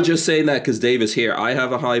 and I'm not just saying that because Dave is here. I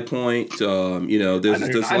have a High Point. There's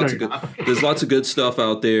lots of good stuff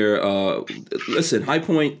out there. Listen, High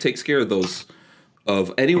Point takes care of those.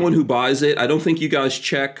 Of anyone who buys it, I don't think you guys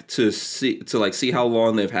check to see how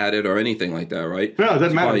long they've had it or anything like that, right? No, it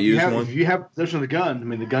doesn't matter. If you have possession of the gun, I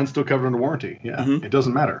mean, the gun's still covered under warranty. Yeah, It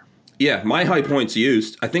doesn't matter. Yeah, my High Point's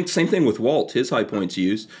used. I think same thing with Walt. His High Point's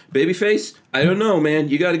used. Babyface, I don't know, man.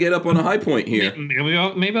 You got to get up on a High Point here.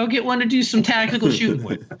 Maybe I'll get one to do some tactical shooting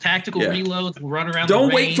with. Tactical reloads, run around.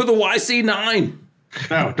 Don't wait for the YC9.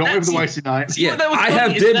 No, don't wait for the YC9. Yeah, I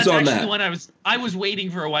have dibs on that. When I was waiting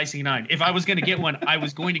for a YC9. If I was going to get one, I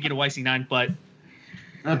was going to get a YC9, but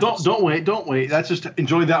don't wait. That's just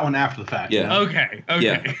enjoy that one after the fact. Yeah. Okay.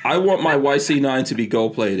 Yeah. I want my YC9 to be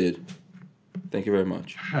gold plated. Thank you very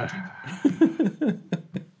much.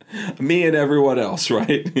 Me and everyone else,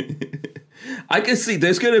 right? I can see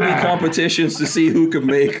there's going to be competitions to see who can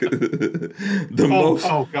make the most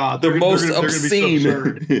obscene.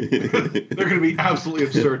 They're going to be absolutely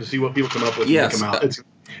absurd to see what people come up with. Yes. Come out.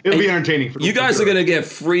 It'll be entertaining. You guys are going to get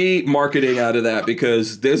free marketing out of that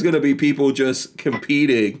because there's going to be people just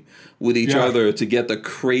competing with each other to get the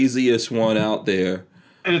craziest one out there.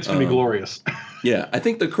 And it's going to be glorious. Yeah, I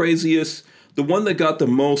think the craziest the one that got the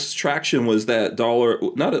most traction was that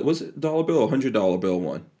was it dollar bill, $100 bill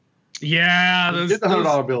one. Yeah, We did the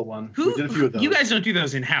 $100 bill one. We did a few of those. You guys don't do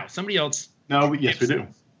those in house. Somebody else. No, yes, we do.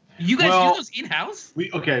 You guys do those in house? We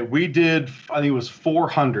did. I think it was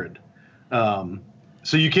 400.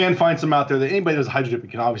 So you can find some out there that anybody that does hydro dipping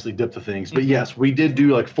can obviously dip the things. But yes, we did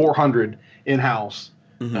do like 400 in house.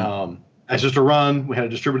 As just a run. We had a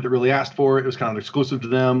distributor that really asked for it. It was kind of exclusive to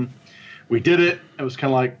them. We did it. It was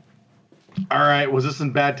kind of like, all right, was this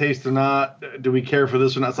in bad taste or not? Do we care for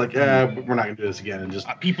this or not? It's like, we're not gonna do this again, and just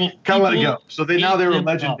people kind of let it go. So now they're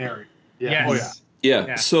legendary. Yeah. Yes. Oh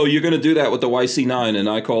yeah. So you're gonna do that with the YC9, and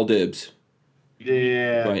I call dibs.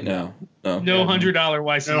 Yeah. Right now. No $100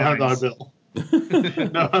 YC9. No $100 bill. No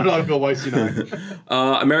 $100 bill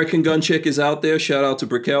YC9. American Gun Chick is out there. Shout out to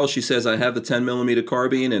Brickell. She says I have the 10mm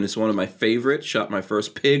carbine, and it's one of my favorites. Shot my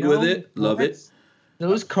first pig with it. Love it.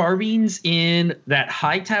 Those carbines in that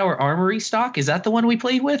Hightower Armory stock, is that the one we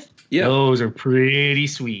played with? Yeah. Those are pretty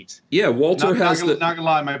sweet. Yeah, Walter has not gonna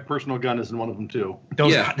lie, my personal gun is in one of them too.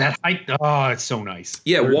 It's so nice.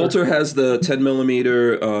 Yeah, Walter has the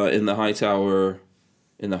 10mm in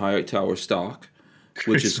the Hightower stock,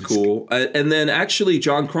 which is cool. And then actually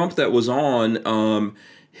John Crump that was on,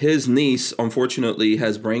 his niece unfortunately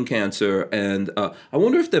has brain cancer, and I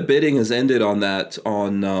wonder if the bidding has ended on that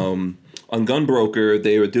on Gunbroker.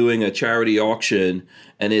 They were doing a charity auction,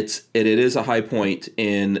 and it is a high point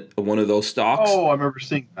in one of those stocks. Oh, I remember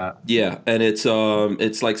seeing that. Yeah, and it's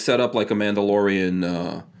like set up like a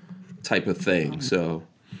Mandalorian type of thing. So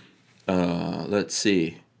let's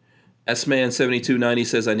see. S-Man7290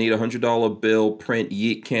 says I need a $100 bill print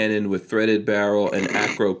yeet cannon with threaded barrel and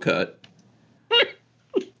acro cut.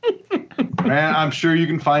 Man, I'm sure you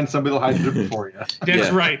can find somebody that'll hide it for you. That's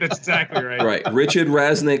right. That's exactly right. Right. Richard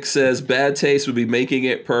Rasnick says bad taste would be making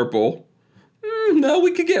it purple. No,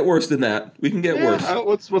 we could get worse than that. We can get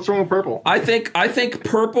worse. What's wrong with purple? I think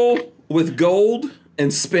purple with gold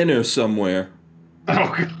and spinners somewhere.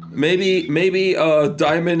 Oh, God. Maybe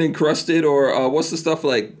diamond encrusted, or what's the stuff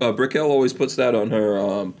like Brickell always puts that on her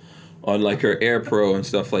on like her Air Pro and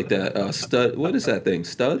stuff like that. Stud. What is that thing?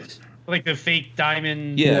 Studs? Like the fake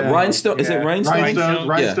diamond. Yeah, rhinestone. Is it rhinestone?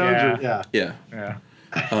 Rhinestones. Yeah.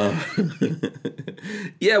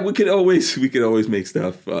 Yeah, we could always make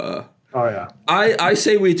stuff. Oh yeah. I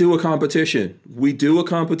say we do a competition. We do a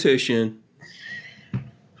competition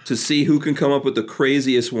to see who can come up with the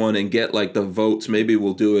craziest one and get like the votes. Maybe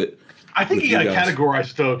we'll do it. I think you gotta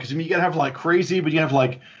categorize though, because you gotta have like crazy, but you have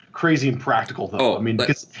like crazy and practical though.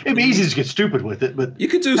 Because it'd be easy to get stupid with it, but you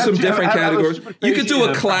could do some different categories. You could do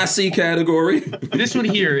a classy category. This one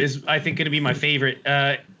here is, I think, going to be my favorite.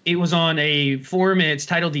 It was on a forum, and it's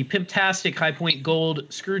titled the Pimptastic High Point Gold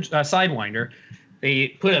Screw Sidewinder. They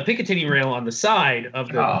put a Picatinny rail on the side of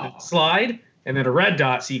the slide, and then a red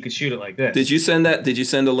dot so you could shoot it like this. Did you send that? Did you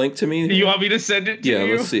send a link to me? Do you want me to send it to you?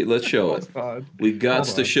 Yeah, let's see. Let's show it. We got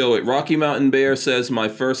to show it. Rocky Mountain Bear says, my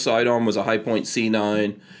first sidearm was a High Point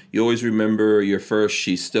C9. You always remember your first.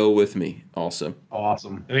 She's still with me. Awesome.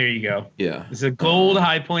 There you go. Yeah. It's a gold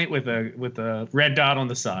High Point with a red dot on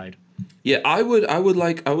the side. Yeah, I would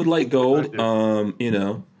like gold.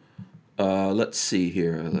 Let's see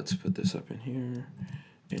here. Let's put this up in here.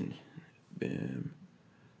 And bam.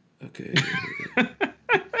 Okay.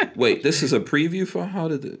 Wait, this is a preview for how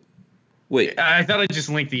did it? Wait. I thought I just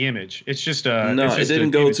linked the image. It's just a. No, it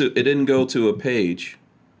didn't go to. It didn't go to a page.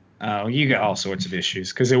 Oh, you got all sorts of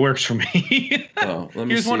issues because it works for me. Let me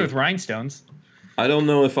Here's see. one with rhinestones. I don't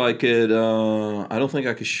know if I could. I don't think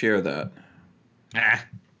I could share that.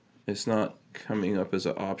 It's not coming up as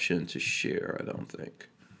an option to share. I don't think.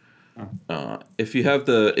 If you have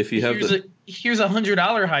the, here's a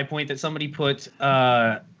 $100 High Point that somebody put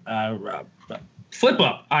flip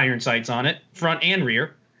up iron sights on it, front and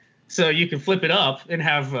rear, so you can flip it up and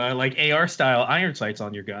have like AR style iron sights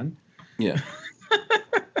on your gun. Yeah.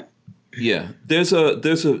 Yeah, there's a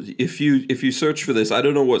if you search for this, I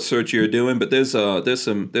don't know what search you're doing, but there's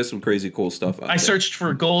some crazy cool stuff out there. I searched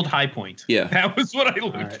for gold High Point. Yeah, that was what I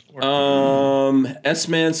looked for.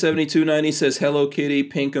 S-Man7290 says Hello Kitty,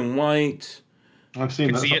 pink and white. I've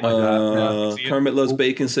seen that. Like that. Yeah. Kermit Loves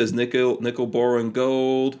Bacon says nickel boron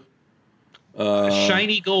gold.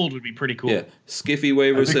 Shiny gold would be pretty cool. Yeah, Skiffy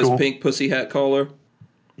Waver says cool. Pink pussy hat collar.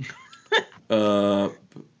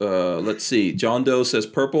 Let's see. John Doe says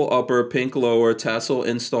purple upper, pink lower, tassel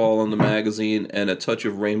install on the magazine, and a touch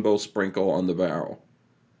of rainbow sprinkle on the barrel.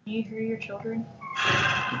 Can you hear your children?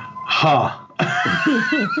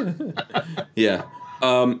 Yeah.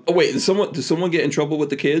 Wait, did someone get in trouble with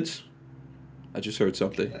the kids? I just heard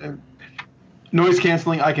something. Noise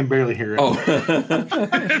canceling, I can barely hear it. Oh.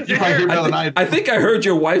 You probably hear better than I do. I think I heard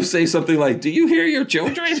your wife say something like, "Do you hear your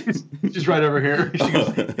children?" She's right over here. She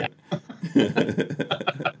goes,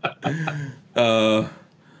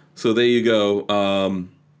 So there you go.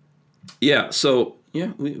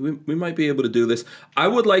 We might be able to do this. I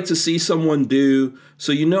would like to see someone do.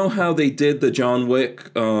 So you know how they did the John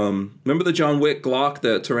Wick. Remember the John Wick Glock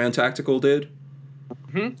that Taran Tactical did?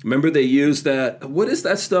 Mm-hmm. Remember they used that. What is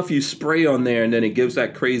that stuff you spray on there and then it gives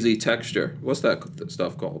that crazy texture? What's that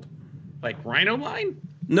stuff called? Like Rhino Line?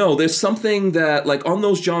 No, there's something that, like on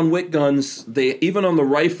those John Wick guns, they even on the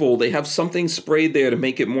rifle, they have something sprayed there to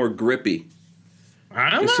make it more grippy. I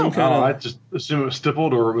don't know. I just assumed it was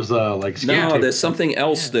stippled or it was like. No, there's something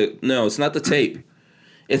else that. No, it's not the tape.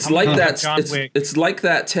 It's like that. It's like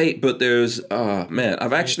that tape, but there's. Man,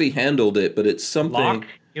 I've actually handled it, but it's something. Glock?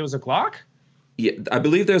 It was a Glock? Yeah, I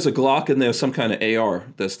believe there's a Glock and there's some kind of AR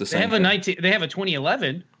that's the same. They have a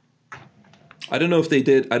 2011. I don't know if they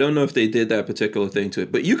did. I don't know if they did that particular thing to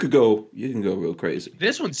it, but you can go real crazy.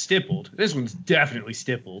 This one's stippled. This one's definitely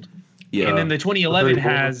stippled. Yeah. And then the 2011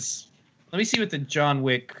 has. Let me see what the John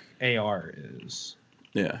Wick AR is.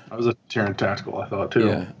 Yeah. That was a Taran Tactical, I thought too.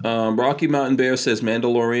 Yeah. Rocky Mountain Bear says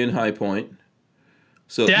Mandalorian High Point.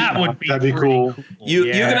 So that'd be cool.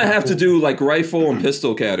 You're gonna have to do like rifle and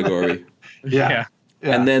pistol category. Yeah.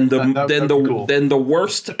 And then cool. then the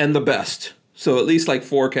worst and the best. So at least like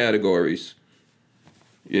 4 categories.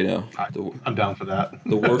 You know, I'm down for that.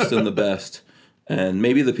 The worst and the best, and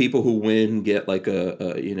maybe the people who win get like a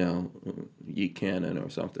yeet cannon or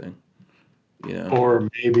something. You know, or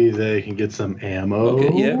maybe they can get some ammo.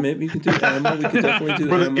 Okay, yeah, maybe you can do ammo. We could definitely do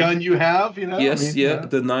for ammo. the gun you have. You know, yes,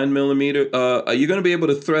 the 9mm. Are you going to be able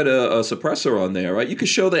to thread a suppressor on there? Right, you can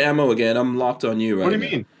show the ammo again. I'm locked on you right now. What do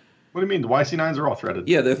you mean? What do you mean? The YC9s are all threaded.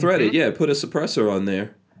 Yeah, they're threaded. Mm-hmm. Yeah, put a suppressor on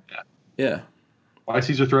there. Yeah.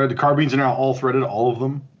 YCs are threaded. The carbines are now all threaded, all of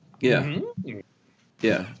them. Yeah. Mm-hmm.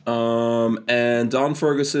 Yeah. And Don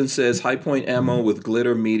Ferguson says high point ammo with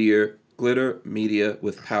glitter media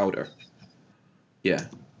with powder. Yeah.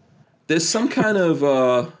 There's some kind of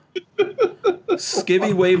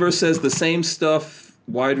Skivvy Waver says the same stuff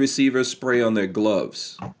wide receivers spray on their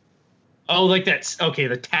gloves. Oh, like that's okay,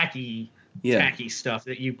 the tacky stuff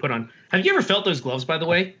that you put on. Have you ever felt those gloves, by the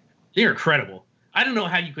way? They're incredible. I don't know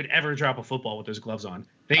how you could ever drop a football with those gloves on.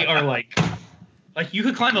 They are like you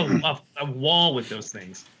could climb a wall with those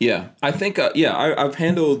things. Yeah, I think I've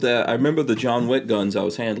handled that. I remember the John Wick guns. I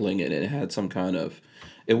was handling it, and it had some kind of.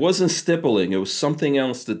 It wasn't stippling. It was something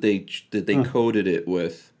else that they coated it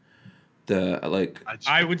with.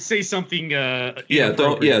 I would say something. Don't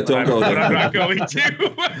go there. But I'm not going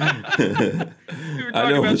to. We were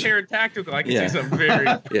talking about Taran Tactical. I can say something very.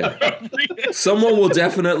 Yeah. Someone will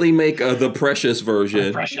definitely make the Precious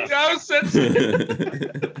version.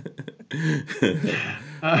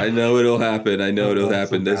 I know it'll happen.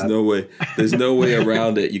 There's no way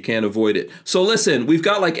around it. You can't avoid it. So listen, we've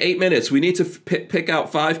got like 8 minutes. We need to pick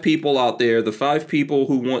out 5 people out there. The 5 people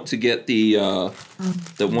who want to get the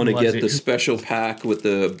the special pack with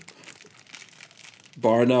the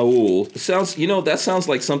Bar Naul. That sounds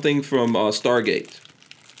like something from Stargate,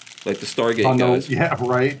 like the Stargate guys. Yeah,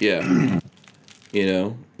 right.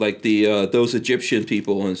 Yeah. Like the those Egyptian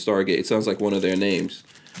people in Stargate. It sounds like one of their names.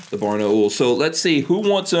 The Bar Naul. So let's see who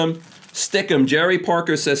wants them. Stick 'em. Jerry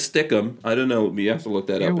Parker says stick 'em. I don't know. You have to look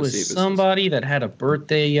that up. There was somebody that had a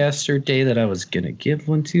birthday yesterday that I was gonna give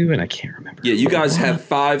one to, and I can't remember. Yeah, you guys have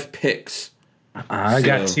 5 picks. I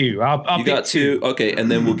got 2. I'll you got 2. Okay, and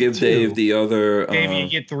then we'll give Dave the other. Dave, you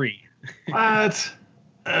get 3. What?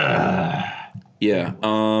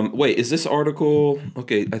 Yeah. Wait, is this article?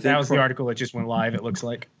 Okay, I think that was the article that just went live. It looks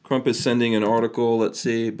like Crump is sending an article. Let's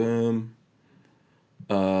see. Boom.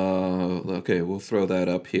 Okay, we'll throw that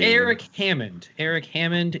up here. Eric Hammond,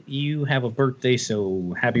 you have a birthday,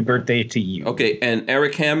 so happy birthday to you. Okay, and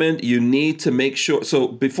Eric Hammond, you need to make sure. So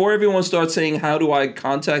before everyone starts saying, how do I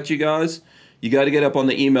contact you guys? You got to get up on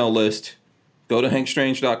the email list. Go to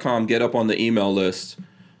hankstrange.com, get up on the email list.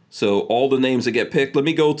 So all the names that get picked. Let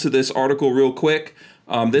me go to this article real quick.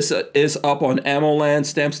 This is up on AmmoLand,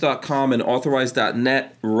 Stamps.com, and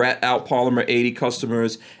Authorize.net. Rat out Polymer 80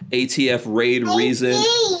 customers, ATF raid reason.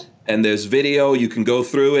 And there's video. You can go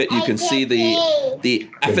through it. You can see the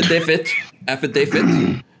affidavit.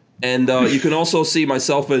 And you can also see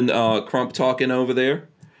myself and Crump talking over there.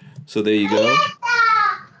 So there you go.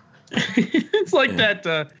 It's like that.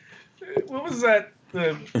 What was that?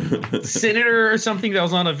 The senator or something that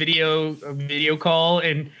was on a video call,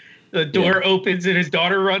 and The door opens and his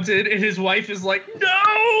daughter runs in, and his wife is like, "No!"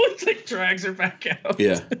 It's like drags her back out.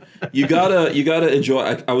 Yeah, you gotta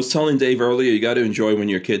enjoy. I was telling Dave earlier, you gotta enjoy when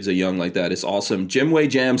your kids are young like that. It's awesome. Jim Way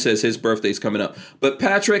Jam says his birthday's coming up, but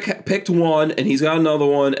Patrick picked one, and he's got another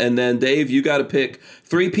one. And then Dave, you got to pick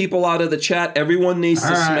 3 people out of the chat. Everyone needs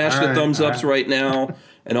to smash the thumbs ups right now.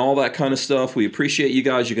 And all that kind of stuff. We appreciate you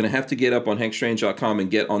guys. You're going to have to get up on hankstrange.com and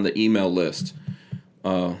get on the email list.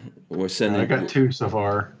 We're sending. I got 2 so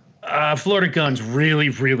far. Florida Guns really,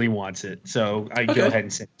 really wants it, so I go ahead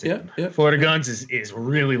and send it to him. Yeah. Florida Guns is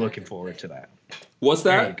really looking forward to that. What's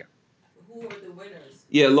that? Who are the winners?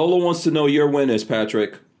 Yeah, Lola wants to know your winners,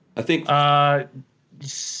 Patrick. I think.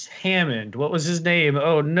 Hammond. What was his name?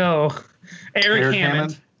 Oh no, Eric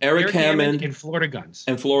Hammond. Eric Hammond and Florida Guns.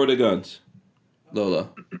 And Florida Guns. Lola.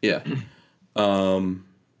 Yeah.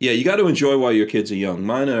 Yeah, you got to enjoy while your kids are young.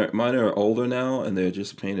 Mine are older now, and they're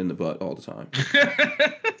just a pain in the butt all the time.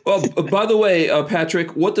 Well, by the way,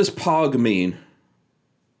 Patrick, what does POG mean?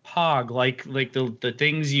 POG, like the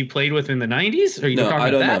things you played with in the 90s? Are you talking I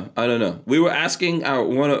don't about know. I don't know. We were asking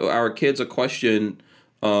one of our kids a question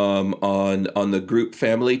on the group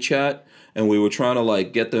family chat, and we were trying to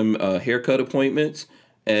like get them haircut appointments,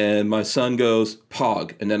 and my son goes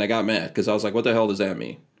POG, and then I got mad because I was like, "What the hell does that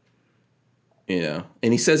mean?" You know,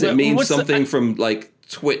 and he says it means something from like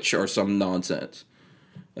Twitch or some nonsense.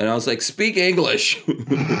 And I was like, speak English.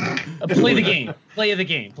 Play the game. Play of the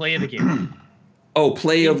game. Play of the game. Oh,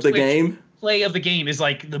 play of the game? Play of the game is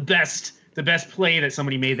like the best play that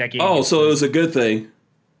somebody made that game. Oh, so it was a good thing.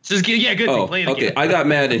 So yeah, good thing. Play of the game. Okay, I got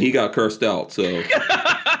mad and he got cursed out, so.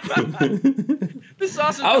 This is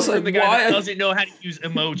awesome. I was like, the guy why? that doesn't know how to use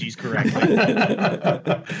emojis correctly.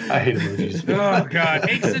 I hate emojis. Oh God,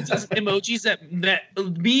 Hank sends us emojis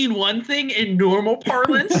that mean one thing in normal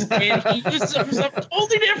parlance, and he uses them for something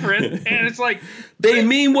totally different. And it's like they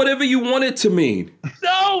mean whatever you want it to mean.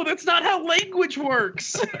 No, that's not how language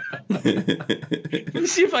works. Let me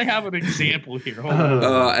see if I have an example here. Hold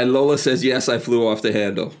on. And Lola says, "Yes, I flew off the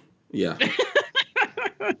handle." Yeah.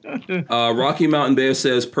 Rocky Mountain Bear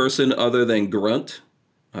says person other than grunt.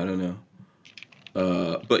 I don't know.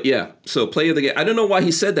 But yeah, so play of the game. I don't know why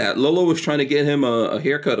he said that. Lola was trying to get him a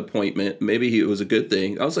haircut appointment. Maybe it was a good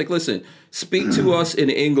thing. I was like, listen, speak to us in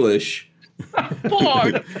English.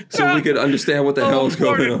 So we could understand what the hell is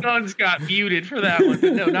going on. Guns got muted for that one.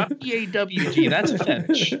 No, not PAWG. That's a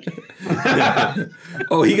fetish.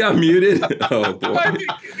 Oh, he got muted? Oh, boy.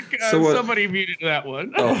 Somebody muted that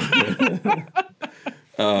one.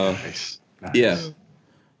 Nice. Yeah.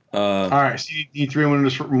 All right, so you need 3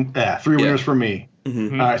 winners for winners for me.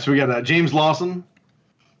 Mm-hmm. All right, so we got James Lawson.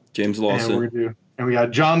 And we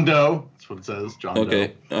got John Doe. That's what it says. John Doe.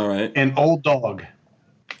 Okay. All right. And Old Dog.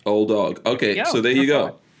 Old Dog. Okay. So there you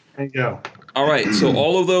go. There you go. All right. So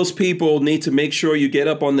all of those people need to make sure you get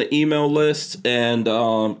up on the email list and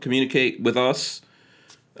communicate with us.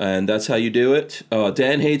 And that's how you do it.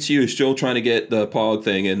 Dan Hates You is still trying to get the POG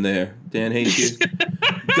thing in there. Dan Hates You.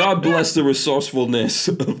 God bless the resourcefulness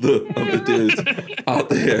of the dudes out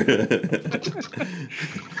there.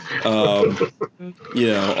 You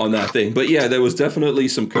know, on that thing. But yeah, there was definitely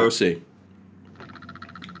some cursing.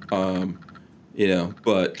 You know,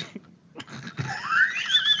 but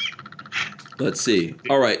let's see.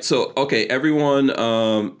 All right, so okay, everyone,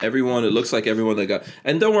 it looks like everyone that got,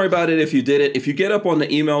 and don't worry about it if you did it. If you get up on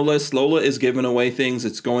the email list, Lola is giving away things.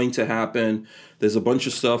 It's going to happen. There's a bunch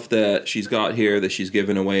of stuff that she's got here that she's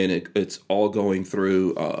giving away, and it's all going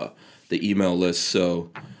through the email list. So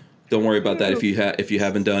don't worry about that if you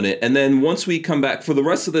haven't done it. And then once we come back for the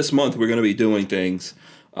rest of this month, we're going to be doing things.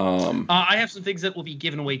 I have some things that will be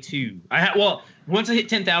given away too. Once I hit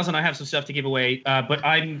 10,000, I have some stuff to give away. But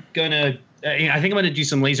I'm gonna, I think I'm gonna do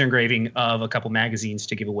some laser engraving of a couple magazines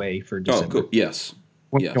to give away for December. Oh, cool. Yes.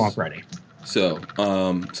 Go on Friday. So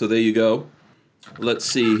there you go. Let's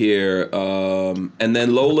see here. And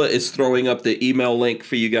then Lola is throwing up the email link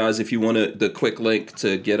for you guys if you want the quick link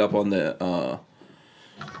to get up on the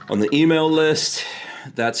email list.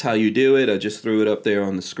 That's how you do it. I just threw it up there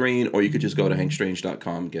on the screen, or you could just go to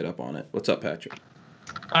hankstrange.com and get up on it. What's up, Patrick?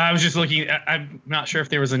 I was just looking. I'm not sure if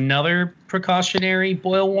there was another precautionary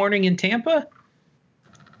boil warning in Tampa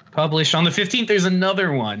published on the 15th. There's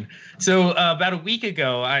another one. So about a week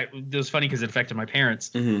ago, it was funny because it affected my parents.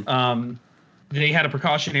 Mm-hmm. They had a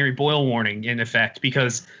precautionary boil warning in effect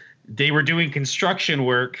because they were doing construction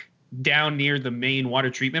work down near the main water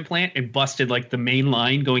treatment plant and busted like the main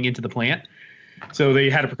line going into the plant. So they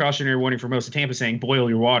had a precautionary warning for most of Tampa saying boil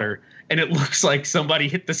your water, and it looks like somebody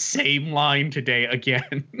hit the same line today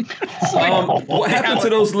again. What happened to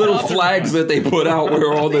those little flags that they put out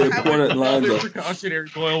where all the important lines are? Precautionary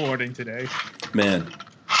boil warning today. Man.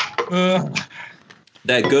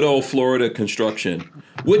 That good old Florida construction,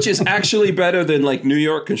 which is actually better than like New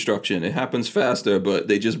York construction. It happens faster, but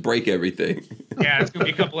they just break everything. Yeah, it's going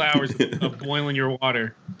to be a couple hours of boiling your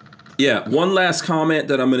water. Yeah, one last comment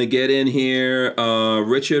that I'm going to get in here.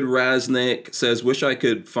 Richard Raznick says, wish I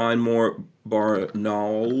could find more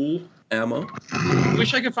Barnaul ammo.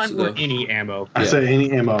 Wish I could find more any ammo. I say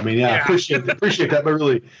any ammo. I mean, yeah. appreciate that, but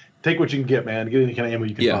really take what you can get, man. Get any kind of ammo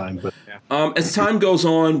you can find. But as time goes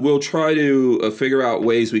on, we'll try to figure out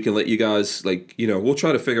ways we can let you guys, like, we'll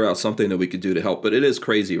try to figure out something that we could do to help. But it is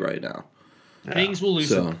crazy right now. Things will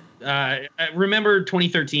loosen. Remember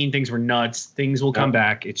 2013, things were nuts. Things will come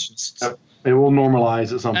back. It's just it will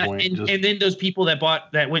normalize at some point. And then those people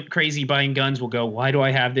that went crazy buying guns will go, why do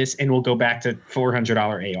I have this? And we'll go back to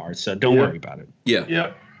 $400 ARs. So don't worry about it.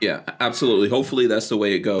 Yeah, absolutely. Hopefully that's the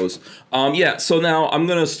way it goes. So now I'm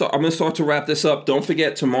gonna start to wrap this up. Don't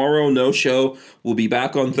forget, tomorrow, no show. We'll be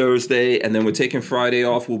back on Thursday, and then we're taking Friday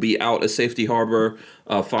off. We'll be out at Safety Harbor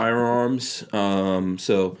Firearms.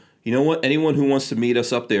 So you know what? Anyone who wants to meet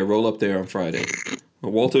us up there, roll up there on Friday.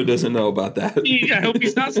 Walter doesn't know about that. I hope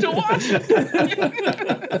he's not still watching.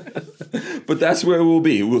 But that's where we'll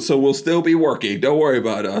be. So we'll still be working. Don't worry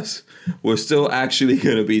about us. We're still actually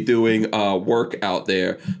going to be doing work out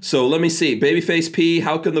there. So let me see. Babyface P,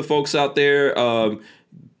 how can the folks out there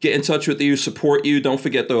get in touch with you, support you? Don't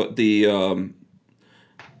forget the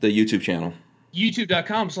YouTube channel.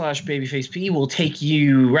 YouTube.com/babyfaceP will take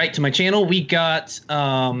you right to my channel. We got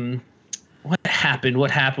what happened?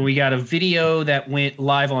 We got a video that went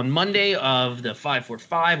live on Monday of the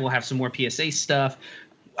 545. We'll have some more PSA stuff.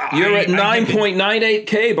 You're at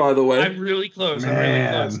 9.98K, by the way. I'm really close.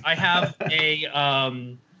 I have a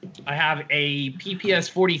PPS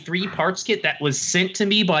 43 parts kit that was sent to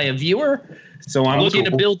me by a viewer. So I'm looking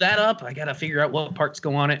to build that up. I got to figure out what parts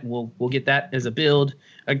go on it, and we'll get that as a build.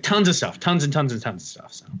 Tons of stuff, tons and tons of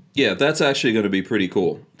stuff. So yeah, that's actually going to be pretty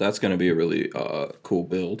cool. That's going to be a really cool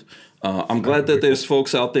build. I'm glad that there's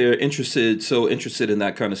folks out there interested in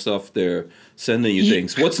that kind of stuff. They're sending you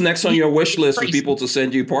things. What's next on your wish list for people to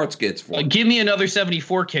send you parts kits for? Give me another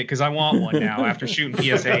 74 kit because I want one now after shooting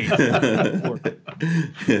PSA.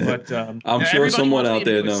 But I'm sure someone out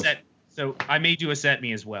there knows. So I may do a set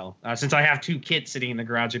me as well. Since I have 2 kits sitting in the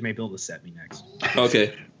garage, I may build a set me next.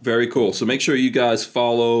 Okay, very cool. So make sure you guys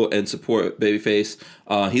follow and support Babyface.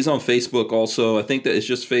 He's on Facebook also. I think that it's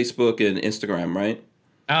just Facebook and Instagram, right?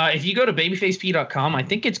 If you go to babyfaceP.com, I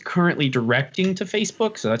think it's currently directing to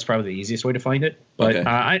Facebook, so that's probably the easiest way to find it. But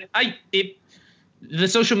the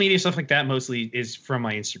social media stuff like that mostly is from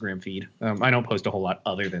my Instagram feed. I don't post a whole lot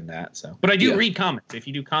other than that. But I do read comments. If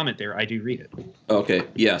you do comment there, I do read it. Okay,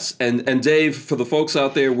 yes. And Dave, for the folks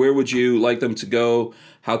out there, where would you like them to go?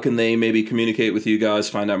 How can they maybe communicate with you guys,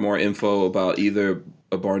 find out more info about either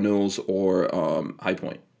Barnaul's or High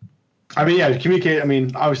Point? I mean, communicate. I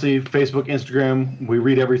mean, obviously, Facebook, Instagram, we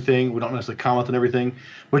read everything. We don't necessarily comment on everything.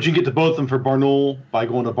 But you can get to both of them for Barnaul by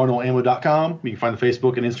going to barnaulammo.com. You can find the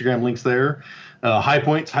Facebook and Instagram links there. High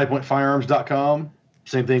Point's highpointfirearms.com.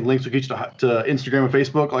 Same thing, links will get you to Instagram and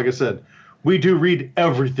Facebook. Like I said, we do read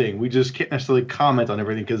everything. We just can't necessarily comment on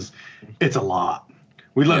everything because it's a lot.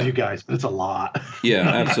 We love you guys, but it's a lot. Yeah,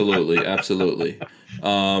 absolutely, absolutely.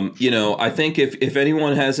 I think if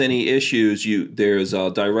anyone has any issues, there's a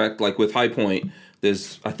direct, like with High Point,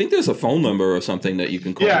 I think there's a phone number or something that you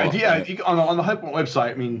can call. If you, on the High Point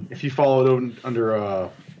website, I mean, if you follow it under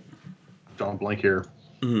drawing a blank here,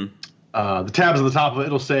 the tabs at the top of it,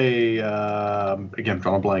 it'll say again,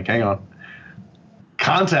 drawing a blank. Hang on.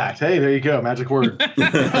 Contact. Hey, there you go. Magic word.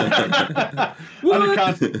 Under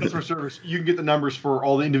contact customer service, you can get the numbers for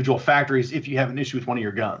all the individual factories if you have an issue with one of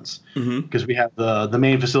your guns. Because we have the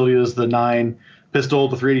main facility is the 9 pistol,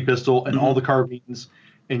 the 380 pistol, and all the carbines.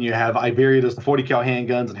 And you have Iberia does the 40 cal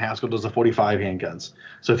handguns, and Haskell does the 45 handguns.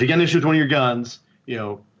 So if you get an issue with one of your guns,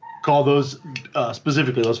 call those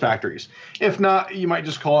specifically those factories. If not, you might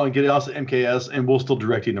just call and get us at MKS, and we'll still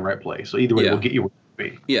direct you in the right place. So either way, we'll get you where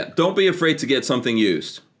you be. Yeah, don't be afraid to get something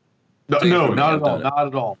used. Not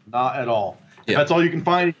at all. If that's all you can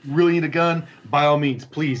find, if you really need a gun, by all means,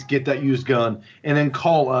 please get that used gun and then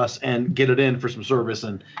call us and get it in for some service,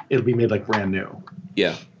 and it'll be made like brand new.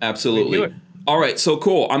 Yeah, absolutely. All right, so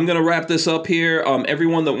cool. I'm going to wrap this up here.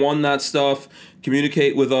 Everyone that won that stuff,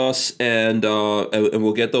 communicate with us, and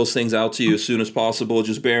we'll get those things out to you as soon as possible.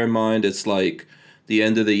 Just bear in mind, it's like the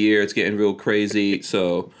end of the year. It's getting real crazy,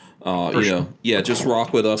 so Just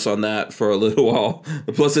rock with us on that for a little while.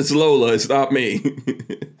 Plus, it's Lola, it's not me.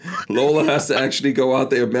 Lola has to actually go out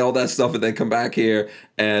there, mail that stuff, and then come back here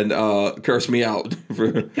and curse me out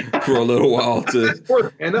for a little while. That's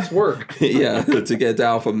work, and that's work. Yeah, to get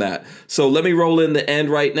down from that. So let me roll in the end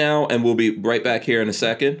right now, and we'll be right back here in a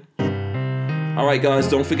second. All right, guys,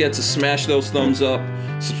 don't forget to smash those thumbs up,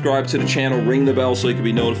 subscribe to the channel, ring the bell so you can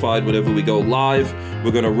be notified whenever we go live.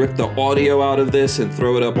 We're going to rip the audio out of this and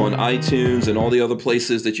throw it up on iTunes and all the other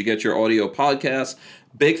places that you get your audio podcasts.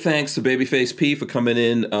 Big thanks to Babyface P for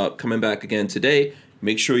coming back again today.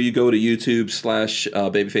 Make sure you go to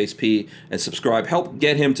YouTube/Babyface P and subscribe. Help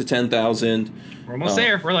get him to 10,000. We're almost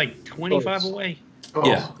there. We're like 25 away. Oh.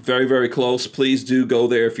 Yeah, very, very close. Please do go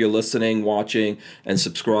there if you're listening, watching, and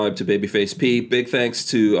subscribe to Babyface P. Big thanks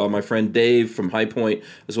to my friend Dave from High Point,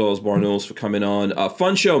 as well as Barnulls for coming on.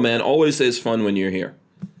 Fun show, man. Always is fun when you're here.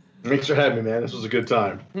 Thanks for having me, man. This was a good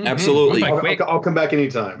time. Mm-hmm. Absolutely. I'll come back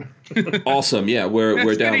anytime. Awesome. Yeah,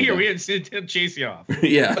 we're down. Here. We didn't chase you off.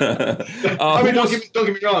 Yeah. I mean, don't get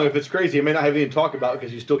me wrong. If it's crazy, I may not have anything to talk about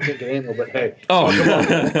because you still can't get ammo. But hey,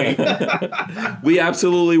 we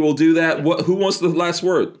absolutely will do that. Who wants the last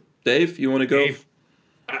word? Dave, you want to go? Dave.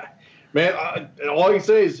 Man, all I can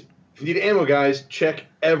say is, if you need ammo, guys, check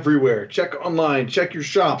everywhere. Check online. Check your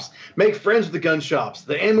shops. Make friends with the gun shops.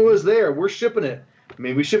 The ammo is there. We're shipping it. I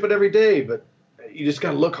mean, we ship it every day, but you just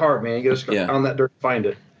gotta look hard, man. You gotta just on that dirt to find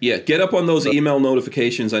it. Yeah, get up on those email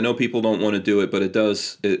notifications. I know people don't want to do it, but it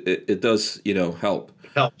does. It does. Help. It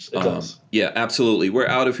helps. It does. Yeah, absolutely. We're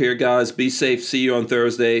out of here, guys. Be safe. See you on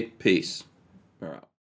Thursday. Peace.